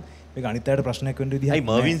තියෙනවා නම් මේක අනිත් අයට ප්‍රශ්නයක් වෙන්න විදිහක් නෑ.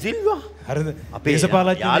 මර්වින් සිල්වා හරිද? අපේ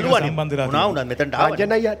දේශපාලඥයෝ සම්බන්ධ වෙලා තියෙනවා. උනා මෙතනට ආවා.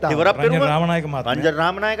 රංජන් අයියා. ඉවරක් රංජන් රාමනායක මහත්මයා. රංජන්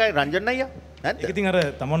රාමනායකයි රංජන් අයියා. ඒක ඉතින් අර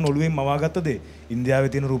තමන් ඔළුවෙන් මවාගත්ත දේ.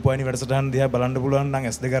 ඉන්දියාවේ තියෙන රූපවාහිනී වැඩසටහන් දිහා බලන්න පුළුවන් නම්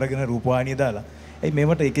S2 අරගෙන රූපවාහිනිය දාලා. ඒ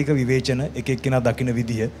මේවට එක එක විවේචන එක එක්කෙනා දකින්න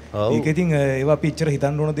විදිය. ඒක ඉතින් ඒවා අපි ඉච්චර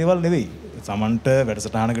හිතන්න ඕන දේවල් නෙවෙයි. සමන්ට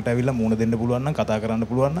වැඩසටහනකට ඇවිල්ලා මූණ දෙන්න පුළුවන් නම් කතා කරන්න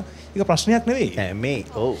පුළුවන් නම් ඒක ප්‍රශ්නයක් නෙවෙයි. මේ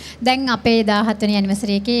ඔව්. දැන් අපේ 17 වෙනි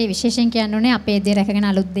ඇනිවර්සරි එකේ විශේෂයෙන් කියන්න ඕනේ අපේ දේ රැකගෙන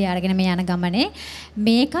අලුත් දේ අරගෙන මේ යන ගමනේ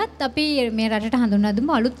මේකත් අපි මේ රටට හඳුන්වා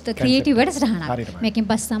දුන්නු අලුත් ක්‍රියේටිව් වැඩසටහනක්. මේකෙන්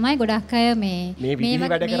පස්සේ තමයි ගොඩක් අය මේ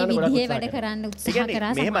විදිහේ වැඩ කරන්න උත්සාහ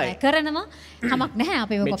කරා සමහර කරනවා. කමක් නැහැ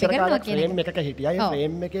අපි ඔක කොපි කරනවා කියන එක. ෆ්‍රේම් එකක හිටියා. ඒ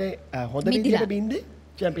ෆ්‍රේම් එකේ හොඳ විදිහට බින්දේ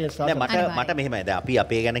මට මෙහෙමයි. දැන් අපි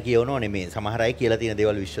අපේ ගැන කියවනෝ නෙමෙයි. සමහර අය කියලා තියෙන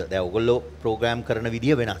දේවල් විශ්ව. දැන් ඔයගොල්ලෝ ප්‍රෝග්‍රෑම් කරන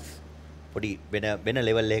විදිය වෙනස්. පොඩි වෙන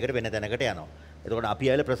ලෙවල් එකකට වෙන තැනකට යනවා. එතකොට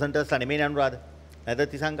අපි ආයෙත් ප්‍රසන්ටර්ස්ලා නෙමෙයි අනුරාධ.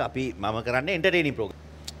 නැත්නම් තිසංග අපි මම කරන්නේ එන්ටර්ටේනින් ප්‍රෝග්‍රෑම්.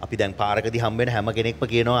 අපි දැන් පාරකදී හම්බ වෙන හැම කෙනෙක්ම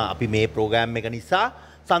කියනවා අපි මේ ප්‍රෝග්‍රෑම් එක නිසා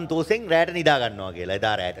සන්තෝෂෙන් රැට නිදා ගන්නවා කියලා.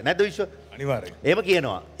 එදා රැට. නැද්ද විශ්ව? අනිවාර්යයෙන්. එහෙම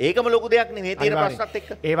කියනවා. ඒකම ලොකු දෙයක් නෙමෙයි තියෙන ප්‍රශ්නත්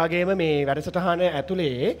එක්ක. ඒ වගේම මේ වැඩසටහන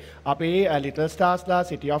ඇතුලේ අපේ ලිටල් ස්ටාර්ස්ලා,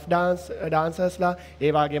 සිටි ඔෆ් ඩාන්සර්ස්ලා,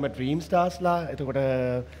 ඒ වගේම ඩ්‍රීම් ස්ටාර්ස්ලා, එතකොට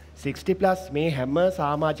 60+ මේ හැම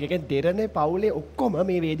සමාජිකයන් දෙරනේ පවුලේ ඔක්කොම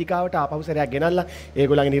මේ වේදිකාවට ආපහු සැරයක් ගෙනල්ලා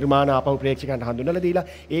ඒගොල්ලන්ගේ නිර්මාණ ආපහු ප්‍රේක්ෂකයන්ට හඳුන්වලා දීලා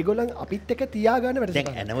ඒගොල්ලන් අපිත් එක්ක තියාගන්න වැඩසටහන.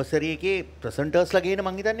 දැන් ඇනිවර්සරි එකේ ප්‍රසන්ටර්ස්ලා ගේන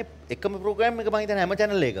මං හිතන්නේ එකම ප්‍රෝග්‍රෑම් එක මං හිතන්නේ හැම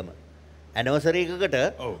channel එකම. ඇනිවර්සරි එකකට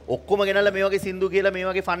ඔක්කොම ගෙනල්ලා මේ වගේ සින්දු කියලා මේ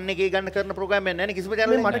වගේ ෆන් එකේ ගන්න කරන ප්‍රෝග්‍රෑම් එකක් නැහැ නේ කිසිම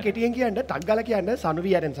channel එකක. මට කෙටියෙන් කියන්න ටක් ගාලා කියන්න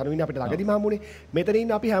සනුවියන් සනුවින් අපිට ළඟදි මාමුනේ මෙතන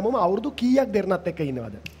ඉන්න අපි හැමෝම අවුරුදු කීයක් දෙරණත් එක්ක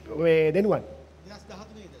ඉන්නවද? ඔය දෙනුවන්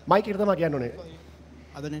 2013 ඉඳලා මයික් එක තමයි කියන්න ඕනේ.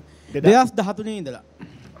 අදනේ 2013 ඉඳලා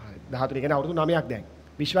 13 කියන්නේ අවුරුදු 9ක් දැන්.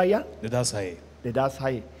 විශ්වයියා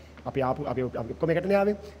 2006 අපි ඔක්කොම එකටනේ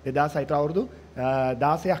ආවේ 2006ට අවුරුදු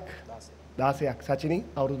 16ක් සචිනි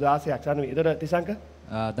අවුරුදු 16ක් සනුවි. ඒතර තිසංක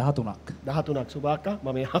 13ක් සුභාක්කා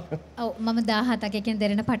මම ඔව් මම 17ක් එකෙන්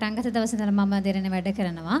දෙරණ පටන් ගත්ත දවසේ ඉඳලා මම දෙරණ වැඩ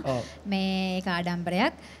කරනවා. මේ ඒක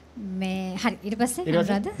ආඩම්බරයක්. මේ හරි ඊට පස්සේ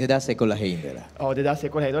අනුරාධ 2011 ඉඳලා. ඔව්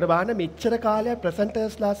 2011. ඒතකොට බලන්න මෙච්චර කාලයක්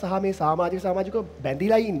ප්‍රසන්ටර්ස්ලා සහ මේ සමාජිකව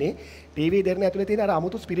බැඳිලා ඉන්නේ ටීවී දෙරණ ඇතුලේ තියෙන අර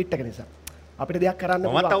අමුතු ස්පිරිට් එක නිසා. අපිට දෙයක් කරන්න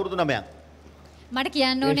පුළුවන්. මමත් අවුරුදු 9ක්. මට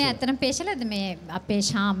කියන්න ඕනේ ඇත්තටම පේශලද මේ අපේ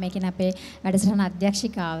ශාම් මේ කියන්නේ අපේ වැඩසටහන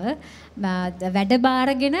අධ්‍යක්ෂිකාව වැඩ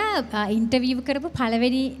බාරගෙන ඉන්ටර්විව් කරපු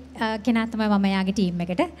පළවෙනි කෙනා තමයි මම යාගේ ටීම්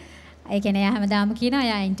එකට. ඒ කියන්නේ එයා හැමදාම කියනවා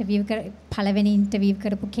එයා පළවෙනි ඉන්ටර්විව්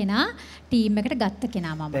කරපු කෙනා ටීම් එකට ගත්ත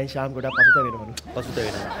කෙනා මම. දැන් ශාම් ගොඩක් පසුත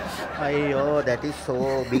වෙනවා. අයියෝ that is so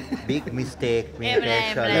big mistake මේ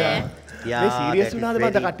ප්‍රේක්ෂකලා. මේ සීරියස් වුණාද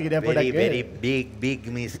මන්ද කට්ටිය දැන් පොඩක් very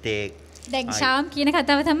big mistake. දැන් ශාම් කියන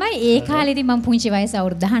කතාව තමයි ඒ කාලේදී මම පුංචි වයස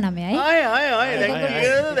අවුරුදු 19යි.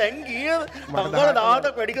 දැන් කීයද? මංගල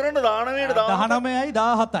 17ක් වැඩි කරන්න 19යි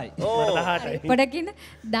 17යි. පොඩකින්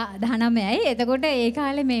 19යි. එතකොට ඒ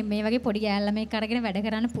කාලේ මේ වගේ පොඩි ගෑල් ළමෙක් අරගෙන වැඩ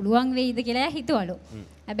කරන්න පුළුවන් වෙයිද කියලා හිතුවලු.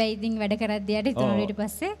 හැබැයි ඉතින් වැඩ කරද්දී යට හිතුණු ඊට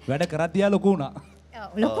පස්සේ වැඩ කරද්දී යා ලොකු වුණා.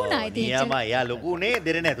 ලොකු වුණා ඉතින්. නියමයි. යා ලොකුනේ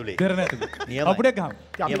දෙරණ ඇතුලේ. අපිට ගහමු.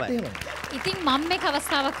 ඉතින් මම මේක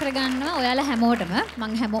අවස්ථාවක් කරගන්නවා ඔයාලා හැමෝටම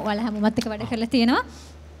ඔයාලා හැමෝමත් එක්ක වැඩ කරලා තියෙනවා.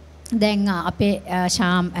 දැන් අපේ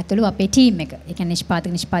ශාම් ඇතුළු අපේ ටීම් එක. ඒ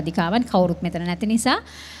කියන්නේ නිෂ්පාදිකාවන් කවුරුත් මෙතන නැති නිසා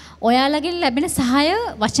ඔයාලගෙන් ලැබෙන සහාය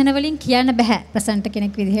වචන වලින් කියන්න බෑ ප්‍රසන්ට්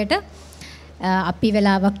කෙනෙක් විදිහට. අපි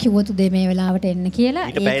වෙලාවක් කිව්වොත් උදේ මේ වෙලාවට එන්න කියලා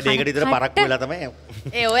ඊට පැය දෙකකට විතර පරක්කු වෙලා තමයි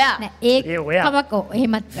ඒ ඔයා ඒ කමක් ඔව්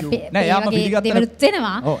එහෙමත් නෑ යාම පිළිගත්තා දෙවලුත්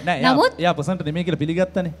වෙනවා නමුත් එයා පර්සන්ට් නෙමෙයි කියලා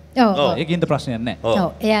පිළිගත්තානේ ඔව් ඒකින්ද ප්‍රශ්නයක් නෑ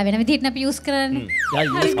ඔව් එයා වෙන විදිහට අපි යූස්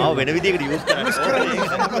කරන්නේ ඔව් වෙන විදිහකට යූස්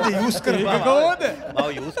කරන්නේ යූස් කරන්නේ කොහොමද ඔව්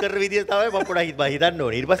යූස් කරන විදිහ තමයි මම පොඩ්ඩක් හිතන්න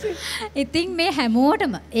ඕනේ ඊට පස්සේ ඉතින් මේ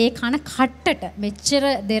හැමෝටම ඒ කන කට්ටට මෙච්චර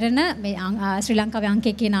දෙරණ මේ ශ්‍රී ලංකාවේ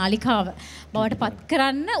අංක 1 නාලිකාව බවට පත්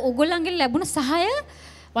කරන්න ඕගොල්ලන්ගෙන් ලැබුණ සහාය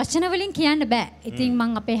වචන වලින් කියන්න බෑ. ඉතින්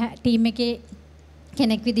මම අපේ ටීම් එකේ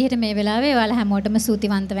කෙනෙක් විදිහට මේ වෙලාවේ ඔයාලා හැමෝටම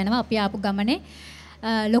ස්තුතිවන්ත වෙනවා. අපි ආපු ගමනේ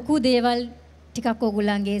ලොකු දේවල් ටිකක්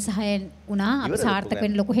ඕගොල්ලන්ගේ සහායෙන් වුණා. අපි සාර්ථක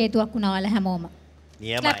වෙන්න ලොකු හේතුවක් වුණා ඔයාලා හැමෝම.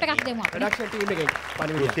 නියමයි. ක්ලැප් එකක් දෙමු අපි. ප්‍රොඩක්ෂන් ටීම් එකේ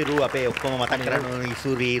රුසිරු අපේ ඔක්කොම මතක් කරන්න ඕන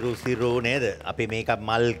ඉසුරි රුසිරු නේද? අපි මේක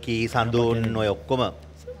මල්කි සඳුන් ඔය ඔක්කොම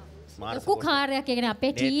ලොකු කාර්යයක් කියන්නේ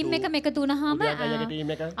අපේ ටීම් එකම එකතු වුණාම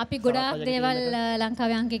අපි ගොඩාක් දේවල්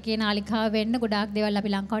ලංකාවේ අංක 1 නාලිකාව වෙන්න ගොඩාක් දේවල් අපි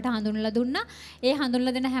ලංකාවට හඳුන්වලා දුන්නා. ඒ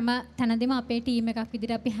හඳුන්වලා දෙන හැම තැනදීම අපේ ටීම් එකක්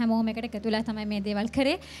විදිහට අපි හැමෝම එකට එකතු වෙලා තමයි මේ දේවල්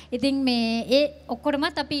කරේ. ඉතින් මේ ඒ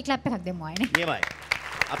ඔක්කොටමත් අපි ක්ලැප් එකක් දෙමු ආයේ නේ. නියමයි.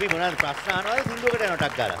 අපි මොනවද ප්‍රශ්න අහනවද සින්දුවකට යනවා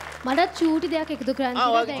ටක් ගාලා. මට චූටි දෙයක් එකතු කරන්න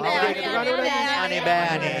තියෙනවා. අනේ බෑ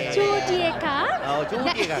අනේ. චූටි එකක්. ඔව්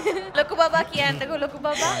චූටි එකක්. ලොකු බබා කියන්නකෝ ලොකු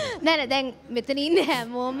බබා. නෑ දැන් මෙතන ඉන්නේ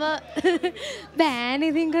හැමෝම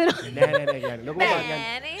බෑනේ ඉතින් කරා. නෑ කියන්නේ ලොකු බබා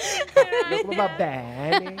කියන්නේ. ලොකු බබා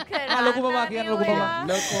බෑනේ. ලොකු බබා කියන්නේ ලොකු බබා.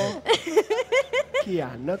 ලොකෝ.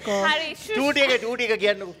 කියන්නකෝ. හරි චූටි එක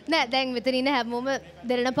කියන්නකෝ. නෑ දැන් මෙතන ඉන්න හැමෝම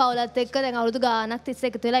දෙරණ පවුලත් එක්ක දැන් අවුරුදු ගාණක් තිස්සේ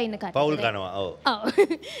එකතු වෙලා ඉන්න කට්ටිය. පවුල් කනවා. ඔව්.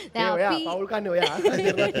 දැන් අපි පවුල් කන්නේ ඔයා.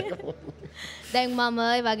 දැන් මම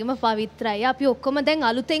ඒ වගේම පවිත්‍රයි අපි ඔක්කොම දැන්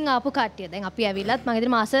අලුතෙන් ආපු කට්ටිය. දැන් අපි ඇවිල්ලත් මම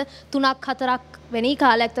හිතන්නේ මාස 3ක් 4ක් වෙනි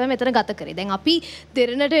කාලයක් තමයි මෙතන ගත කරේ. දැන් අපි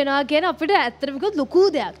දෙරණට එනවා කියන අපිට ඇත්තටම කිව්වොත් ලොකු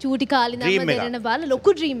දෙයක්. චූටි කාලේ නම් දෙරණ බලලා ලොකු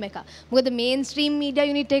ඩ්‍රීම් එකක්. මොකද මේන් ස්ට්‍රීම් මීඩියා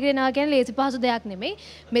යුනිට් එකට එනවා කියන්නේ ලේසි පහසු දෙයක් නෙමෙයි.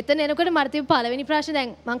 මෙතන එනකොට මට තිබ්බ පළවෙනි ප්‍රශ්නේ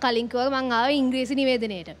දැන් මම කලින් කිව්වා මම ආවේ ඉංග්‍රීසි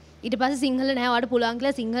නිවේදනයේට. ඊට පස්සේ සිංහල නැහැ වාට පුළුවන්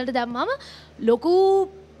කියලා සිංහලට දැම්මම ලොකු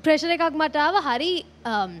ප්‍රෙෂර් එකක් මට ආවා. හරි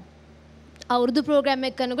අවුරුදු ප්‍රෝග්‍රෑම්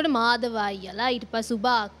එක කරනකොට මාධව අයියලා ඊට පස්සේ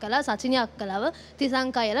සුබා අක්කලා සචිනි අක්කලාව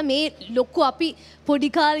තිසංක අයියලා මේ ලොකු අපි පොඩි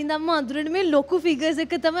කාලේ ඉඳන්ම අඳුරන මේ ලොකු ෆිගර්ස්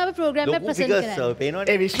එක තමයි අපි ප්‍රෝග්‍රෑම් එක ප්‍රසන්ට් කරන්නේ.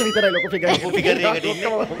 ඒ විශ්ව විතරයි ලොකු ෆිගර්. ලොකු ෆිගර් එකට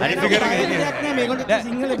ඉන්නේ. අනිත් ෆිගර් එක ඉන්නේ. නෑ මේගොල්ලෝ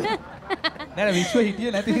සිංහල නෑ විශ්ව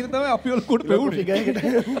හිටියේ නැති හින්දා තමයි අපි ලොකුට පෙවුනේ.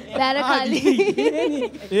 බෑර කලින්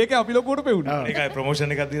ඒක අපි ලොකුට පෙවුනේ. ඒකයි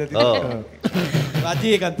ප්‍රොමෝෂන් එකක් දීලා තියෙනවා.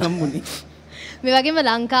 රජයේ එකක් හම්බුනේ. මේ වගේම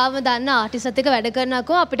ලංකාව දන්න ආටිස්ට්ත් එක්ක වැඩ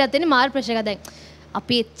කරනකෝ අපිට අතෙන්නේ මාර ප්‍රෙෂර් එකක් දැන්.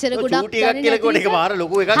 අපි එච්චර ගොඩක් චූටි එකක් කියලා කිව්වට ඒක මාර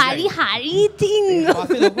ලොකු එකක්. හරි හරි ඉතින්.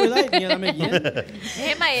 පස්සේ ලොකු වෙලා ඉන්නේ ළමයි කියන්නේ.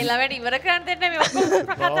 එහෙම ඒ ළමයට ඉවර කරන්න දෙන්න මේ ඔක්කොම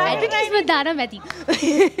කතා ඇඩ්වර්ටයිස්මන්ට් දාන්න මැති.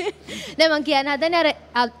 දැන් මං කියන්න හදන්නේ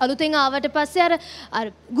අර අලුතෙන් ආවට පස්සේ අර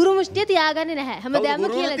ගුරු මුෂ්ටිය තියාගන්නේ නැහැ. හැමදාම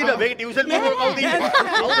කියලා දෙනවා. මේක ටියුෂන් ගුරුවරු කවුද ඉන්නේ?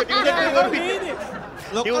 කවුද ටියුෂන් ගුරුවරු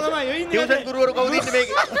ඉන්නේ? ටියුෂන් ගුරුවරු කවුද ඉන්නේ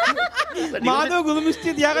මේකේ? මාධව ගුරු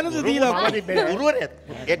මුෂ්ටිය තියාගන්න දීලා. ගුරුවරයාත්.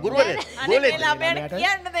 ඒ ගුරුවරයාත්. අනේ ළමයට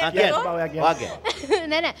කියන්න දෙන්න.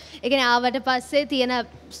 නෑ නෑ. ඒ කියන්නේ ආවට පස්සේ තියෙන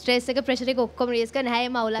ස්ට්‍රෙස් එක ප්‍රෙෂර් එක ඔක්කොම රිලීස් කරන්න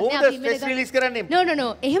හැම අවුලක් නෑ අපි ඉන්නේ. ස්ට්‍රෙස් රිලීස් කරන්නේ.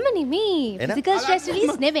 නෝ එහෙම නෙමෙයි. ෆිසිකල් ස්ට්‍රෙස්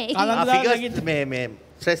රිලීස් නෙමෙයි. ෆිගර්ස් මේ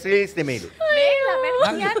ස්ට්‍රෙස් රිලීස් නෙමෙයිලු. මේ ළමයට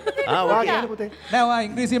කියන්න ඔයා කියන්න පුතේ. නෑ ඔයා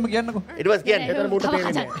ඉංග්‍රීසියෙන්ම කියන්නකෝ. ඊට පස්සේ කියන්න. එතන මූට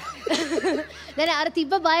තේරෙන්නේ නෑ නෑ අර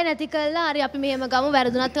තිබ්බ බය නැති කළා හරි අපි මෙහෙම ගමු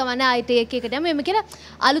වැරදුනත් කමන්නේ ආයිත් එක එකට යමු එමෙ කියලා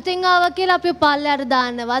අලුතෙන් ආවා කියලා අපි පල්ලයට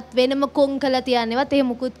දාන්නවත් වෙනම කොන් කළා තියන්නවත් එහෙම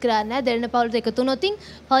මුකුත් කරන්නේ නෑ දෙරණ පවුලට එකතු වුණොත්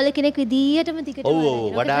පවුල කෙනෙක් විදියටම දිගටම ඔව්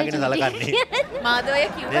වඩාගෙන සලකන්නේ මාධවය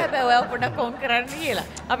කිව්වා හැබැයි ඔයා පොඩ්ඩක් කොන් කරන්න කියලා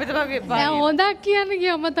අපි තමයි නෑ හොඳක් කියන්න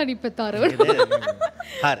ගියම තනිපතරවල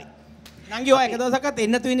හරි නංගි ඔය එක දවසක්වත්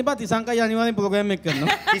එන්න තු ඉන්න බා තිසංකයි අනිවාර්යෙන් ප්‍රෝග්‍රෑම් එක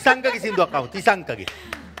කරනවා තිසංකගේ සින්දුවක් ආව තිසංකගේ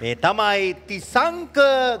මේ තමයි තිසංක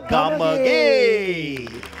ගමගේ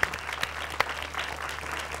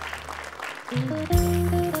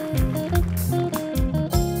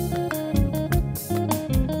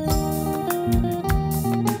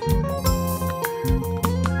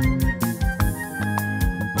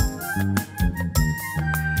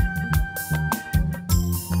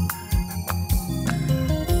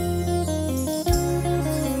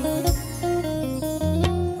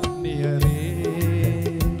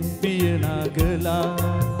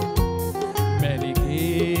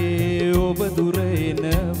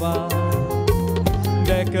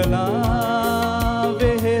දැකලා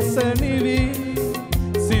වෙහෙස නිවි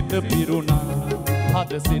සිත පිරුණා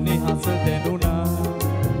හද සිනහස දැනුණා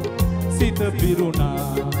සිත පිරුණා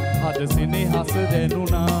හද සිනහස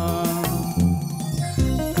දැනුණා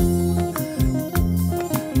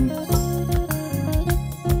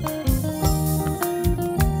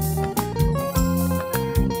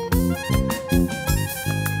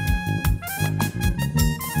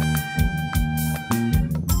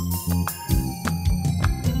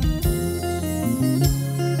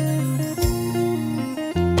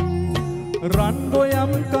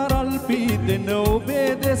රන්ගොයම් කරල් පීදෙන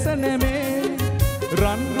ඔබේ දෙස නෙමේ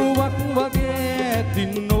රන්රුවක් වගේ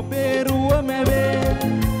ඇතින් ඔබේරුව මැවේ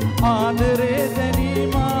ආදරේ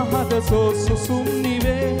දැනීම හද සෝසුසුම්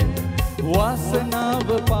නිවේ වාසනාව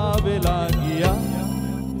පාවෙලා ගියා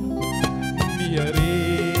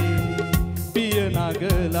නියරේ පිය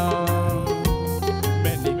නගලා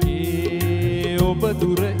මැනිකේ ඔබ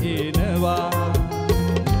දුර එනවා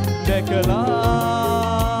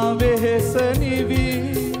දැකලා වෙහෙස නිවි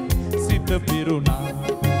සිත පිරුණා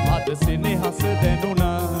හද සිනහස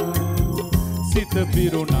දැනුණා සිත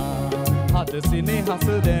පිරුණා හද සිනහස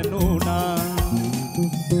දැනුණා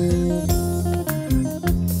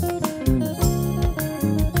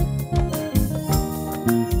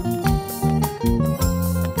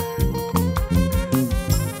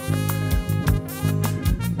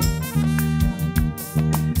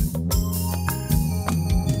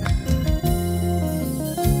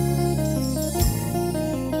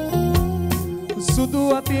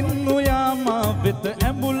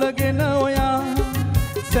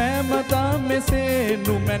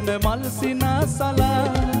මල් සිනාසලා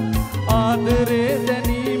ආදරේ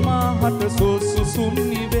දැනීම හට සුසුම්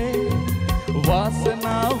නිවේ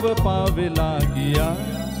වාසනාව පාවෙලා ගියා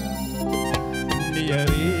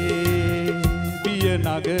නියරේ බිය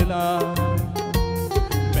නගලා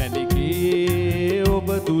මැණිකේ ඔබ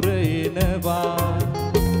දුර එනවා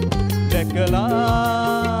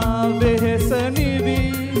දැකලා වෙහෙස නිවි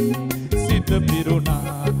සිත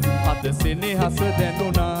පිරුණා හද සෙනෙහස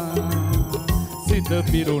දැනුණා සිත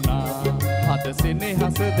පිරුණා හද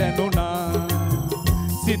සෙනෙහස දැනුණා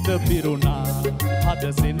සිත පිරුණා හද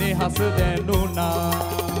සෙනෙහස දැනුණා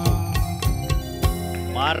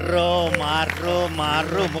මාරෝ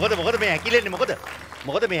මොකද මේ හැකිලෙන්නේ මොකද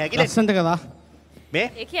මේ හැකිලෙන්නේ ලස්සනට කතා මේ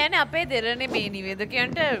ඒ කියන්නේ අපේ දෙරණේ මේ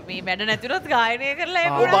නිවේදකයන්ට මේ වැඩ නැතුනොත් ගායනය කරලා ඒ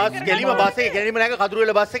බස් කෙලිම බස් එකේ කෙලිම නැග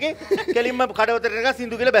කඳුරුවෙල බස් එකේ කෙලිම කඩවතට නැග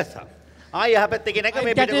සින්දු කියලා බැස්සා ආයි යහපැත්ත එකේ නැග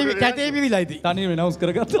මේ කැටේ විවිලා ඉතින් තනියම නවුස්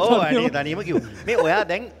කරගත්තා ඔව් අනේ තනියම කිව්වා මේ ඔයා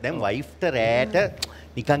දැන් වයිෆ්ට රෑට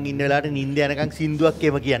නිකන් ඉන්න වෙලාවට නිින්ද යනකන් සින්දුවක්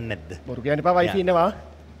එම කියන්නේ නැද්ද බොරු කියන්න එපා වයිෆ් ඉන්නවා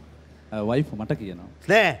වයිෆ් මට කියනවා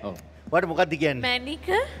නෑ ඔයාට මොකද්ද කියන්නේ මැනික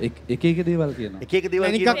එක දේවල් කියනවා එක දේවල්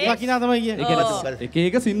මැනිකක් වකිනා තමයි කියන්නේ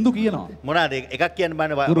එක සින්දු කියනවා මොනවාද එකක් කියන්න බෑ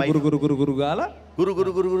ගුරු ගාලා ගුරු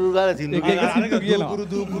ගාලා සින්දු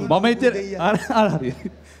කියනවා මම ඉතින් හරි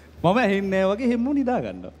මම ඇහෙන්නේ නැහැ වගේ හැමෝම නිදා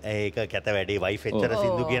ගන්නවා. ඒක කැත වැඩේ වයිෆ් එච්චර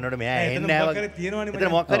සින්දු කියනකොට මෙයා ඇහෙන්නේ නැහැ වගේ.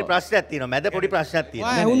 එතන මොකක් හරි ප්‍රශ්නයක් තියෙනවා. මැද පොඩි ප්‍රශ්නයක්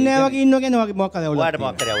තියෙනවා. ඔයා ඇහුන්නේ නැහැ වගේ ඉන්නවා කියන්නේ මොකක් හරි අවුලක්. ඔයාට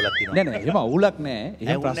මොකක් හරි අවුලක් තියෙනවා. නෑ එහෙම අවුලක් නෑ.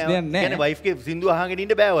 එහෙම ප්‍රශ්නයක් නෑ. කියන්නේ වයිෆ්ගේ සින්දු අහගෙන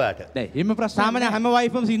ඉන්න බෑ ඔයාට. නෑ එහෙම ප්‍රශ්න සාමාන්‍ය හැම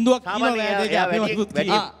වයිෆ්ම සින්දුවක්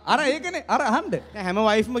කියනවා. අර ඒකනේ අර අහන්න. හැම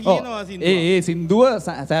වයිෆ්ම කියනවා සින්දුව. ඒ සින්දුව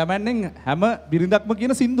සාමාන්‍යයෙන් හැම බිරිඳක්ම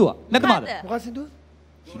කියන සින්දුවක්. නැත්නම් මොකක්ද සින්දුව?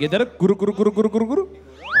 ගෙදර කුරු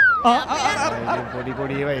පොඩි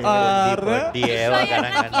ඒවා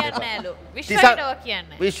ගණන් ගන්නෑලු විශ්වයටව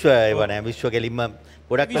කියන්නේ විශ්වය ඒවා නෑ විශ්ව කෙලින්ම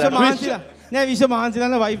ගොඩක් කලා නෑ විශ්ව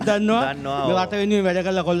මහන්සිලා රයිෆ් දන්නවා රට වෙනුවෙන් වැඩ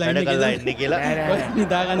කරලා කොල්ලා ඉන්නේ කියලා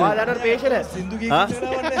නිදා ගන්න ඔයාලට පේෂන සින්දු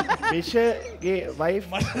විශ්වගේ වයිෆ්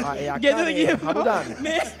ගෙදර ගියේ හමුදාන්න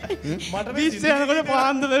මට විශ්ව යනකොට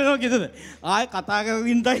පාන්දර වෙනවා ගෙදර ආයෙ කතා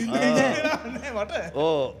කරමින් ඉඳලා මට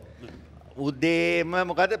ඕ උදේම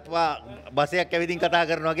මොකද බසයක් ඇවිදින් කතා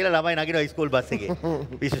කරනවා කියලා ළමයි නගිනවා ඉස්කෝල් බස් එකේ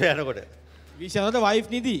විශ්ව යනකොට විශ්වනට වයිෆ්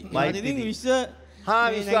නිදි ඉතින් විශ්ව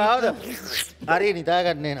විශ්ව ආවද හරි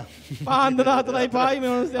නිදාගන්නේ නා පාන්දර 4:05 මේ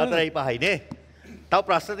මොනසද 4:05 නේ තව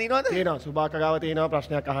ප්‍රශ්න තියෙනවද තියෙනවා සුභාක ගාව තියෙනවා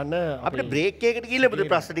ප්‍රශ්නයක් අහන්න අපිට බ්‍රේක් එකකට ගිහලා බුදු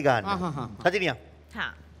ප්‍රශ්න ටික අහන්න හදිනියා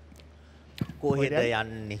කොහෙද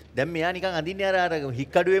යන්නේ දැන් මෙයා නිකන් අඳින්නේ අර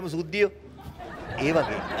හික්කඩුවේම සුද්ධියෝ ඒ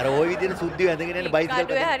වගේ අර ওই විදිහට සුද්ධිය ඇඳගෙන යන බයිසිකල්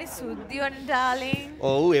කඩුවේ හරි සුද්ධියෝනේ ඩාලින්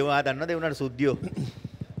ඔව් ඒවා දන්නවද ඒ උනාට සුද්ධියෝ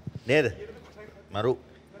නේද මරු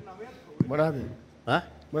මොනවාද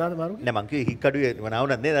මොනවාද මරු නෑ මං කිව්වේ හික්කඩුවේ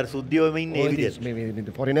වනාවුනත් නේද අර සුද්ධියෝම ඉන්නේ ඒ විදිහට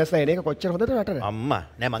මේ ෆොරිනර්ස් ලා එන එක කොච්චර හොඳද රටට අම්මා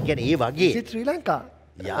නෑ මං කියන්නේ ඒ වගේ ශ්‍රී ලංකා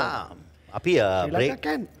යා අපි බ්‍රේක්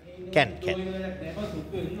කැන්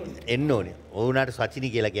එන්න ඕනේ ඕනාට සචිනි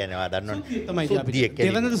කියලා කියන්නේ ඔයා දන්නවනේ සුද්ධිය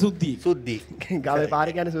කියන්නේ දෙවනද සුද්ධි ගාවේ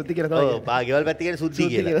පාරේ කියන්නේ සුද්ධි කියලා තමයි ඔව් ගෙවල් පැත්තේ කියන්නේ සුද්ධි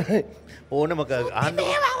කියලා ඕනම අහන්න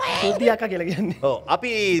සුද්ධි අක්කා කියලා කියන්නේ ඔව්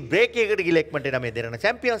අපි බ්‍රේක් එකකට ගිහලා එක්මන්ට එන මේ දෙරණ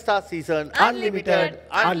champion star season unlimited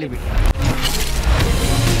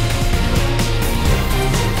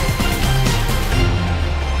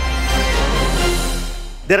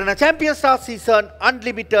Derana Champion Star Season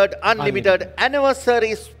Unlimited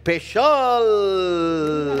Anniversary Special.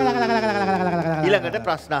 ඊළඟට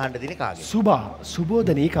ප්‍රශ්න අහන්න දින කාගේ?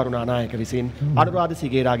 සුබෝධනී කරුණානායක විසින් අනුරාධ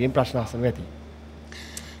සිගේරාගෙන් ප්‍රශ්න අහන්න ඇති.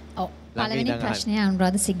 ඔව්. පළවෙනි ප්‍රශ්නය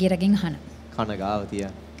අනුරාධ සිගේරාගෙන් අහන. කනගාව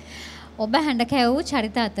තියා. ඔබ හඬ කැවූ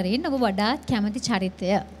චරිත අතරින් ඔබ වඩාත් කැමති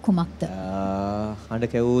චරිතය කුමක්ද?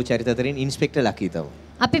 හඬ කැවූ චරිත අතරින් ඉන්ස්පෙක්ටර් ලකී තමයි.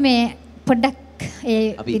 අපි මේ පොඩ්ඩක්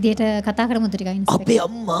ඒ විදිහට කතා කරමු ටිකක් ඉන්ස්පෙක්ටර්. අපේ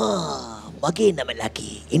අම්මා මගේ නම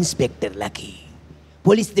ලකී ඉන්ස්පෙක්ටර් ලකී.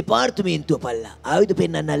 පොලිස් දෙපාර්තමේන්තුව පල්ලා ආයුධ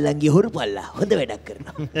පෙන්නන්න අල්ලන් ගිය හොරු පල්ලා හොඳ වැඩක්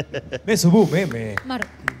කරනවා. මේ සුබු මේ මරු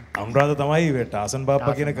අනුරාධ තමයි ටාසන්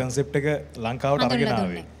බාප්පා කියන කන්සෙප්ට් එක ලංකාවට අරගෙන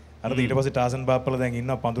ආවේ. අර ඊට පස්සේ ටාසන් බාප්පලා දැන්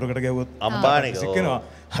ඉන්නවා පඳුරකට ගැව්වොත් අම්බානේ සික්කනවා.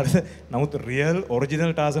 හරිද? නමුත් රියල්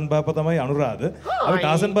ඔරිජිනල් ටාසන් බාප්පා තමයි අනුරාධ. අපි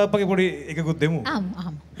ටාසන් බාප්පගේ පොඩි එකකුත් දෙමු.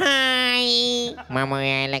 හායි මම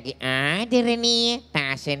ඔයාලගේ ආදරණීය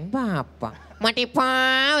ටාසන් බාප්පා. මට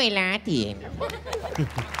එපා වෙලා තියෙනවා.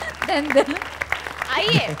 දැන්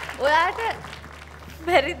අයියේ ඔයාට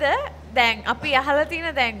බැරිද දැන් අපි අහලා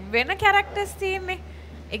තියෙන දැන් වෙන කැරක්ටර්ස් තියෙන්නේ.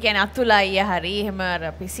 ඒ කියන්නේ අතුල අයියා හරි එහෙම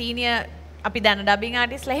අපි සීනියර් අපි දන්න ඩබින්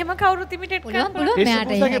ආටිස්ලා එහෙම කවුරුත් ඉමිටේට් කරන්න පුළුවන්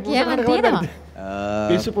මෙයාට ඒක කියන්න තියෙනවා.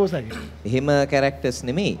 පිස්සු පෝසයි. එහෙම කැරක්ටර්ස්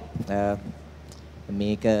නෙමෙයි.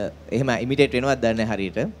 මේක එහෙම ඉමිටේට් වෙනවද දන්නේ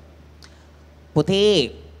හරියට. පුතේ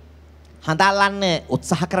හඳාලන්න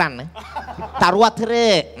උත්සාහ කරන්න තරු අතර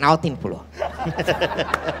නවතින්න පුළුවන්.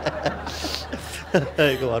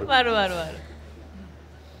 ඒක වරු. වරු.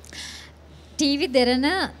 ටීවී දෙරණ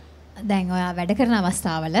දැන් ඔයා වැඩ කරන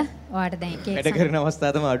අවස්ථාවල ඔයාට දැන් එක වැඩ කරන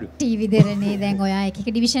අවස්ථාව තමයි අඩු. ටීවී දෙරණේ දැන් ඔයා එක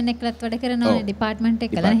ඩිවිෂන් එකකලත් වැඩ කරනවානේ ඩිපාර්ට්මන්ට්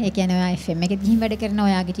එකකලා. ඒ කියන්නේ ඔයා FM එකේ ගිහින් වැඩ කරනවා,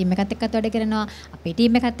 ඔයාගේ ටීම් එකත් එක්කත් වැඩ කරනවා, අපේ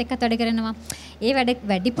ටීම් එකත් එක්කත් වැඩ කරනවා. ඒ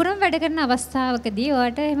වැඩිපුරම වැඩ කරන අවස්ථාවකදී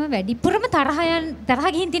ඔයාට එහෙම වැඩිපුරම තරහ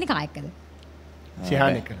ගිහින් තියෙන කායකද?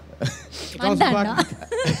 සිහාන එක.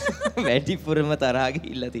 වැඩිපුරම තරහ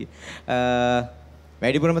ගිහිල්ලා තියෙන්නේ.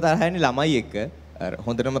 වැඩිපුරම තරහ යන්නේ ළමයි එක්ක.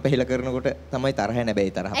 හොඳටම පෙහෙල කරනකොට තමයි තරහ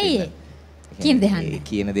නැබැයි තරහ ඇයි කියන දේ අහන්නේ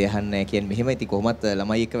කියන දේ අහන්නේ කියන්නේ මෙහෙම ඉතින් කොහොමත්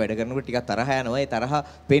ළමයි එක්ක වැඩ කරනකොට ටිකක් තරහ යනවා ඒ තරහ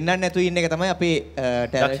පෙන්වන්න නැතුව ඉන්න එක තමයි අපේ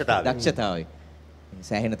දක්ෂතාවය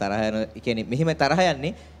සෑහෙන තරහ යන කියන්නේ මෙහෙම තරහ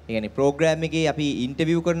යන්නේ ඒ කියන්නේ ප්‍රෝග්‍රෑම් එකේ අපි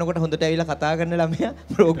ඉන්ටර්විව් කරනකොට හොඳට ඇවිල්ලා කතා කරන ළමයා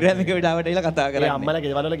ප්‍රෝග්‍රෑම් එක වෙලාවට ඇවිල්ලා කතා කරන්නේ ඒ අම්මලා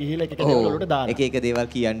ගෙවල් වල ගිහිල්ලා එක එක දේවල් වලට දානවා එක එක දේවල්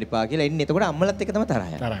කියන්න එපා කියලා එන්නේ එතකොට අම්මලත් එක්ක තමයි තරහ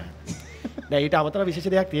යන්නේ දැන් ඊට අමතරව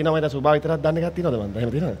විශේෂ දෙයක් තියෙනවා මම දැන් සුභා විතරක් දන්න එකක් තියෙනවද මන්ද එහෙම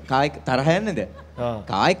තියෙනවද කායික තරහ යන්නේද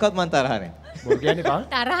කායිකවත් මම තරහ නැහැ මොකද කියන්නේ කා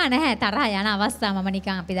තරහ නැහැ තරහ යන අවස්ථාව මම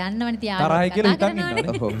නිකන් අපි දන්නවනේ තියාගෙන තරහයි කියලා හිතන්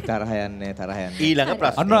ඉන්නවනේ ඔව් තරහ යන්නේ ඊළඟ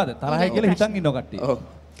ප්‍රශ්නේ අනුරාධ තරහයි කියලා හිතන් ඉන්නව කට්ටිය ඔව්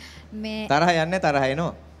මේ තරහ යන්නේ තරහ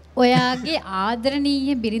එනවා ඔයාගේ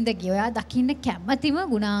ආදරණීය බිරිඳගේ ඔයා දකින්න කැමැතිම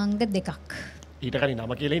ගුණාංග දෙකක් ඊට කලින්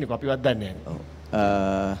නම කියලා ඉන්නකෝ අපිවත් දන්නේ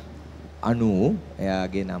නැහැ අනු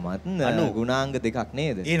එයාගේ නමත් ගුණාංග දෙකක්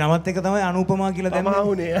නේද? ඒ නමත් එක තමයි අනුපමා කියලා දැම්මේ.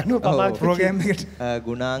 පමාවුනේ අනුපමා ප්‍රෝග්‍රෑම් එකට.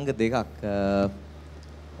 ගුණාංග දෙකක්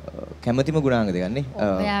කැමැතිම ගුණාංග දෙකක් නේ.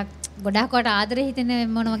 ඔයා ගොඩාක් කොට ආදරේ හිතෙන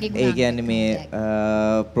මොන වගේ ගුණාංග? ඒ කියන්නේ මේ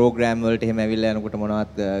ප්‍රෝග්‍රෑම් වලට එහෙම ඇවිල්ලා යනකොට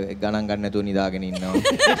මොනවත් ගණන් ගන්න නැතුව නිදාගෙන ඉන්නවා.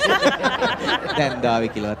 දැන්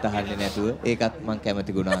දාවේ කියලාවත් අහන්නේ නැතුව. ඒකත් මම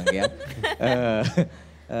කැමති ගුණාංගයක්.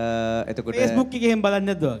 එතකොට Facebook එකේ එහෙම බලන්නේ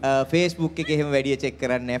නැද්ද ඔයා? Facebook එකේ එහෙම වැඩි චෙක්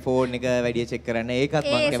කරන්නේ නැහැ, ෆෝන් එක වැඩි චෙක් කරන්නේ නැහැ. ඒකත්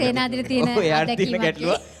මම කැමති. ඒ සේනාදිර තියෙන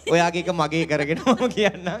ගැටලුව. ඔයාගේ එක මගේ කරගෙන මම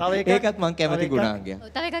කියන්න. ඒකත් මම කැමති ගුණාංගයක්.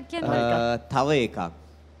 තව එකක් කියන්නේ.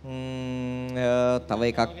 තව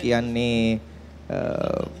එකක් කියන්නේ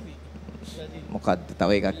මොකද්ද? තව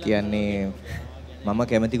එකක් කියන්නේ මම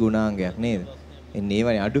කැමති ගුණාංගයක් නේද? එන්නේ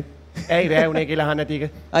ඒවනේ අඩු. ඇයි රෑ උනේ කියලා අහන්න නැති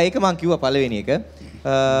එක? ඒක මං කිව්වා පළවෙනි එක.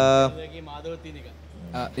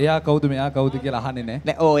 එයා කවුද මෙයා කවුද කියලා අහන්නේ නැහැ.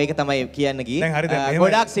 නෑ ඕ ඒක තමයි කියන්න ගියේ. දැන් හරි දැන් මෙහෙම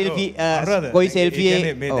ගොඩක් සෙල්ෆි කොයි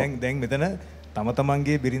සෙල්ෆියේ මේ දැන් මෙතන තම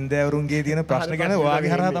තමන්ගේ බිරින්දෑවරුන්ගේ තියෙන ප්‍රශ්න ගැන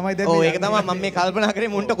ඔයාගේ හරහා තමයි දැන් ඔව් ඒක තමයි මම මේ කල්පනා කරේ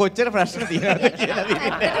මුන්ට කොච්චර ප්‍රශ්න තියෙනවද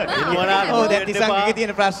කියලා. ඔව් දැන් තිසංගගේ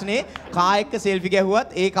තියෙන ප්‍රශ්නේ කා එක්ක සෙල්ෆි ගැහුවත්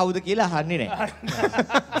ඒ කවුද කියලා අහන්නේ නැහැ.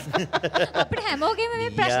 අපිට හැමෝගෙම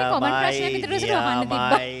මේ ප්‍රශ්නේ කොමන්ට් ප්‍රශ්න විතර අහන්න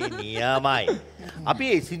තිබ්බා. නියමයි.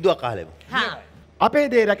 අපි ඒ සින්දුවක් අහලමු. හා අපේ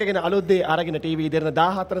දේ රැකගෙන අලුත් දේ අරගෙන ටීවී දෙරන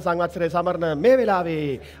 14 සංවත්සරයේ සමරන මේ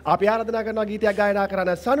වෙලාවේ අපි ආරාධනා කරනවා ගීතයක් ගායනා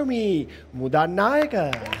කරන සනුමි මුදන්නායක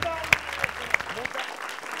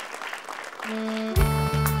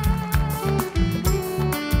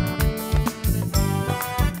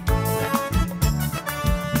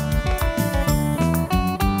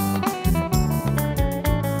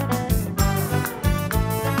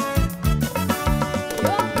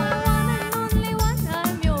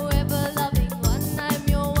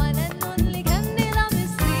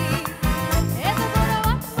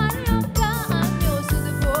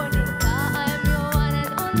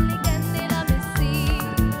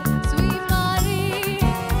Sweet Marie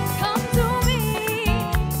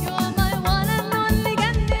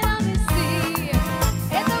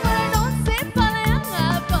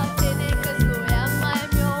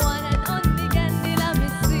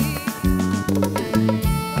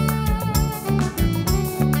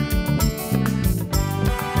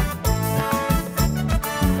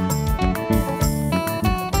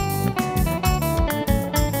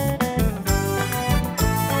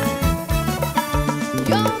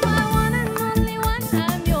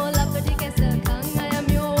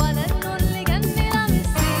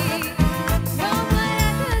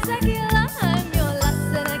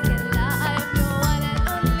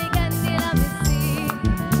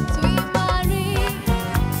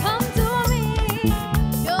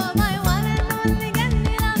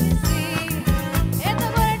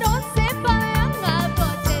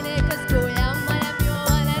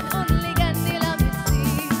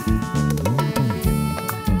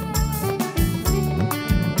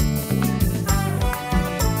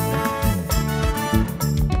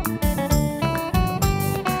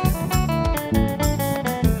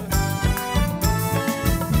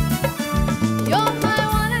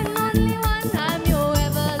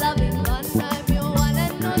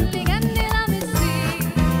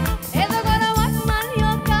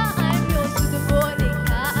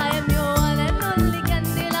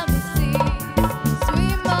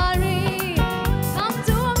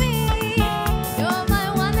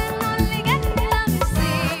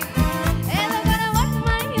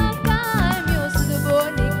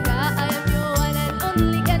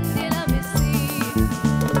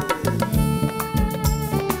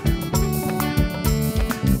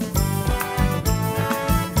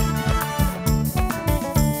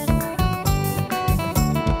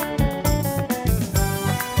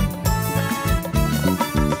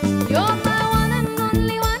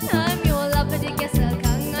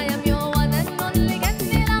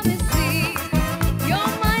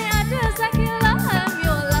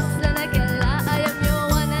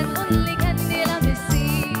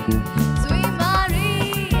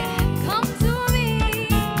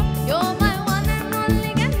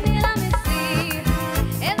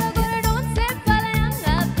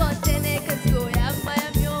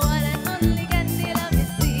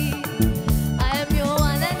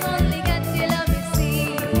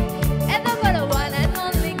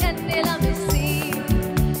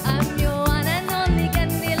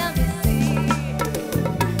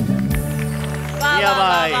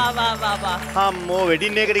අම්මෝ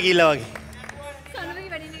වෙඩින් එකට ගිහිල්ලා වගේ.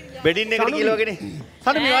 වෙඩින් එකට ගිහිල්ලා වගේනේ.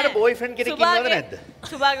 සනු මේවට බෝයිෆ්‍රෙන්ඩ් කෙනෙක් ඉන්නවද නැද්ද?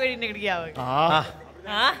 සුභාගේ වෙඩින් එකට ගියා වගේ.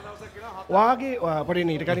 වාගේ පොඩි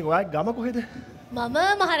ඊට කලින් ඔයාගේ ගම කොහෙද? මම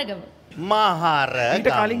මහරගම. මහරගම. ඊට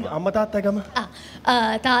කලින් අම්මා තාත්තා ගම?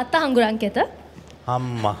 තාත්තා හංගුරන්කෙත.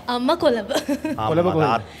 අම්මා කොළඹ.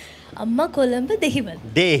 අම්මා කොළඹ දෙහිවල.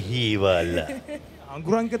 දෙහිවල.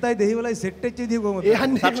 අංගුරංකතයි දෙහිවලයි සෙට් වෙච්ච විදිය කොහොමද?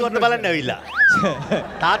 සත්තුවට බලන්න ඇවිල්ලා.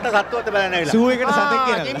 තාත්තා සත්තුවට බලන්න ඇවිල්ලා. සූ එකට සතෙක්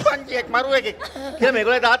කියලා. සිම්පන්ජියෙක් මරුවෙක්. කියලා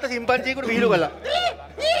මේගොල්ලෝ තාත්තා සිම්පන්ජියෙකුට විහිළු කළා.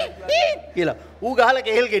 කියලා. ඌ ගහලා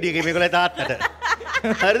කෙහෙල් ගෙඩියක මේගොල්ලෝ තාත්තට.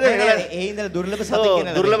 හරිද? ඒ ඉඳලා දුර්ලභ සතෙක්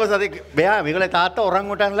කියනවා. දුර්ලභ සතෙක්. මෙයා මේගොල්ලෝ තාත්තා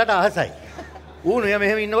ඔරංගුටන්ලට අහසයි. ඌ නුය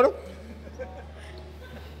මෙහෙම ඉන්නකොට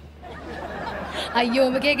අයියෝ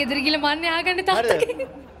මගේ ගෙදර ගිහලා මන්නේ ආගන්න තාත්තගේ.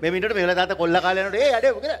 මේ මිනිහට මේගොල්ලෝ තාත්තා කොල්ල කාලේ යනකොට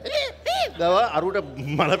අඩේ කියලා ගව අරුට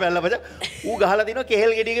මල පැල්ලා පද ඌ ගහලා දිනවා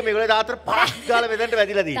කෙහෙල් ගෙඩියක මේගොල්ලෝ තාත්තට පහක් ගාලා මෙතනට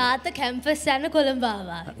වැදිලා තියෙනවා. තාත්තා කැම්පස් යන කොළඹ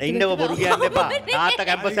ආවා. ඉන්නව බොරු කියන්න එපා. තාත්තා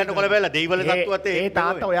කැම්පස් යන කොළඹ වෙලා දෙයිවල සත්තුවත් ඒ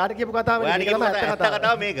තාත්තා ඔයාට කියපු කතාව ඔයාට කියපු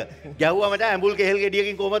කතාව මේක. ගැහුවා මචං ඇඹුල් කෙහෙල්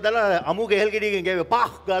ගෙඩියකින් කොහමද දාලා අමු කෙහෙල් ගෙඩියකින් ගැව්වේ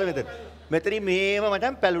පහක් ගාලා මෙතන. මෙතනින් මේව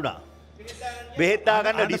මචං පැලුණා. බෙහෙත්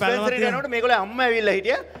දාගන්න ඩිස්පෙන්සරි යනකොට මේගොල්ලෝ අම්මා ඇවිල්ලා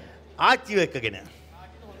හිටියා ආච්චිව එක්කගෙන.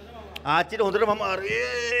 ආච්චිට හොඳට මම අරේ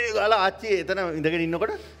ගාලා ආච්චි එතන ඉඳගෙන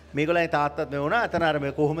ඉන්නකොට මේගොල්ලන්ගේ තාත්තත් මේ වුණා. එතන අර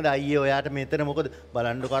මේ කොහොමද අයියේ ඔයාට මෙතන මොකද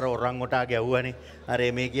බලන්නකො අර ඔරන් ඔටා ගැව්වනේ. අර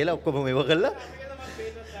මේ කියලා ඔක්කොම මේව කළා.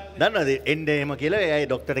 දන්නවද එන්නේ එහෙම කියලා එයා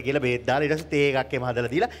ડોක්ටර්ට කියලා බෙහෙත් දාලා ඊට පස්සේ තේ එකක් එම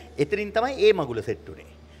හදලා දීලා එතනින් තමයි ඒ මගුල සෙට් උනේ.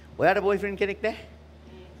 ඔයාට බෝයිෆ්‍රෙන්ඩ් කෙනෙක් නැහැ?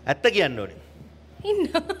 ඇත්ත කියන්න ඕනේ.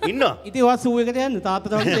 ඉන්නවා. ඉතින් ඔයා සූ එකට යන්න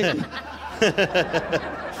තාත්තා තමයි.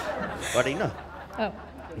 වට ඉන්නවා? ඔව්.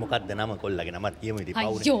 මොකක්ද නම කොල්ලගේ නමත් කියමු ඉතින්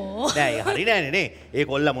පවුනේ. අයියෝ. නෑ ඒ හරි නෑනේ නේ. ඒ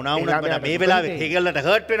කොල්ල මොනා වුණත් මට මේ වෙලාවේ හේගල්ලට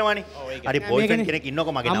හර්ට් වෙනවනේ. හරි බෝයිෆ්‍රෙන්ඩ් කෙනෙක්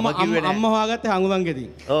ඉන්නකො මගේ නම කිව්වේ නෑ. අම්මා හොයාගත්තේ හංගුලංගෙදී.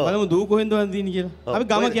 බලමු දූ කොහෙන්ද වන්දින්නේ කියලා. අපි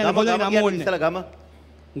ගම කියන්නේ කොල්ලගේ නම ඕනේ. ඉස්සලා ගම.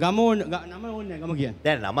 ගම ඕනේ නම ඕනේ ගම කියන්නේ.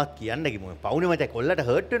 දැන් නමක් කියන්න කිව්ව. පවුනේ මචං කොල්ලට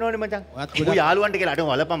හර්ට් වෙනවනේ මචං. ඌ යාළුවන්ට කියලා අඩම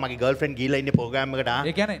වලපන් මගේ ගර්ල්ෆ්‍රෙන්ඩ් ගිහිල්ලා ඉන්නේ ප්‍රෝග්‍රෑම් එකට ආ.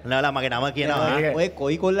 ඒ කියන්නේ නෑලා මගේ නම කියනවා. ඔය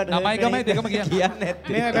කොයි කොල්ලට නමයි ගමයි දෙකම කියන්නේ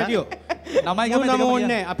නැත්තේ. මේ පැටියෝ. නමයි ගමයි නම දෙකම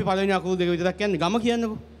ඕනේ. අපි පළවෙනි අකුරු දෙක විතරක් කියන්නේ ගම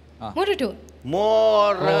කියන්නකෝ. මොරටු.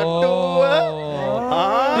 මොරටුව.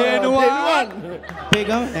 දෙනුවන්. මේ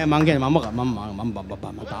ගම මං කියන්නේ මම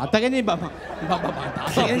තාත්තා කියන්නේ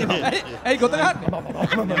තාත්තා කියන්නේ. ඇයි ගොත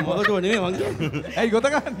ගහන්නේ? මොරටුව නෙමෙයි මං කියන්නේ. ඇයි ගොත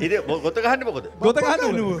ගහන්නේ? ඉතින් ගොත ගහන්නේ මොකද? ගොත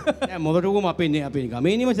ගහන්නේ නුව. නෑ මොරටුවම අපේ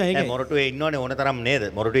ගමේ නෙමෙයි ඒකයි. නෑ මොරටුවේ ඉන්නවනේ ඕන තරම් නේද?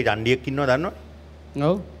 මොරටුවේ චණ්ඩියෙක් ඉන්නව දන්නවද?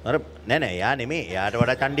 ඔව්. අර නෑ එයා නෙමෙයි. එයාට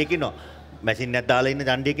වඩා චණ්ඩියෙක් ඉන්නවා. මැෂින් එකක් දාලා ඉන්න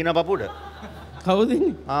චණ්ඩියෙක් ඉන්නවා පපුවට. කවුද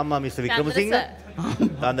ඉන්නේ? ආම්මා මිස්ටර් වික්‍රමසිංහ.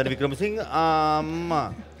 තන්දන වික්‍රමසිංහ ආම්මා.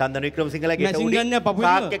 තන්දන වික්‍රමසිංහලා ගෙට උඩින්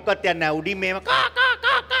කාක්කෙක්වත් යන්නේ නැහැ. උඩින් මේව කා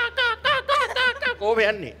කොහොම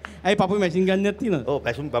යන්නේ? ඇයි පපුවේ මැෂින් ගන්නක් තියෙනවද? ඔව්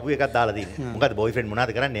පැසුම් පපුවේ එකක් දාලා තියෙන්නේ. මොකද බෝයිෆ්‍රෙන්ඩ්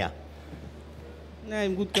මොනවද කරන්නේ යා? නෑ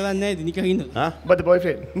මුකුත් කරන්නේ නෑ ඉතින් නිකන් ඉන්න. හා? බද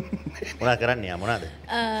බෝයිෆ්‍රෙන්ඩ්. මොනවද කරන්නේ යා මොනවද?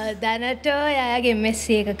 දැනට එයාගේ MSc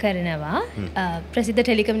එක කරනවා. ප්‍රසිද්ධ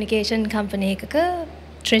ටෙලිකමියුනිකේෂන් කම්පැනි එකක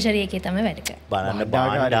ට්‍රෙෂරි එකේ තමයි වැඩ කරන්නේ. බලන්න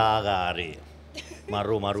බණ්ඩාගාරේ.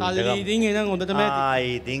 මරු සල්ලි ඉතින් එනං හොඳටම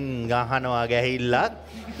ඇති. ඉතින් ගහනවා ගැහිල්ලක්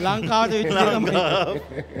ලංකාවට විතරම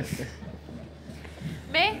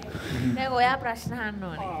මේ දැන් ඔයා ප්‍රශ්න අහන්න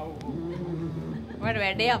ඕනේ. ඔයාට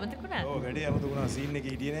වැඩේ අමතක වුණාද? ඔව් වැඩේ අමතක වුණා සීන්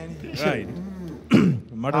එකේ හිටියේ නෑනේ. රයිට්.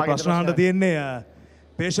 මට ප්‍රශ්න අහන්න තියෙන්නේ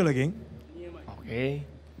පේෂලගෙන්. ඕකේ.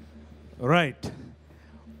 රයිට්.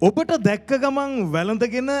 ඔබට දැක්ක ගමන්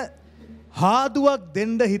වැළඳගෙන හාදුවක්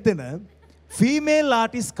දෙන්න හිතෙන ෆීමේල්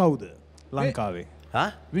ආටිස්ට් කවුද? ලංකාවේ. හා?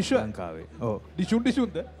 විශ්ව ලංකාවේ. ඔව්.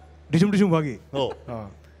 ඩිෂුන්ද? ඩිෂුම් වගේ. ඔව්.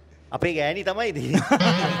 අපේ ගෑණි තමයි ඉතින්.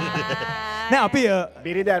 නෑ අපි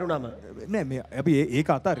බිරිඳ ඇරුණම නෑ මේ අපි ඒක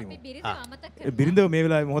අතාරිමු. බිරිඳව මේ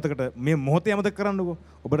වෙලාවේ මොහොතකට මේ මොහොතේ අමතක කරන්නකෝ.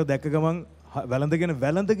 ඔබට දැක්ක ගමන්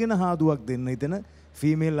වැළඳගෙන හාදුවක් දෙන්න හිතෙන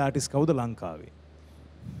ෆීමේල් ආටිස්ට් කවුද ලංකාවේ?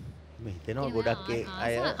 මේ හිතෙනවා ගොඩක්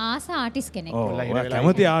අය ආස ආටිස්ට් කෙනෙක්. ඔව්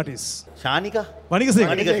කැමති ආටිස්ට්. ශානිකා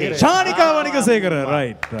වනිගසේකර. ශානිකා වනිගසේකර.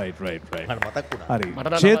 රයිට්. මට මතක් වුණා. හරි.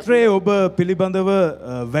 ක්ෂේත්‍රයේ ඔබ පිළිබඳව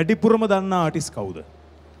වැඩිපුරම දන්නා ආටිස්ට් කවුද?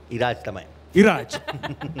 ඉරාජ් තමයි. ඉරාජ්.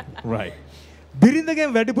 රයිට්. බිරිඳගෙන්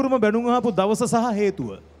වැඩිපුරම බැනුම් අහපු දවස සහ හේතුව?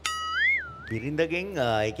 බිරිඳගෙන්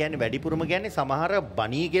ඒ කියන්නේ වැඩිපුරම කියන්නේ සමහර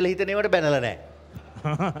බණී කියලා හිතන ඒවාට බැනලා නැහැ.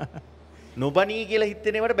 නොබණී කියලා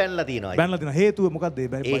හිතන ඒවාට බැනලා තියෙනවා. බැනලා තියෙනවා. හේතුව මොකක්ද ඒ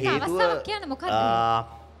බැනපු? ඒ හේතුව කියන්නේ මොකක්ද?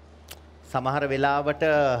 සමහර වෙලාවට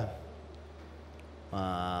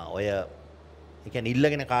ඔය ඒ කියන්නේ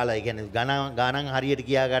ඉල්ලගෙන කාලා ඒ කියන්නේ ගණන් හරියට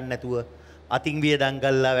කියා ගන්න නැතුව අතින් වියදම්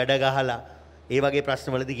කළා වැඩ ගහලා ඒ වගේ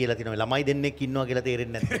ප්‍රශ්නවලදී කියලා තියෙනවා. ළමයි දෙන්නෙක් ඉන්නවා කියලා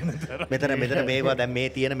තේරෙන්නේ නැත්නම්. මෙතන මේවා දැන් මේ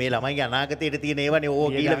තියෙන මේ ළමයිගේ අනාගතයට තියෙන ඒවානේ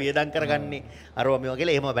ඕක කියලා වියදම් කරගන්නේ. අරවා මේවා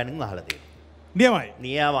කියලා එහෙම බැනුම් අහලා තියෙනවා. නියමයි.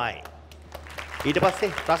 නියමයි. ඊට පස්සේ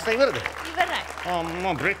ප්‍රශ්න ඉවරද? ඉවරයි.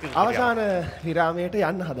 අම්මා බ්‍රේක් අවසාන විරාමයට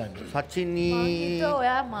යන්න හදන්නේ. සචිනී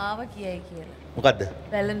ඔයා මාව කියයි කියලා. මොකද්ද?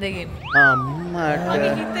 වැළඳගෙන. අම්මට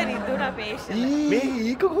මගේ හිත රිදුනා පේෂන්. මේ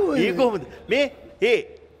ඊක කොහොමද? මේ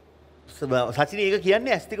සචිනී ඒක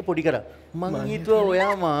කියන්නේ ඇස් දෙක පොඩි කරා. මං හිතුවා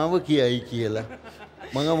ඔයා මාව කියයි කියලා.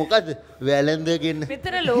 මම මොකද්ද? වැළඳගෙන.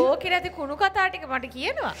 මෙතන ලෝකෙ නැති කුණු කතා ටික මට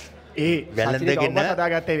කියනවා.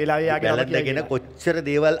 වැළඳගෙන කොච්චර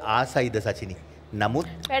දේවල් ආසයිද සචිනී. නමුත්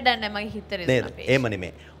වැඩක් නැහැ මගේ හිත රිදුනා පේෂන්. එහෙම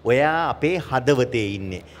නෙමෙයි. ඔයා අපේ හදවතේ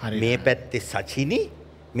ඉන්නේ. මේ පැත්තේ සචිනී,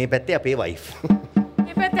 මේ පැත්තේ අපේ වයිෆ්.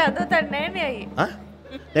 මේ පැත්තේ අදොතක් නැහැ නේ අයියේ.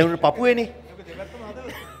 දැන් උන් පපුවේනේ.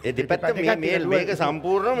 ඒ දෙපැත්ත මේක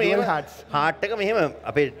සම්පූර්ණ මේව හાર્ට් එක මෙහෙම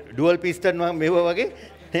අපේ ඩුවල් පිස්ටන් මේව වගේ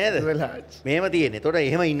නේද? මෙහෙම තියෙන්නේ. ඒතකොට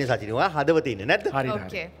එහෙම ඉන්නේ සචිනී. ඔයා හදවතේ ඉන්නේ නැද්ද?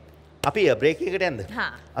 ඕකේ. අපි බ්‍රේක් එකට යන්න.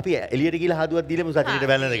 අපි එළියට ගිහලා හාදුවක් දීලමු සචිනීට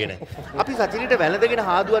වැළඳගෙන. අපි සචිනීට වැළඳගෙන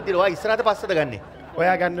හාදුවක් දීලා ඔයා ඉස්සරහට පස්සට ගන්නෙ.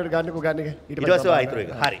 ඔයා ගන්නකෝ ගන්න එක. ඊට පස්සේ ඔයා ඊටු එක.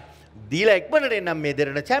 හරි. දීලා එක්මනට එන්නම් මේ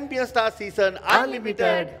දෙරණ champion star season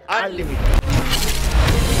unlimited.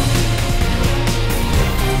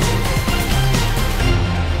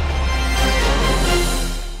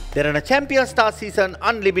 Derana Champion Star Season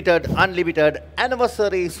Unlimited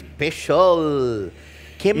Anniversary Special.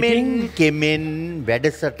 කෙමෙන්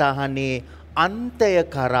වැඩසටහනේ අන්තය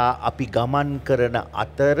කරා අපි ගමන් කරන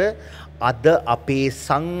අතර අද අපේ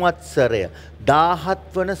සංවත්සරය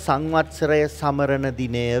 17 වන සංවත්සරය සමරන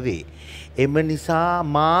දිනය වේ. එම නිසා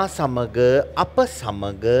මා සමග අප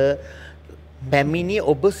සමග පැමිණි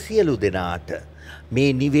ඔබ සියලු දෙනාට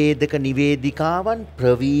මේ නිවේදක නිවේදිකාවන්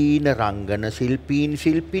ප්‍රවීණ රංගන ශිල්පීන්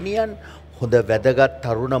ශිල්පිනියන් හොඳ වැදගත්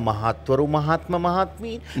තරුණ මහත්වරු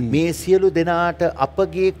මහත්මීන් මේ සියලු දෙනාට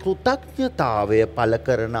අපගේ කෘතඥතාවය පළ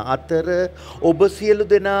කරන අතර ඔබ සියලු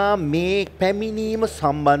දෙනා මේ පැමිණීම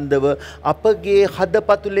සම්බන්ධව අපගේ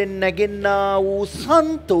හදපතුලෙන් නැගෙන්නා වූ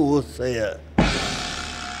සන්තෝෂය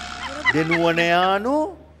දෙනුවනයානෝ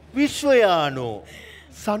විශ්වයානෝ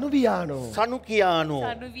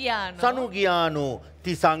සනුකියානෝ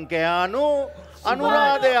තිසංකයානෝ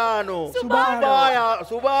අනුරාධයානෝ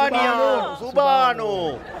සුභානෝ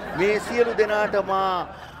මේ සියලු දෙනාට මා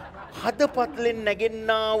හදපත්ලෙන්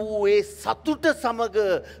නැගෙන්නා වූ ඒ සතුට සමග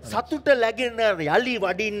සතුට läගෙන යලි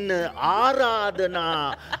වඩින්න ආරාධනා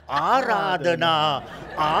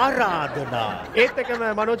ඒත් එකම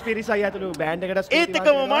මනෝජ් පීරිස් අයියා ඇතුළු බෑන්ඩ් එකටත් ඒත්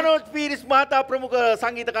එකම මනෝජ් පීරිස් මහතා ප්‍රමුඛ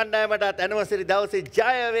සංගීත කණ්ඩායමටත් ඇනිවර්සරි දවසේ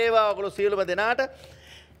ජය වේවා ඔයගොල්ලෝ සියලුම දෙනාට.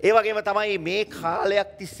 ඒ වගේම තමයි මේ කාලයක්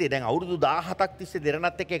තිස්සේ දැන් අවුරුදු 17ක් තිස්සේ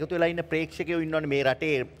දෙරණත් එක්ක එකතු වෙලා ඉන්න ප්‍රේක්ෂකයෝ ඉන්නවනේ මේ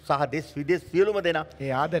රටේ සහ දෙස් විදෙස් සියලුම දෙනා.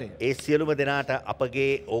 ඒ සියලුම දෙනාට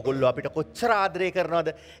අපගේ ඕගොල්ලෝ අපිට කොච්චර ආදරය කරනවද?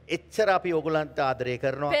 එච්චර අපි ඕගොල්ලන්ට ආදරය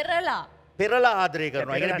කරනවා. පෙරලා ආදරය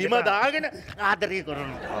කරනවා. ඒ කියන්නේ බිම දාගෙන ආදරය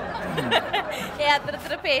කරනවා. ඒ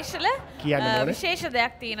අතරතුර පේෂල විශේෂ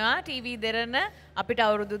දෙයක් තියෙනවා. ටීවී දෙරණ අපිට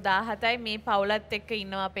අවුරුදු 17යි මේ පවුලත් එක්ක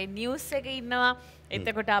ඉන්නවා. අපේ නිවුස් එකේ ඉන්නවා.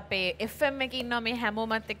 එතකොට අපේ FM එක ඉන්නවා මේ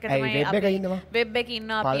හැමෝමත් එක්ක තමයි අපි වෙබ් එකේ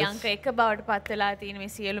ඉන්නවා අපි අංක 1 බවට පත් වෙලා තියෙන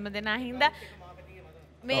මේ සියලුම දෙනා හින්දා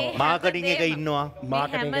මේ මාකටිං එක ඉන්නවා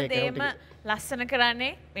හැමදේම ලස්සන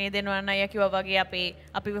කරන්නේ මේ දෙනවන්න අය කිව්වා වගේ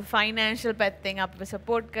අපිව ෆයිනෑන්ෂල් පැත්තෙන් අපිව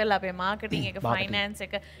සපෝට් කරලා අපේ මාකටිං එක ෆයිනෑන්ස්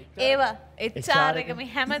එක ඒවා HR එක මේ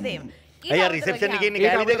හැමදේම අයියා රිසෙප්ෂන් එකේ ඉන්නේ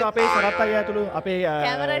කැමරා දෙක අපේ සරත් අයියා ඇතුළු අපේ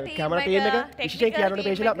කැමරා ටීම් එක විශේෂයෙන් කියනකොට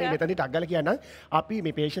පේෂලා මේ මෙතනදී ටක් ගාලා කියන්නම් අපි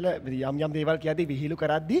මේ පේෂලා යම් දේවල් කියද්දී විහිළු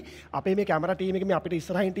කරද්දී අපේ මේ කැමරා ටීම් එක මේ අපිට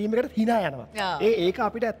ඉස්සරහින් ටීම් එකට hina යනවා. ඒක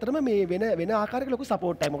අපිට ඇත්තටම මේ වෙන ආකාරයක ලොකු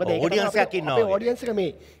සපෝට් එකක්. මොකද ඒක ඔඩියන්ස් එකක් ඉන්නවා. අපේ ඔඩියන්ස් එක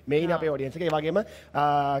මේ ඉන්නේ අපේ ඔඩියන්ස් එක. ඒ වගේම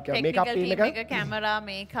මේකප් ටීම් එක කැමරා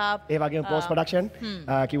මේකප් ඒ වගේම පෝස්ට් ප්‍රොඩක්ෂන්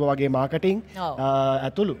කිව්වා වගේ මාකටිං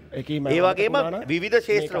ඇතුළු ඒ වගේම විවිධ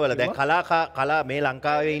ක්ෂේත්‍රවල දැන් කලා මේ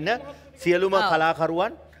ලංකාවේ ඉන්න සියලුම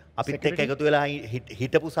කලාකරුවන් අපිත් එක්ක එකතු වෙලා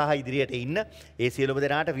හිටපු සහ ඉදිරියට ඉන්න ඒ සියලුම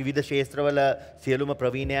දෙනාට විවිධ ක්ෂේත්‍රවල සියලුම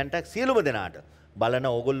ප්‍රවීණයන්ට සියලුම දෙනාට බලන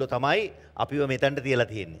ඕගොල්ලෝ තමයි අපිව මෙතනට තියලා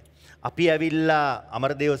තියෙන්නේ. අපි ඇවිල්ලා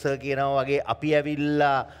අමරදේව සර් කියනවා වගේ අපි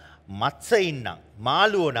ඇවිල්ලා මත්ස්‍යයින් නම්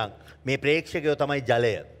මාළුවෝ නම් මේ ප්‍රේක්ෂකයෝ තමයි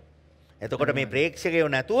ජලය. එතකොට මේ ප්‍රේක්ෂකයෝ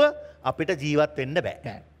නැතුව අපිට ජීවත් වෙන්න බෑ.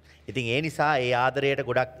 ඉතින් ඒ නිසා ඒ ආදරයට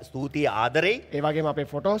ගොඩක් ස්තුතියි ආදරෙයි. ඒ වගේම අපේ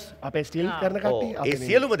ෆොටෝස් අපේ ස්ටිල් කරන කට්ටිය ඒ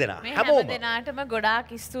සියලුම දෙනා හැමෝම දෙනාටම ගොඩාක්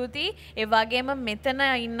ස්තුතියි. ඒ වගේම මෙතන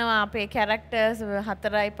ඉන්නවා අපේ කැරක්ටර්ස්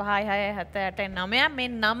 4යි 5යි 6යි 7යි 8යි 9යි මේ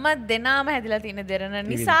 9 දෙනාම හැදිලා තියෙන දෙරණ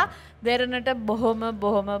නිසා දෙරණට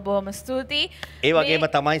බොහොම ස්තුතියි. ඒ වගේම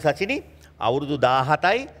තමයි සචිනි අවුරුදු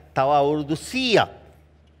 17යි තව අවුරුදු 100ක්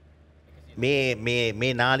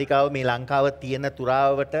මේ නාලිකාව මේ ලංකාව තියෙන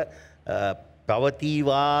තුරාවට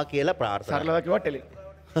පවතිවා කියලා ප්‍රාර්ථනා සරලව කිව්වා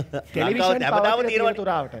ටෙලිවිෂන් හැමදාම තියෙනවා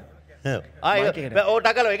තුරාවට. ඕ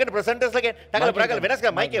ටකල එකට ප්‍රසන්ටර්ස්ලගෙන් ටකල වෙනස්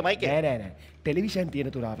කරලා මයික් මයික් නෑ ටෙලිවිෂන්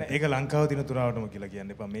තියෙන තුරාව. ඒක ලංකාව තියෙන තුරාවටම කියලා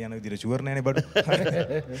කියන්න එපා. මේ යන විදිහට ෂුවර් නෑනේ බඩු.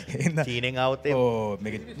 චීනෙන් ආවොත් ඕ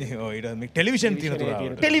මේක ඊට ටෙලිවිෂන් තියෙන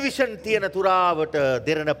තුරාවට. ටෙලිවිෂන් තියෙන තුරාවට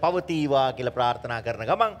දෙරණ පවතිවා කියලා ප්‍රාර්ථනා කරන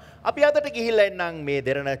ගමන් අපි අදට ගිහිල්ලා එන්නම් මේ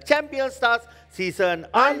දෙරණ champion stars season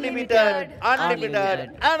unlimited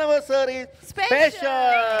anniversary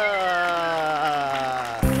special.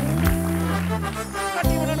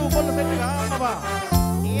 Katiwana nu bolla set gaanනවා.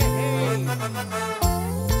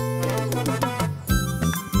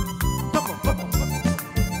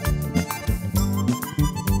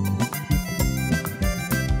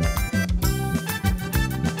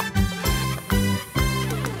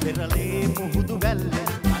 පෙරලේ මුහුදු වැල්ලේ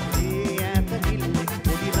අතේ ඈත නිල්ලේ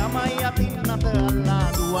පොඩි ළමයි අතින් අත අල්ලා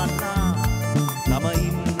දුවන්නා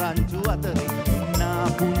ළමයින් රංචු අතරේ ඉන්නා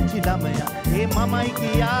පුංචි ළමයා ඒ මමයි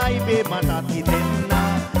කියායි බේ මටත්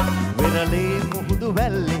හිතෙන්නා පෙරලේ මුහුදු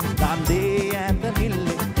වැල්ලේ කන්දේ ඈත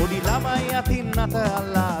නිල්ලේ පොඩි ළමයි අතින් අත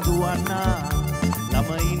අල්ලා දුවන්නා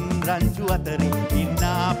ළමයින් රංචු අතරේ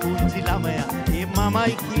ඉන්නා පුංචි ළමයා ඒ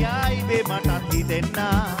මමයි කියායි බේ මටත්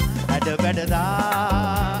හිතෙන්නා ඇඩ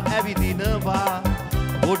වැඩදා ඇවිදිනවා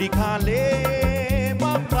පොඩි කාලේ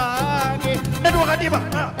මම රාගේ නඩුව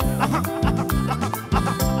කඩියපා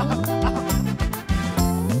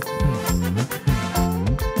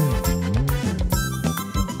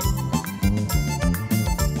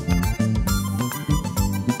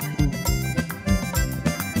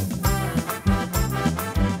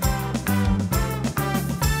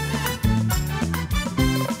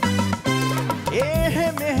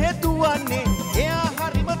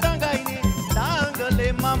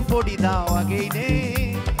පොඩිදා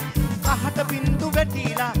වගේනේ අහට බින්දු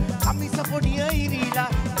වැටිලා කමිස පොඩිය ඉරිලා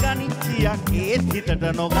ගණිච්චියක් ඒත් හිතට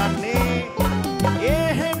නොගන්නේ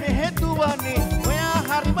එහෙ මෙහෙ දුවන්නේ ඔයා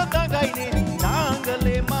හරිම දඟයිනේ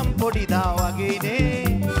නාංගලේ මම් පොඩිදා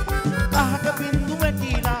වගේනේ අහට බින්දු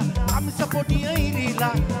වැටිලා කමිස පොඩිය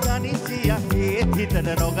ඉරිලා ගණිච්චියක් ඒත්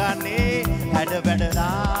හිතට නොගන්නේ හැඩ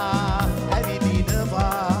වැඩලා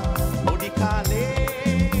ඇවිදිනවා පොඩි කාලේ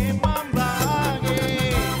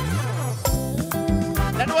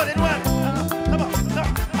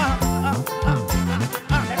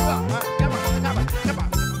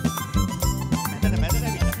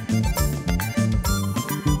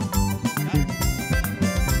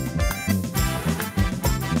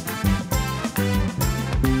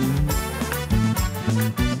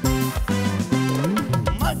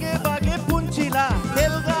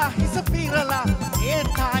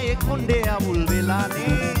කොණ්ඩේ අවුල්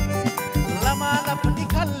වෙලානේ ළමා ලපටි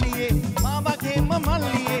කල්ලියේ මාමගේ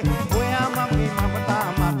මමල්ලියේ ඔයා මගේ මම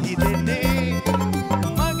තාමත් හිතෙන්නේ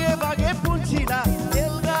මගේ වගේ පුංචිලා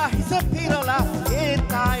එල්ගා හිස පිරලා ඒ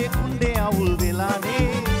තායේ කොණ්ඩේ අවුල් වෙලානේ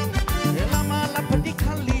ළමා ලපටි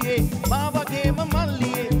කල්ලියේ මාමගේ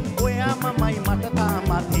මමල්ලියේ ඔයා මමයි මට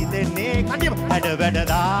තාමත් හිතෙන්නේ කඩියම හැඩ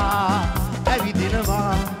වැඩදා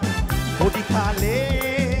ඇවිදිනවා පොඩි කාලේ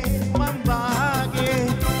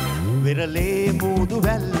වෙරලේ මුදු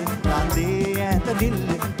වැල්ලේ කන්දේ ඈත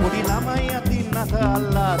නිල්ලේ පොඩි ළමයි අතින් අත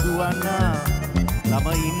අල්ලා දුවන්නා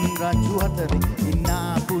ළමයින් රංචු අතරේ ඉන්නා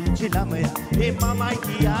පුංචි ළමයා ඒ මමයි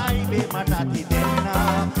කියායි මේ මටත්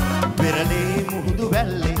හිතෙන්නා වෙරලේ මුදු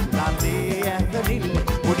වැල්ලේ කන්දේ ඈත නිල්ලේ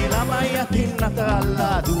පොඩි ළමයි අතින් අත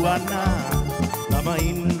අල්ලා දුවන්නා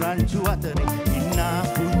ළමයින් රංචු අතරේ ඉන්නා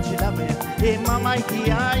පුංචි ළමයා ඒ මමයි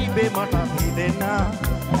කියායි මේ මටත් හිතෙන්නා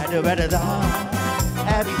හැඩ වැඩදා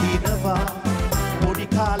ඇවිදිනවා පොඩි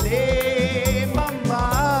කාලේ මම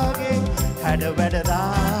වාගේ හැඩ වැඩදා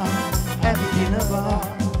ඇවිදිනවා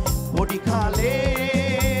පොඩි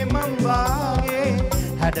කාලේ මම වාගේ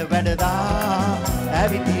හැඩ වැඩදා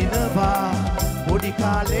ඇවිදිනවා පොඩි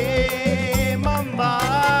කාලේ